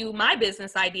share with you my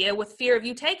business idea with fear of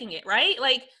you taking it, right?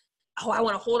 Like, oh, I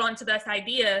want to hold on to this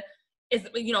idea. Is,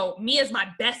 you know, me as my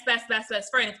best friend,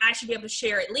 if I should be able to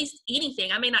share at least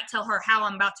anything. I may not tell her how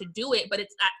I'm about to do it, but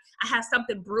it's I have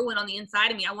something brewing on the inside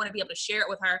of me. I want to be able to share it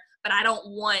with her, but I don't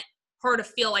want her to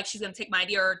feel like she's going to take my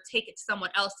idea or take it to someone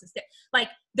else to say. Like,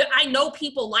 I know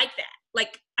people like that.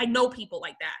 Like, I know people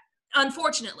like that,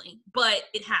 unfortunately, but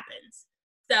it happens.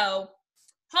 So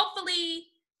hopefully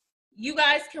you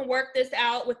guys can work this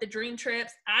out with the dream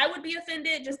trips. I would be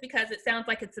offended just because it sounds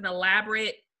like it's an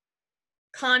elaborate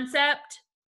concept.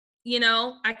 You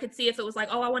know, I could see if it was like,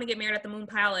 oh, I want to get married at the Moon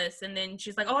Palace, and then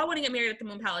she's like, oh, I want to get married at the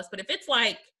Moon Palace. But if it's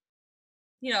like,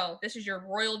 you know, this is your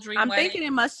royal dream I'm wedding, thinking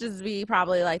it must just be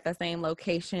probably like the same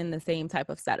location, the same type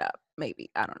of setup.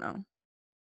 Maybe, I don't know.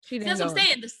 She didn't. That's what I'm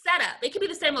saying. The setup, it could be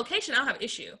the same location. I don't have an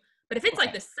issue. But if it's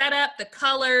like the setup, the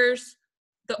colors,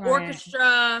 the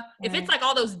orchestra, if it's like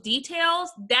all those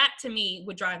details, that to me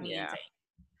would drive me insane.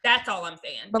 That's all I'm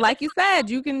saying. But like you said,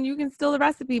 you can steal the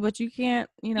recipe, but you can't,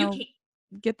 you know,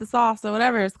 get the sauce or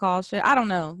whatever it's called. Shit, I don't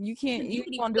know. You can't. You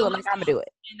gonna do it like I'm gonna do it,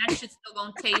 and that shit's still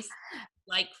gonna taste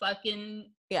like fucking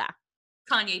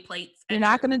Kanye plates. You're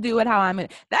not gonna do it how I'm gonna.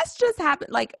 That's just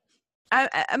happened. Like,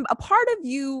 I'm a part of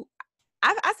you.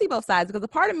 I see both sides, because a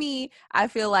part of me, I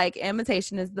feel like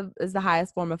imitation is the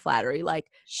highest form of flattery. Like,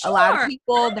 a lot of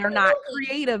people, they're not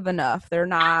creative enough. They're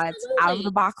not out of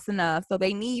the box enough. So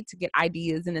they need to get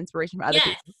ideas and inspiration from other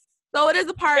people. So it is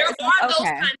a part. There are those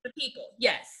kinds of people.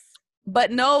 Yes.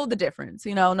 But know the difference,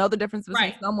 know the difference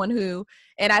between someone who,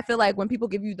 and I feel like when people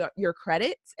give you your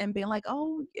credits and being like,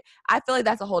 oh, I feel like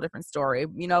that's a whole different story,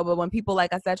 but when people,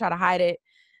 like I said, try to hide it,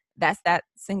 that's that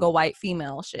single white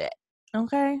female shit.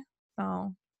 Okay.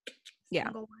 So, yeah.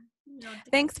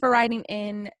 Thanks for writing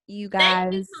in, you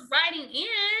guys. Thank you for writing in.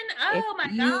 Oh,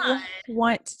 my God. If you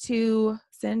want to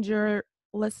send your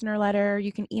listener letter,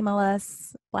 you can email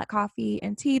us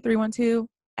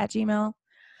blackcoffeeandtea312@gmail.com,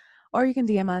 or you can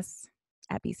DM us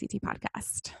at BCT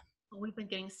Podcast. We've been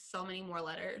getting so many more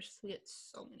letters. We get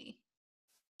so many.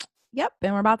 Yep.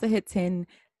 And we're about to hit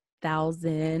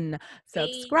 10,000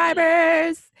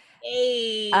 subscribers.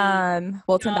 Hey.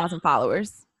 10,000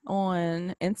 followers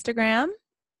on Instagram.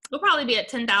 We'll probably be at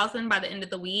 10,000 by the end of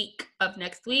the week of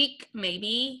next week,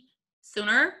 maybe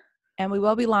sooner. And we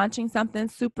will be launching something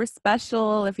super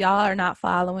special. If y'all are not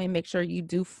following, make sure you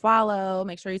do follow.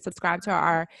 Make sure you subscribe to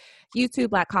our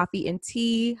YouTube, Black Coffee and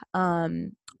Tea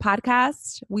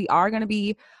podcast. We are going to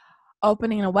be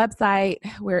opening a website.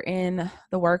 We're in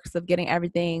the works of getting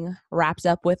everything wrapped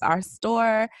up with our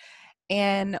store.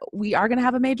 And we are going to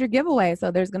have a major giveaway.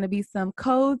 So there's going to be some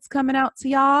codes coming out to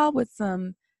y'all with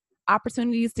some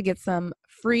opportunities to get some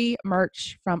free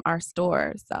merch from our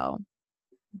store. So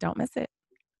don't miss it.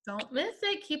 Don't miss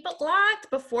it. Keep it locked.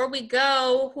 Before we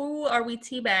go, who are we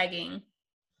teabagging?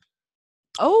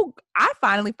 Oh, I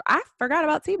forgot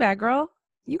about teabag, girl.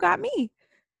 You got me.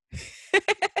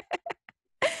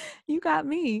 You got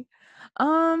me. Who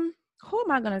am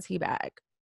I gonna teabag?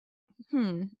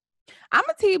 I'm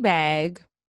a teabag.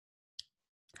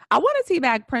 I want to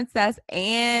teabag Princess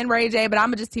and Ray J, but I'm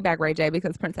gonna just teabag Ray J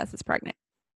because Princess is pregnant.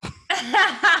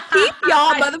 Keep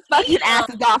y'all motherfucking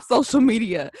asses off social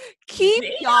media. Keep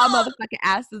y'all motherfucking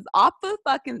asses off of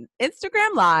fucking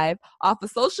Instagram Live, off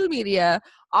of social media,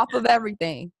 off of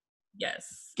everything.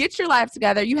 Yes. Get your life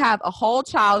together. You have a whole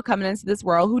child coming into this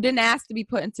world who didn't ask to be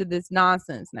put into this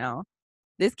nonsense now.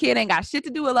 This kid ain't got shit to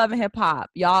do with love and hip hop.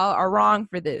 Y'all are wrong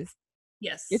for this.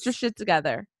 Yes. Get your shit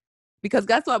together. Because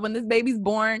guess what? When this baby's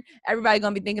born, everybody's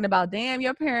going to be thinking about, damn,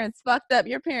 your parents fucked up.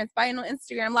 Your parents fighting on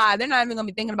Instagram Live. They're not even going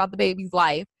to be thinking about the baby's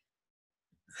life.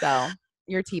 So,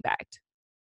 you're teabagged.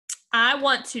 I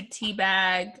want to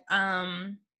teabag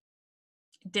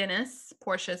Dennis,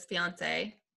 Portia's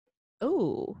fiance.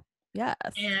 Ooh, yes.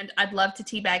 And I'd love to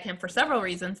teabag him for several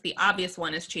reasons. The obvious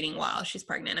one is cheating while she's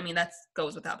pregnant. I mean, that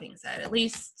goes without being said. At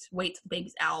least wait till the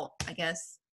baby's out, I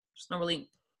guess. There's not really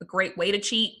a great way to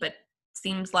cheat, but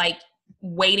seems like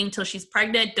waiting till she's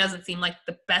pregnant doesn't seem like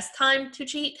the best time to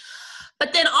cheat.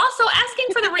 But then also asking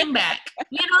for the ring back,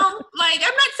 you know, like I'm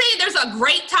not saying there's a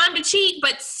great time to cheat,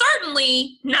 but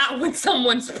certainly not when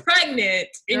someone's pregnant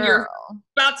and you're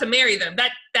about to marry them.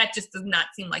 That just does not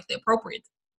seem like the appropriate.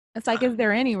 It's like, is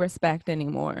there any respect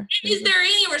anymore? Is there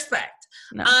any respect?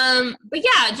 No. But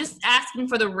yeah, just asking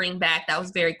for the ring back. That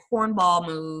was very cornball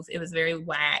move. It was very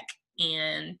whack,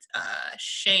 and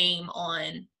shame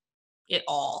on it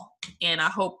all. And I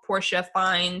hope Portia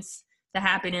finds the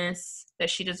happiness that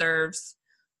she deserves,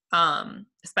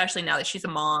 especially now that she's a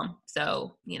mom.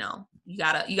 So, you know, you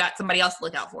got somebody else to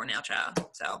look out for now, child.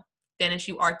 So Dennis,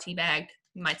 you are teabagged.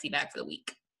 You might teabag for the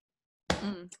week.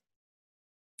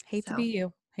 Hate to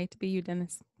be you,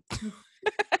 Dennis.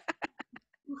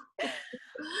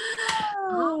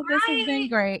 This has been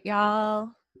great, y'all.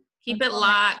 Keep it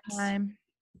locked.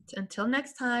 Until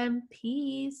next time,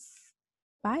 peace.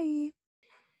 Bye.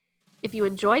 If you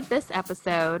enjoyed this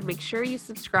episode, make sure you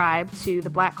subscribe to the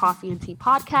Black Coffee and Tea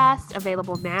podcast,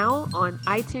 available now on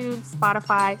iTunes,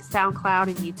 Spotify, SoundCloud,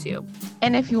 and YouTube.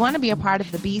 And if you want to be a part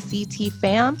of the BCT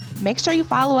fam, make sure you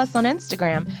follow us on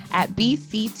Instagram at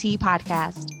BCT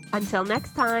Podcast. Until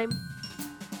next time.